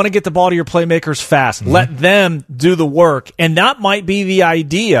Burrow? You want to get the ball to your playmakers fast. Let them do the work. And that might be the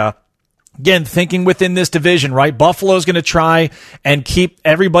idea. Again, thinking within this division, right? Buffalo's going to try and keep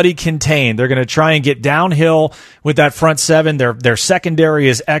everybody contained. They're going to try and get downhill with that front seven. Their secondary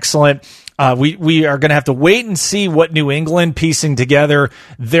is excellent. We are going to have to wait and see what New England piecing together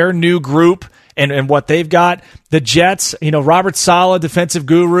their new group and what they've got. The Jets, Robert Saleh, defensive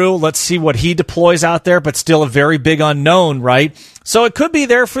guru. Let's see what he deploys out there, but still a very big unknown, right? So it could be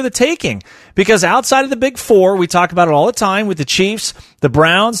there for the taking, because outside of the big four, we talk about it all the time with the Chiefs, the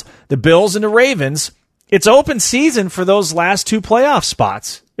Browns, the Bills, and the Ravens. It's open season for those last two playoff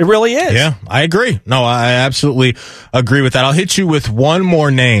spots. It really is. Yeah, I agree. No, I absolutely agree with that. I'll hit you with one more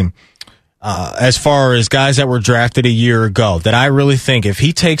name. As far as guys that were drafted a year ago, that I really think if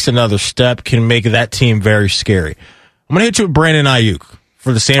he takes another step can make that team very scary. I'm going to hit you with Brandon Ayuk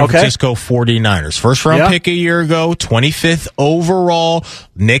for the San Francisco 49ers. First round pick a year ago, 25th overall,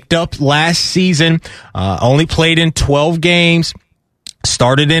 nicked up last season, only played in 12 games,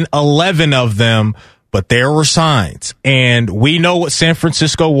 started in 11 of them. But there were signs, and we know what San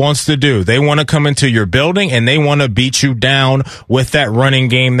Francisco wants to do. They want to come into your building, and they want to beat you down with that running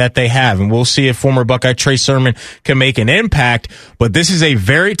game that they have. And we'll see if former Buckeye Trey Sermon can make an impact. But this is a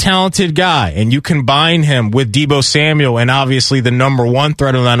very talented guy, and you combine him with Deebo Samuel, and obviously the number one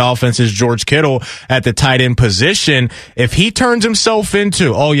threat on that offense is George Kittle at the tight end position. If he turns himself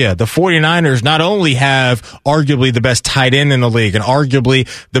into, the 49ers not only have arguably the best tight end in the league and arguably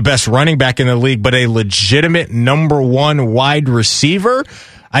the best running back in the league, but a legitimate number one wide receiver,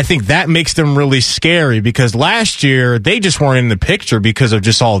 I think that makes them really scary because last year they just weren't in the picture because of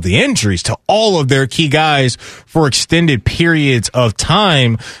just all the injuries to all of their key guys for extended periods of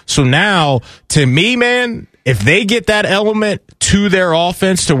time. So now, to me, man, if they get that element to their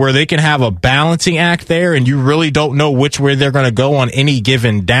offense to where they can have a balancing act there and you really don't know which way they're going to go on any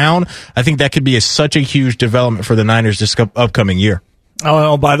given down, I think that could be such a huge development for the Niners this upcoming year.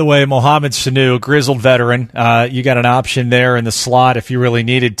 Oh, by the way, Mohamed Sanu, grizzled veteran. You got an option there in the slot if you really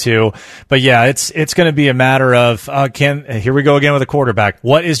needed to. But yeah, it's going to be a matter of here we go again with a quarterback.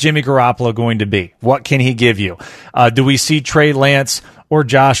 What is Jimmy Garoppolo going to be? What can he give you? Do we see Trey Lance or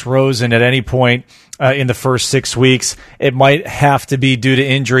Josh Rosen at any point in the first 6 weeks? It might have to be due to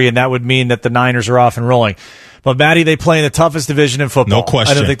injury, and that would mean that the Niners are off and rolling. But, Matty, they play in the toughest division in football. No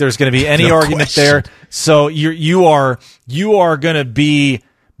question. I don't think there's going to be any argument there. So you are going to be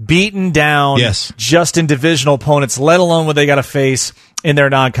beaten down just in divisional opponents, let alone what they got to face in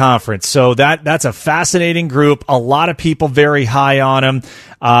their non-conference. So that's a fascinating group. A lot of people very high on them.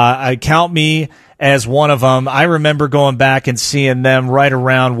 I count me as one of them. I remember going back and seeing them right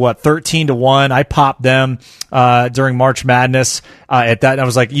around 13-1. I popped them during March Madness at that. And I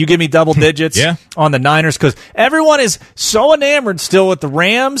was like, you give me double digits on the Niners, because everyone is so enamored still with the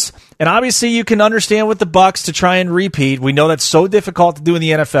Rams. And obviously you can understand with the Bucs to try and repeat. We know that's so difficult to do in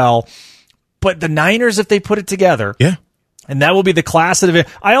the NFL. But the Niners, if they put it together, and that will be the class of it.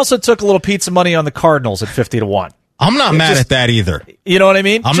 I also took a little pizza money on the Cardinals at 50-1. I'm not mad at that either. You know what I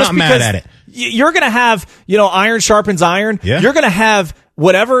mean? I'm not mad at it. You're going to have, iron sharpens iron. Yeah. You're going to have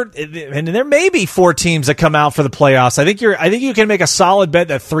whatever, and there may be 4 teams that come out for the playoffs. I think you can make a solid bet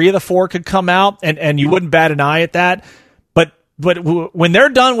that 3 of the 4 could come out, and you wouldn't bat an eye at that. But when they're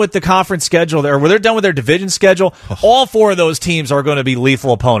done with the conference schedule, or when they're done with their division schedule, all 4 of those teams are going to be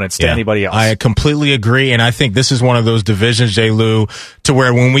lethal opponents to anybody else. I completely agree, and I think this is one of those divisions, J. Lou, to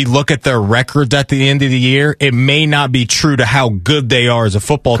where when we look at their records at the end of the year, it may not be true to how good they are as a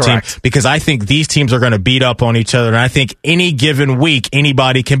football team, because I think these teams are going to beat up on each other, and I think any given week,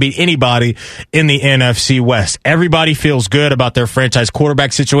 anybody can beat anybody in the NFC West. Everybody feels good about their franchise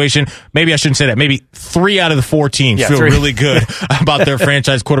quarterback situation. Maybe I shouldn't say that. Maybe 3 out of the 4 teams feel really good about their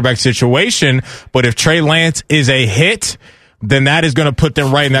franchise quarterback situation. But if Trey Lance is a hit, then that is going to put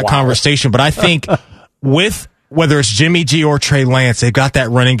them right in that conversation. But I think with whether it's Jimmy G or Trey Lance, they've got that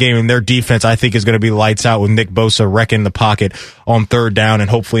running game, and their defense, I think, is going to be lights out with Nick Bosa wrecking the pocket on 3rd down and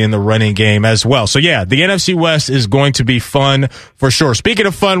hopefully in the running game as well. So, yeah, the NFC West is going to be fun for sure. Speaking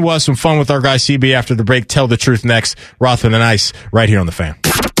of fun, we'll have some fun with our guy CB after the break. Tell the Truth next. Rothman and Ice right here on The Fan.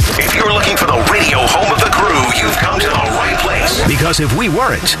 If you're looking for the radio home of the crew, you've come to the right place. Because if we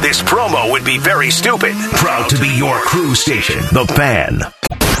weren't, this promo would be very stupid. Proud to be your crew station, The Fan.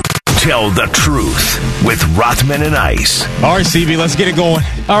 Tell the Truth with Rothman and Ice. All right, CB, let's get it going.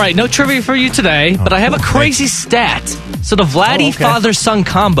 All right, no trivia for you today, but I have a crazy stat. So the Vladdy father-son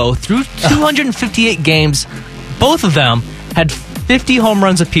combo, through 258 games, both of them had 50 home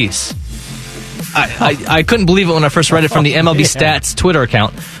runs apiece. I couldn't believe it when I first read it from the MLB Stats Twitter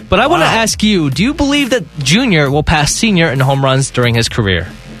account. But I want to ask you, do you believe that Junior will pass Senior in home runs during his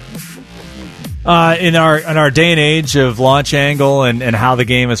career? In our day and age of launch angle and how the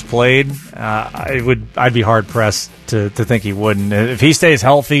game is played, I'd be hard pressed to think he wouldn't. If he stays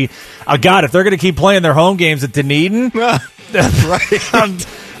healthy, God, if they're going to keep playing their home games at Dunedin, I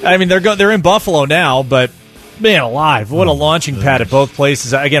mean they're in Buffalo now, but man alive, what a launching pad at both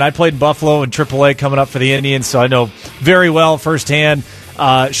places. Again, I played in Buffalo and AAA coming up for the Indians, so I know very well firsthand.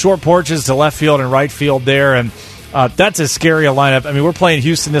 Short porches to left field and right field there, and that's as scary a lineup. I mean, we're playing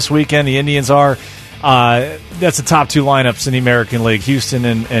Houston this weekend. The Indians are. That's the top 2 lineups in the American League, Houston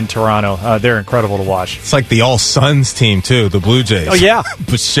and Toronto. They're incredible to watch. It's like the All-Suns team, too, the Blue Jays. Oh, yeah.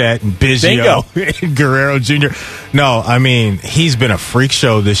 Bichette and Biggio and Guerrero Jr. No, I mean, he's been a freak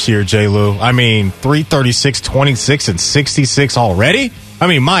show this year, J. Lou. I mean, 336, 26, and 66 already? I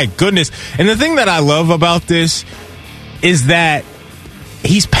mean, my goodness. And the thing that I love about this is that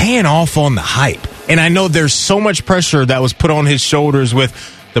he's paying off on the hype. And I know there's so much pressure that was put on his shoulders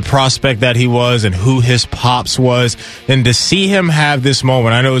with the prospect that he was and who his pops was. And to see him have this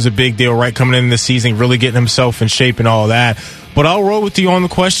moment, I know it was a big deal, right, coming in the season, really getting himself in shape and all that. But I'll roll with you on the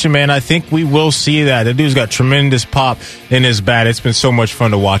question, man. I think we will see that. The dude's got tremendous pop in his bat. It's been so much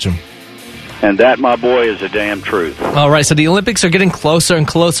fun to watch him. And that, my boy, is the damn truth. All right, so the Olympics are getting closer and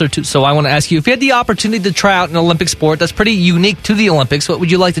closer to. So I want to ask you, if you had the opportunity to try out an Olympic sport that's pretty unique to the Olympics, what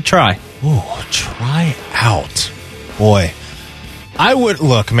would you like to try? Oh, try out. Boy. I would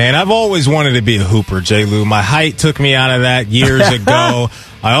look, man. I've always wanted to be a hooper, J. Lou. My height took me out of that years ago.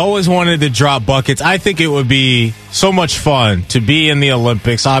 I always wanted to drop buckets. I think it would be so much fun to be in the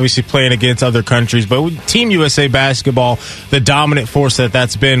Olympics, obviously playing against other countries, but with Team USA basketball, the dominant force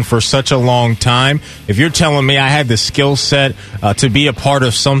that's been for such a long time. If you're telling me I had the skill set to be a part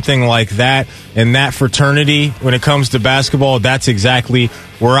of something like that and that fraternity when it comes to basketball, that's exactly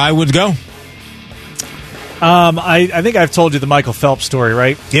where I would go. I think I've told you the Michael Phelps story,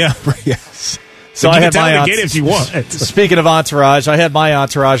 right? Yeah, yes. So I had my again if you want. Speaking of entourage, I had my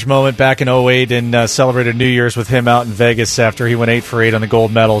entourage moment back in 2008 and celebrated New Year's with him out in Vegas after he went 8 for 8 on the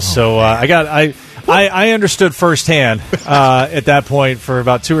gold medal. So I understood firsthand at that point for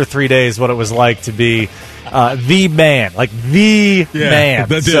about 2 or 3 days what it was like to be the man,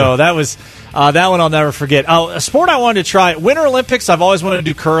 man. So that was that one I'll never forget. A sport I wanted to try, Winter Olympics. I've always wanted to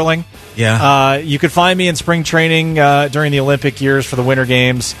do curling. Yeah. You could find me in spring training during the Olympic years for the Winter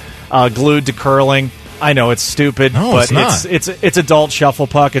Games, glued to curling. I know it's stupid, but it's adult shuffle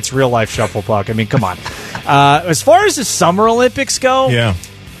puck. It's real life shuffle puck. I mean, come on. As far as the Summer Olympics go, yeah.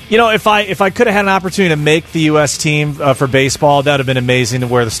 You know, if I could have had an opportunity to make the U.S. team for baseball, that would have been amazing to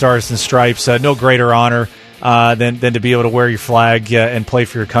wear the Stars and Stripes. No greater honor than to be able to wear your flag and play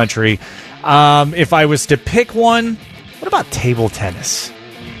for your country. If I was to pick one, what about table tennis?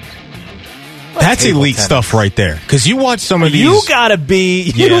 That's elite stuff right there. Because you watch some of these. You gotta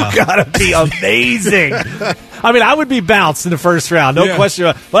be amazing. I mean, I would be bounced in the first round, no question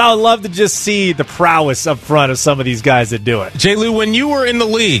about it. But I would love to just see the prowess up front of some of these guys that do it. J. Lou, when you were in the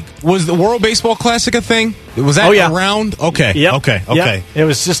league, was the World Baseball Classic a thing? Was that around? Okay. Yep. Okay. Yep. It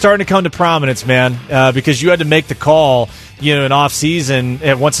was just starting to come to prominence, man, because you had to make the call, in off season.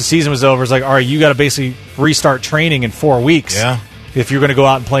 And once the season was over, it's like, all right, you got to basically restart training in 4 weeks. Yeah. If you're going to go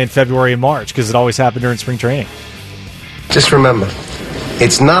out and play in February and March, because it always happened during spring training. Just remember,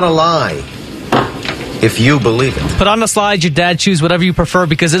 it's not a lie if you believe it. Put on the slide, your dad, choose whatever you prefer,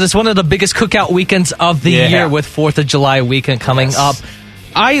 because it is one of the biggest cookout weekends of the year with 4th of July weekend coming up.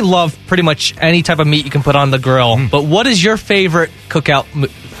 I love pretty much any type of meat you can put on the grill, but what is your favorite cookout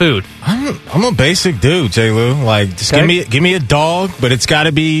food? I'm a basic dude, J. Lou. Like, just give me a dog, but it's got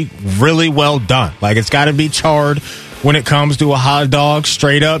to be really well done. Like, it's got to be charred. When it comes to a hot dog,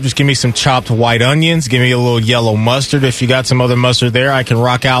 straight up, just give me some chopped white onions. Give me a little yellow mustard. If you got some other mustard there, I can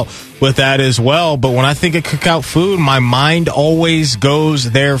rock out with that as well. But when I think of cookout food, my mind always goes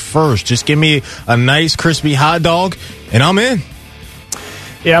there first. Just give me a nice, crispy hot dog, and I'm in.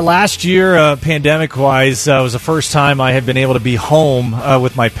 Yeah, last year, pandemic-wise, was the first time I had been able to be home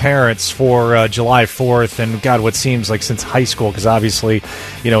with my parents for July 4th, and God, what seems like since high school, because obviously,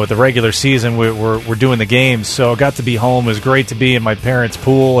 with the regular season, we're doing the games, so I got to be home. It was great to be in my parents'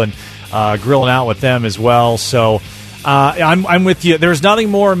 pool and grilling out with them as well. So I'm with you. There's nothing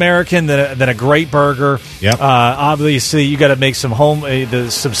more American than a great burger. Yep. Obviously, you got to make some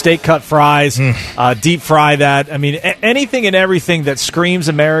some steak cut fries, deep fry that. I mean, anything and everything that screams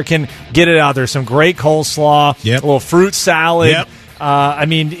American, get it out there. Some great coleslaw, a little fruit salad. Yep. I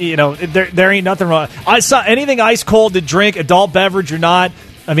mean, there ain't nothing wrong. I saw anything ice cold to drink, adult beverage or not.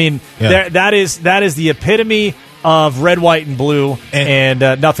 I mean, that is the epitome of red, white, and blue, and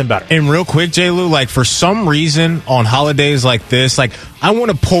nothing better. And real quick, J. Lou, like, for some reason on holidays like this, like, I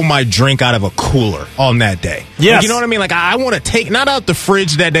want to pull my drink out of a cooler on that day. Yes. Like, you know what I mean? Like, I want to take, not out the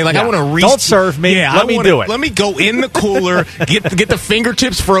fridge that day. Like, I want to Don't serve me. Yeah, Let me do it. Let me go in the cooler, get the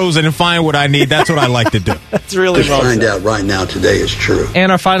fingertips frozen, and find what I need. That's what I like to do. That's really well find out right now today is true.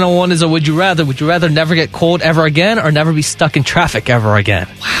 And our final one is a would you rather. Would you rather never get cold ever again or never be stuck in traffic ever again?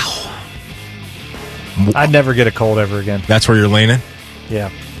 Wow. I'd never get a cold ever again. That's where you're leaning? Yeah.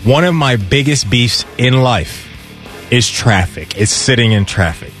 One of my biggest beefs in life is traffic. It's sitting in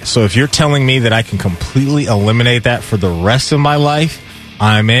traffic. So if you're telling me that I can completely eliminate that for the rest of my life,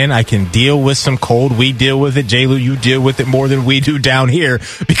 I'm in. I can deal with some cold. We deal with it. J. Lou, you deal with it more than we do down here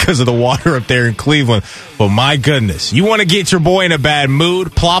because of the water up there in Cleveland. But my goodness, you want to get your boy in a bad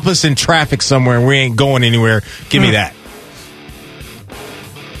mood? Plop us in traffic somewhere and we ain't going anywhere. Give me that.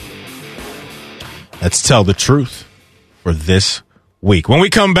 Let's tell the truth for this week. When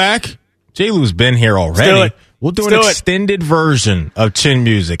we come back, J. Lou's been here already. We'll do an extended version of Chin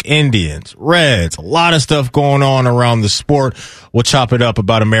Music, Indians, Reds, a lot of stuff going on around the sport. We'll chop it up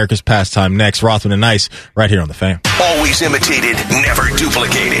about America's pastime next. Rothman and Ice right here on The Fan. Always imitated, never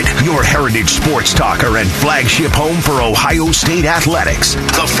duplicated. Your heritage sports talker and flagship home for Ohio State athletics.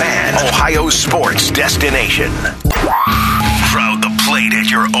 The Fan, Ohio's sports destination. Crowd the plate at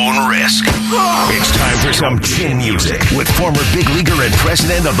your own risk. It's time for some Chin Music with former big leaguer and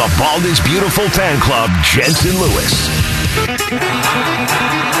president of the Bald is Beautiful fan club, Jensen Lewis.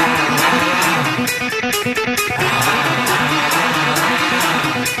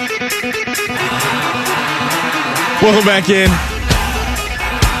 Welcome back in.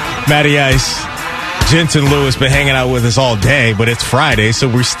 Matty Ice, Jensen Lewis been hanging out with us all day, but it's Friday, so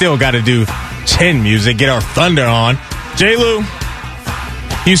we still got to do chin music, get our thunder on. J-Lou,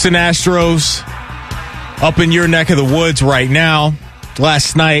 Houston Astros, up in your neck of the woods right now.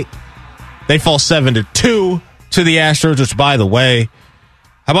 Last night, they fall 7-2 to the Astros, which, by the way,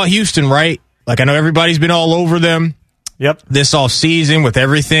 how about Houston, right? Like, I know everybody's been all over them. Yep. This offseason with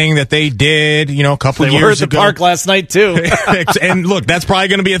everything that they did, you know, a couple years ago. They were at the park last night, too. And look, that's probably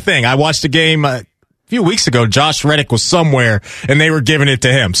going to be a thing. I watched a game a few weeks ago. Josh Reddick was somewhere, and they were giving it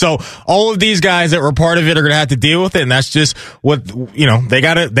to him. So all of these guys that were part of it are going to have to deal with it, and that's just what, you know, they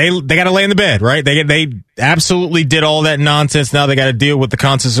got to lay in the bed, right? They absolutely did all that nonsense. Now they got to deal with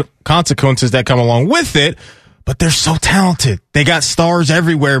the consequences that come along with it. But they're so talented. They got stars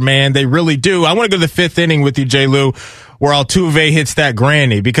everywhere, man. They really do. I want to go to the fifth inning with you, J-Lou, where Altuve hits that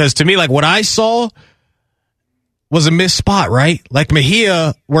granny. Because to me, like, what I saw was a missed spot, right? Like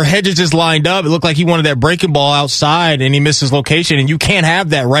Mejia, where Hedges is lined up, it looked like he wanted that breaking ball outside, and he missed his location. And you can't have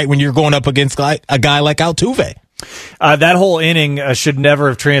that, right, when you're going up against a guy like Altuve. That whole inning should never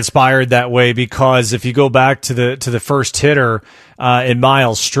have transpired that way, because if you go back to the first hitter in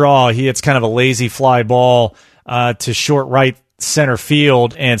Miles Straw, he hits kind of a lazy fly ball to short right center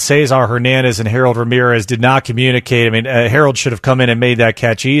field, and Cesar Hernandez and Harold Ramirez did not communicate. I mean, Harold should have come in and made that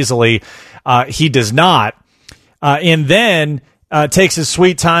catch easily. He does not. And then takes his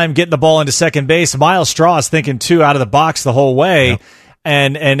sweet time getting the ball into second base. Miles Straw is thinking two out of the box the whole way. Yep.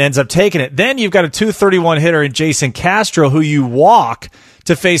 And ends up taking it. Then you've got a 231 hitter in Jason Castro, who you walk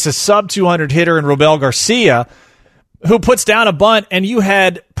to face a sub-200 hitter in Robel Garcia, who puts down a bunt, and you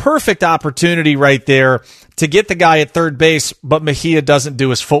had perfect opportunity right there to get the guy at third base, but Mejia doesn't do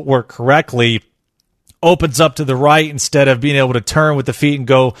his footwork correctly. Opens up to the right instead of being able to turn with the feet and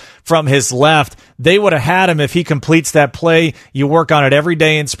go from his left. They would have had him if he completes that play. You work on it every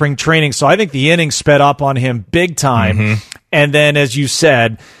day in spring training. So I think the inning sped up on him big time. Mm-hmm. And then, as you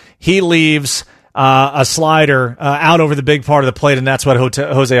said, he leaves a slider out over the big part of the plate, and that's what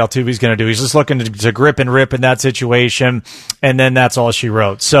Jose Altuve is going to do. He's just looking to grip and rip in that situation, and then that's all she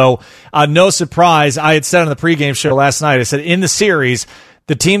wrote. So no surprise. I had said on the pregame show last night, I said in the series,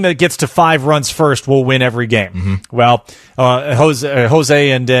 the team that gets to 5 runs first will win every game. Mm-hmm. Well,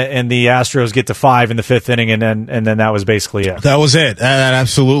 Jose and the Astros get to 5 in the 5th inning, and then that was basically it. That was it. That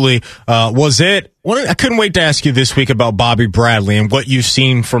absolutely was it. I couldn't wait to ask you this week about Bobby Bradley and what you've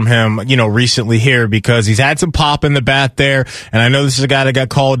seen from him, you know, recently here, because he's had some pop in the bat there. And I know this is a guy that got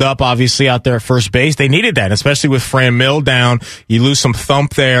called up, obviously, out there at first base. They needed that, especially with Fran Mill down. You lose some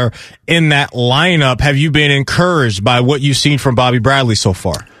thump there in that lineup. Have you been encouraged by what you've seen from Bobby Bradley so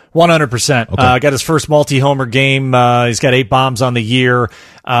far? 100%. Okay. Got his first multi-homer game. He's got 8 bombs on the year.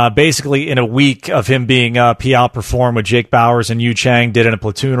 Basically, in a week of him being up, he outperformed what Jake Bowers and Yu Chang did in a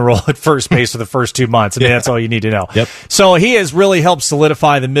platoon role at first base for the first 2 months. I mean, that's all you need to know. Yep. So he has really helped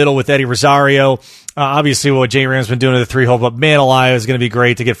solidify the middle with Eddie Rosario. Obviously, what J. Ram's been doing in the 3-hole, but man alive, is going to be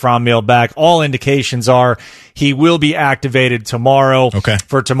great to get Fran Mill back. All indications are he will be activated tomorrow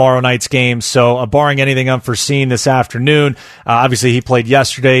for tomorrow night's game. So, barring anything unforeseen this afternoon, obviously he played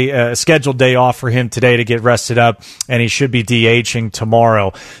yesterday, a scheduled day off for him today to get rested up, and he should be DHing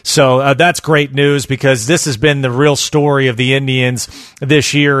tomorrow. So that's great news, because this has been the real story of the Indians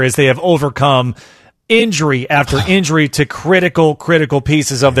this year, is they have overcome injury after injury to critical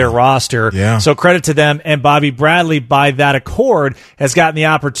pieces of their roster. Yeah. So credit to them. And Bobby Bradley, by that accord, has gotten the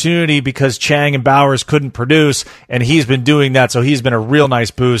opportunity because Chang and Bowers couldn't produce, and he's been doing that. So he's been a real nice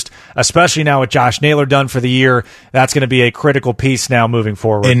boost, especially now with Josh Naylor done for the year. That's going to be a critical piece now moving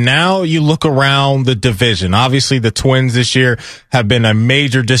forward. And now you look around the division. Obviously, the Twins this year have been a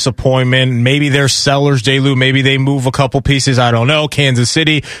major disappointment. Maybe they're sellers, J-Lou. Maybe they move a couple pieces. I don't know. Kansas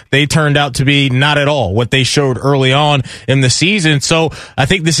City, they turned out to be not at all what they showed early on in the season. So I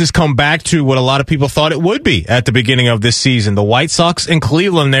think this has come back to what a lot of people thought it would be at the beginning of this season. The White Sox and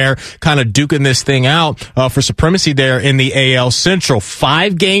Cleveland there kind of duking this thing out for supremacy there in the AL Central.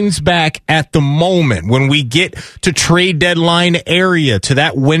 5 games back at the moment. When we get to trade deadline area, to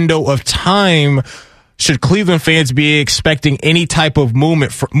that window of time, should Cleveland fans be expecting any type of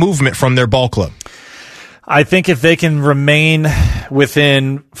movement from their ball club? I think if they can remain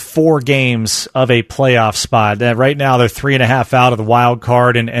within 4 games of a playoff spot, that right now they're 3.5 out of the wild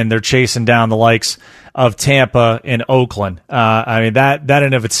card, and they're chasing down the likes of Tampa and Oakland. I mean, that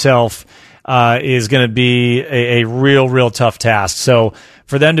in of itself, is going to be a real tough task. So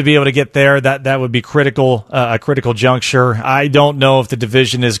for them to be able to get there, that would be critical, a critical juncture. I don't know if the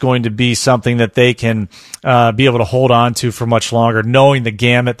division is going to be something that they can be able to hold on to for much longer, knowing the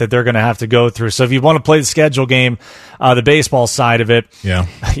gamut that they're going to have to go through. So if you want to play the schedule game, the baseball side of it,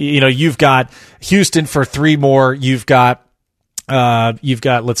 you've got Houston for 3 more. You've got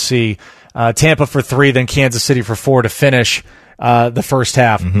let's see, Tampa for 3, then Kansas City for 4 to finish the first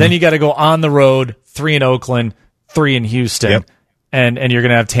half. Mm-hmm. Then you got to go on the road, 3 in Oakland, 3 in Houston. Yep. And you're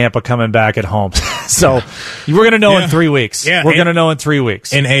going to have Tampa coming back at home. So we're going to know in 3 weeks. Yeah, we're going to know in 3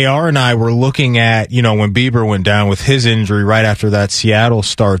 weeks. And AR and I were looking at, when Bieber went down with his injury right after that Seattle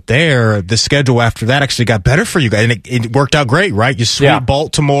start there, the schedule after that actually got better for you guys. And it worked out great, right? You sweep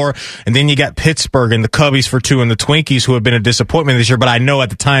Baltimore, and then you got Pittsburgh and the Cubbies for 2 and the Twinkies, who have been a disappointment this year. But I know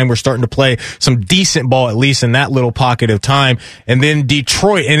at the time we're starting to play some decent ball, at least in that little pocket of time. And then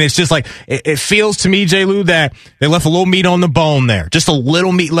Detroit. And it's just like, it feels to me, J. Lou, that they left a little meat on the bone there. Just a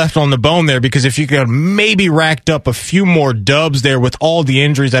little meat left on the bone there, because if you could maybe racked up a few more dubs there with all the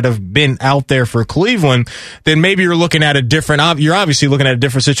injuries that have been out there for Cleveland, then maybe you're looking at you're obviously looking at a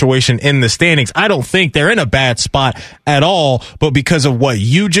different situation in the standings. I don't think they're in a bad spot at all, but because of what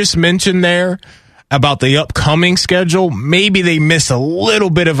you just mentioned there about the upcoming schedule, maybe they miss a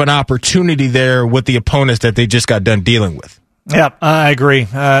little bit of an opportunity there with the opponents that they just got done dealing with. Yeah, I agree.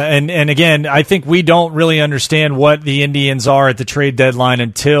 And again, I think we don't really understand what the Indians are at the trade deadline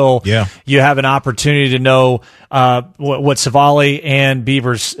until you have an opportunity to know what Savali and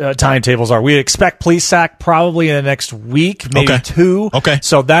Bieber's timetables are. We expect Plesac probably in the next week, maybe 2. Okay.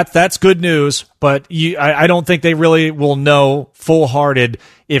 So that's good news, but I don't think they really will know full-hearted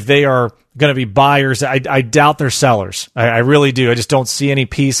if they are going to be buyers. I doubt they're sellers. I really do. I just don't see any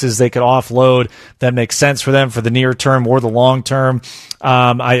pieces they could offload that make sense for them for the near term or the long term.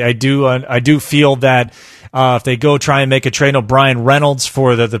 I do feel that if they go try and make a trade, Brian Reynolds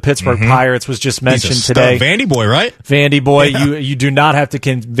for the Pittsburgh Pirates was just mentioned today. Vandy boy, right? Vandy boy. Yeah. You do not have to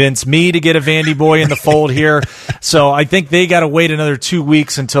convince me to get a Vandy boy in the fold here. So I think they got to wait another 2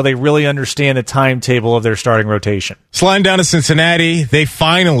 weeks until they really understand the timetable of their starting rotation. Sliding down to Cincinnati, they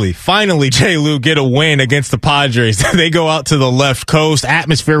finally, J. Lou, get a win against the Padres. They go out to the left coast.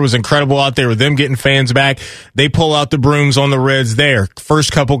 Atmosphere was incredible out there with them getting fans back. They pull out the brooms on the Reds there.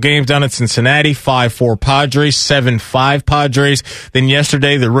 First couple games down at Cincinnati, 5-4 Padres, 7-5 Padres. Then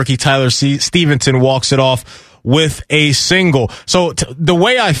yesterday, the rookie Tyler Stevenson walks it off with a single. So the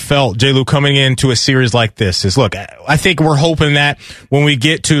way I felt, J. Lou, coming into a series like this is, look, I think we're hoping that when we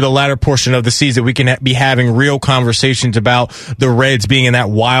get to the latter portion of the season, we can be having real conversations about the Reds being in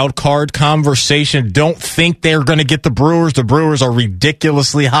that wild card conversation. Don't think they're going to get the Brewers. The Brewers are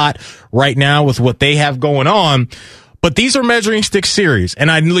ridiculously hot right now with what they have going on. But these are measuring stick series. And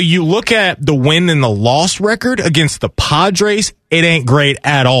you look at the win and the loss record against the Padres, it ain't great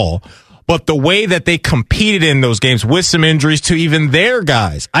at all. But the way that they competed in those games with some injuries to even their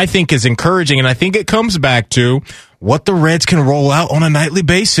guys, I think is encouraging. And I think it comes back to what the Reds can roll out on a nightly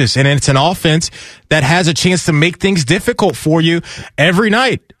basis. And it's an offense that has a chance to make things difficult for you every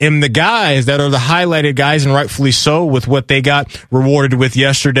night. And the guys that are the highlighted guys, and rightfully so, with what they got rewarded with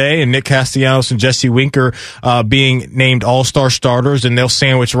yesterday, and Nick Castellanos and Jesse Winker being named all-star starters, and they'll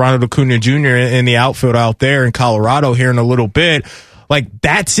sandwich Ronald Acuna Jr. in the outfield out there in Colorado here in a little bit. Like,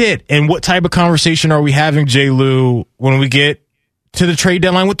 that's it. And what type of conversation are we having, J. Lou, when we get to the trade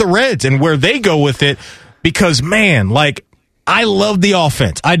deadline with the Reds and where they go with it? Because, man, like, I love the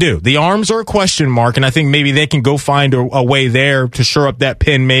offense. I do. The arms are a question mark, and I think maybe they can go find a way there to shore up that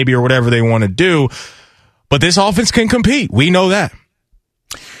pin maybe or whatever they want to do. But this offense can compete. We know that.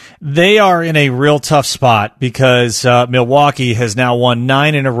 They are in a real tough spot because Milwaukee has now won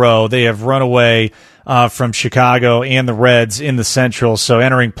 9 in a row. They have run away from Chicago and the Reds in the Central. So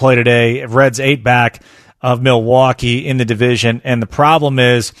entering play today, Reds 8 back of Milwaukee in the division. And the problem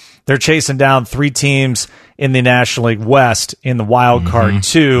is they're chasing down 3 teams in the National League West in the wild card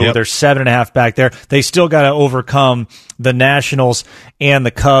too. Yep. They're 7.5 back there. They still got to overcome the Nationals and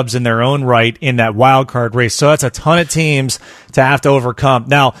the Cubs in their own right in that wild card race. So that's a ton of teams to have to overcome.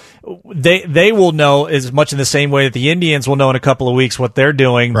 Now, they will know as much in the same way that the Indians will know in a couple of weeks what they're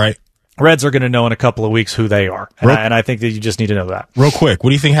doing. Right. Reds are going to know in a couple of weeks who they are. And I think that you just need to know that. Real quick, what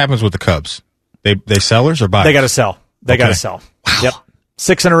do you think happens with the Cubs? They sellers or buyers? They got to sell. They got to sell. Wow. Yep.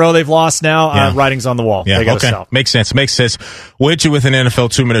 6 in a row they've lost now. Writing's on the wall. Yeah. They got to sell. Makes sense. We'll hit you with an NFL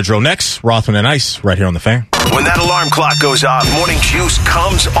 2-minute drill next. Rothman and Ice right here on The Fan. When that alarm clock goes off, Morning Juice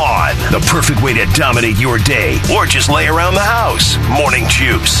comes on. The perfect way to dominate your day or just lay around the house. Morning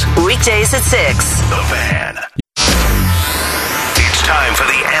Juice. Weekdays at 6. The Fan. It's time for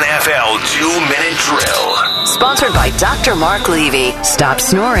the NFL 2-minute drill. Sponsored by Dr. Mark Levy. Stop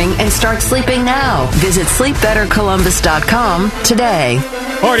snoring and start sleeping now. Visit sleepbettercolumbus.com today.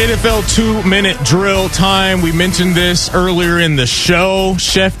 All right, NFL 2-minute drill time. We mentioned this earlier in the show.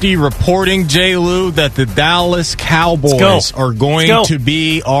 Shefty reporting, J. Lou, that the Dallas Cowboys are going to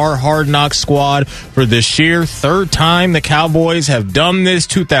be our Hard Knock squad for this year. Third time the Cowboys have done this,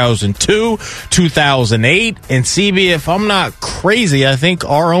 2002, 2008. And CB, if I'm not crazy, I think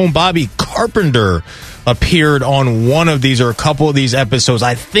our own Bobby Carpenter appeared on one of these or a couple of these episodes.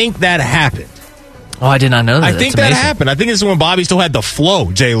 I think that happened. Oh, I did not know that. I think that happened. I think this is when Bobby still had the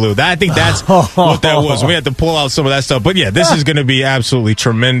flow, J. Lou. I think that's what that was. We had to pull out some of that stuff. But, yeah, this is going to be absolutely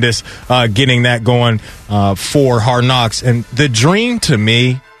tremendous getting that going for Hard Knocks. And the dream to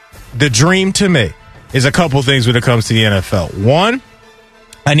me is a couple things when it comes to the NFL. One,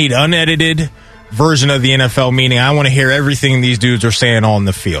 I need unedited version of the NFL, meaning I want to hear everything these dudes are saying on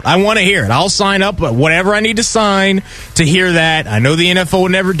the field. I want to hear it. I'll sign up whatever I need to sign to hear that. I know the NFL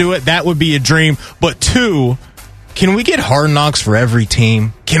would never do it. That would be a dream. But two, can we get Hard Knocks for every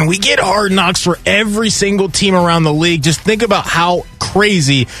team? Can we get Hard Knocks for every single team around the league? Just think about how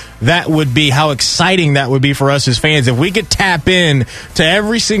crazy that would be, how exciting that would be for us as fans. If we could tap in to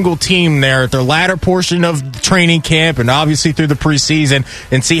every single team there at their latter portion of training camp and obviously through the preseason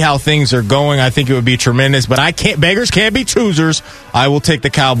and see how things are going, I think it would be tremendous. But beggars can't be choosers. I will take the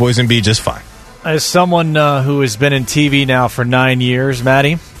Cowboys and be just fine. As someone who has been in TV now for 9 years,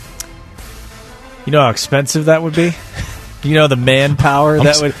 Maddie, you know how expensive that would be? You know the manpower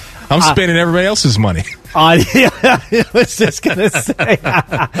I'm spending everybody else's money. I was just going to say.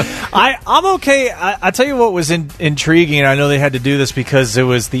 I'm okay. I tell you what was intriguing, and I know they had to do this because it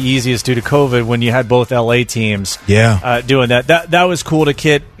was the easiest due to COVID when you had both LA teams doing that. That was cool to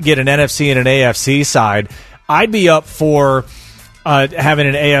get an NFC and an AFC side. I'd be up for having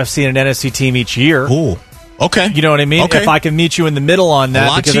an AFC and an NFC team each year. Cool. Okay. You know what I mean? Okay. If I can meet you in the middle on that. A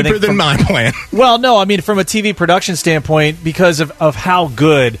lot cheaper than my plan. Well, no, I mean, from a TV production standpoint, because of how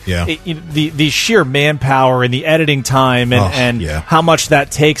good the sheer manpower and the editing time and how much that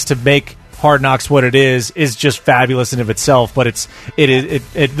takes to make Hard Knocks what it is just fabulous in of itself, but it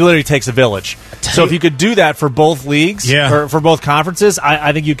literally takes a village. So if you could do that for both leagues, or for both conferences,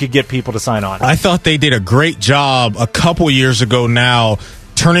 I think you could get people to sign on. I thought they did a great job a couple years ago now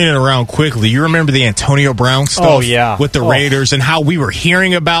turning it around quickly. You remember the Antonio Brown stuff with the Raiders and how we were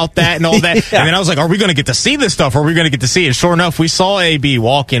hearing about that and all that. And then I was like, are we going to get to see this stuff? Are we going to get to see it? Sure enough, we saw AB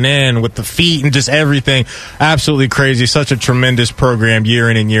walking in with the feet and just everything. Absolutely crazy. Such a tremendous program year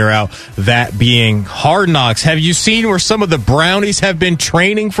in and year out, that being Hard Knocks. Have you seen where some of the Brownies have been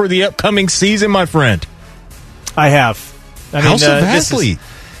training for the upcoming season, my friend? I have. House of Athlete.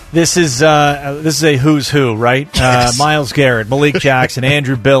 This is a who's who, right? Yes. Myles Garrett, Malik Jackson,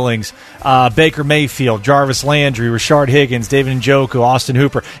 Andrew Billings, Baker Mayfield, Jarvis Landry, Rashard Higgins, David Njoku, Austin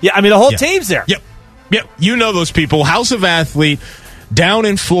Hooper. Yeah, I mean, the whole team's there. Yep. You know those people. House of Athlete down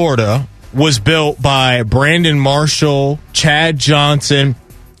in Florida was built by Brandon Marshall, Chad Johnson,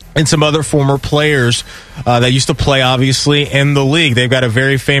 and some other former players that used to play, obviously, in the league. They've got a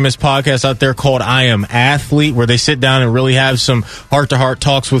very famous podcast out there called I Am Athlete, where they sit down and really have some heart-to-heart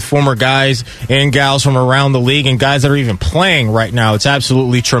talks with former guys and gals from around the league and guys that are even playing right now. It's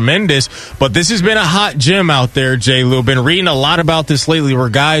absolutely tremendous. But this has been a hot gym out there, J. Lou. Been reading a lot about this lately, where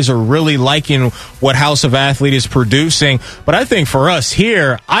guys are really liking what House of Athlete is producing. But I think for us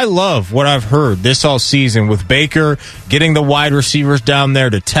here, I love what I've heard this all season with Baker getting the wide receivers down there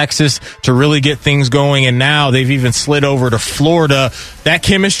to Texas to really get things going. And now they've even slid over to Florida. That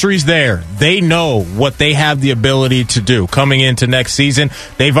chemistry's there. They know what they have the ability to do coming into next season.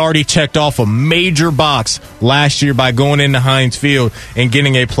 They've already checked off a major box last year by going into Heinz Field and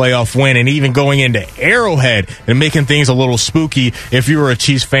getting a playoff win, and even going into Arrowhead and making things a little spooky if you were a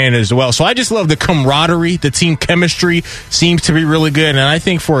Chiefs fan as well. So I just love the camaraderie. The team chemistry seems to be really good, and I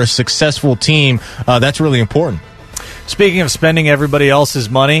think for a successful team, that's really important. Speaking of spending everybody else's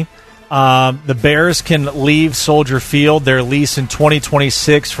money, the Bears can leave Soldier Field, their lease in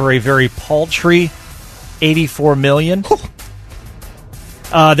 2026, for a very paltry $84 million.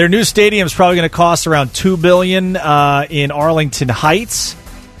 Their new stadium is probably going to cost around $2 billion in Arlington Heights,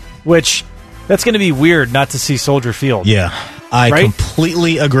 which that's going to be weird not to see Soldier Field. Yeah, I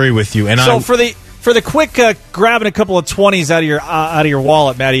completely agree with you. And so for the quick grabbing a couple of 20s out of your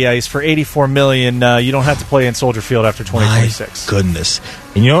wallet, Matty Ice, for $84 million, you don't have to play in Soldier Field after 2026. My goodness.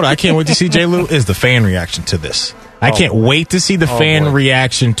 And you know what I can't wait to see, J. Lou, is the fan reaction to this. I can't wait to see the fan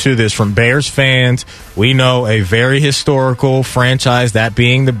reaction to this from Bears fans. We know a very historical franchise, that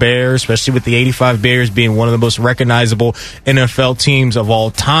being the Bears, especially with the 85 Bears being one of the most recognizable NFL teams of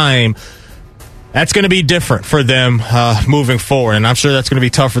all time. That's going to be different for them moving forward, and I'm sure that's going to be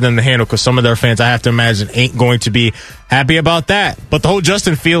tough for them to handle because some of their fans, I have to imagine, ain't going to be happy about that. But the whole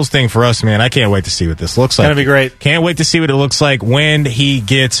Justin Fields thing for us, man, I can't wait to see what this looks like. It's going to be great. Can't wait to see what it looks like when he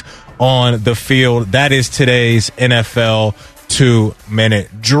gets on the field. That is today's NFL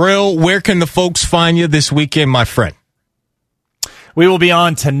 2-minute drill. Where can the folks find you this weekend, my friend? We will be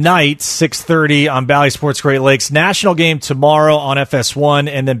on tonight, 6:30 on Bally Sports Great Lakes. National game tomorrow on FS1,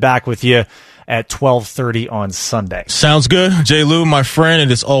 and then back with you at 12:30 on Sunday. Sounds good. J. Lou, my friend, it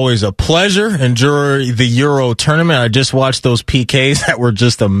is always a pleasure. Enjoy the Euro tournament. I just watched those PKs that were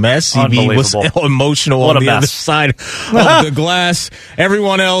just a mess. CB was emotional on the other side of the glass.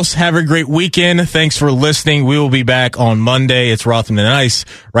 Everyone else, have a great weekend. Thanks for listening. We will be back on Monday. It's Rothman and Ice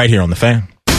right here on The Fan.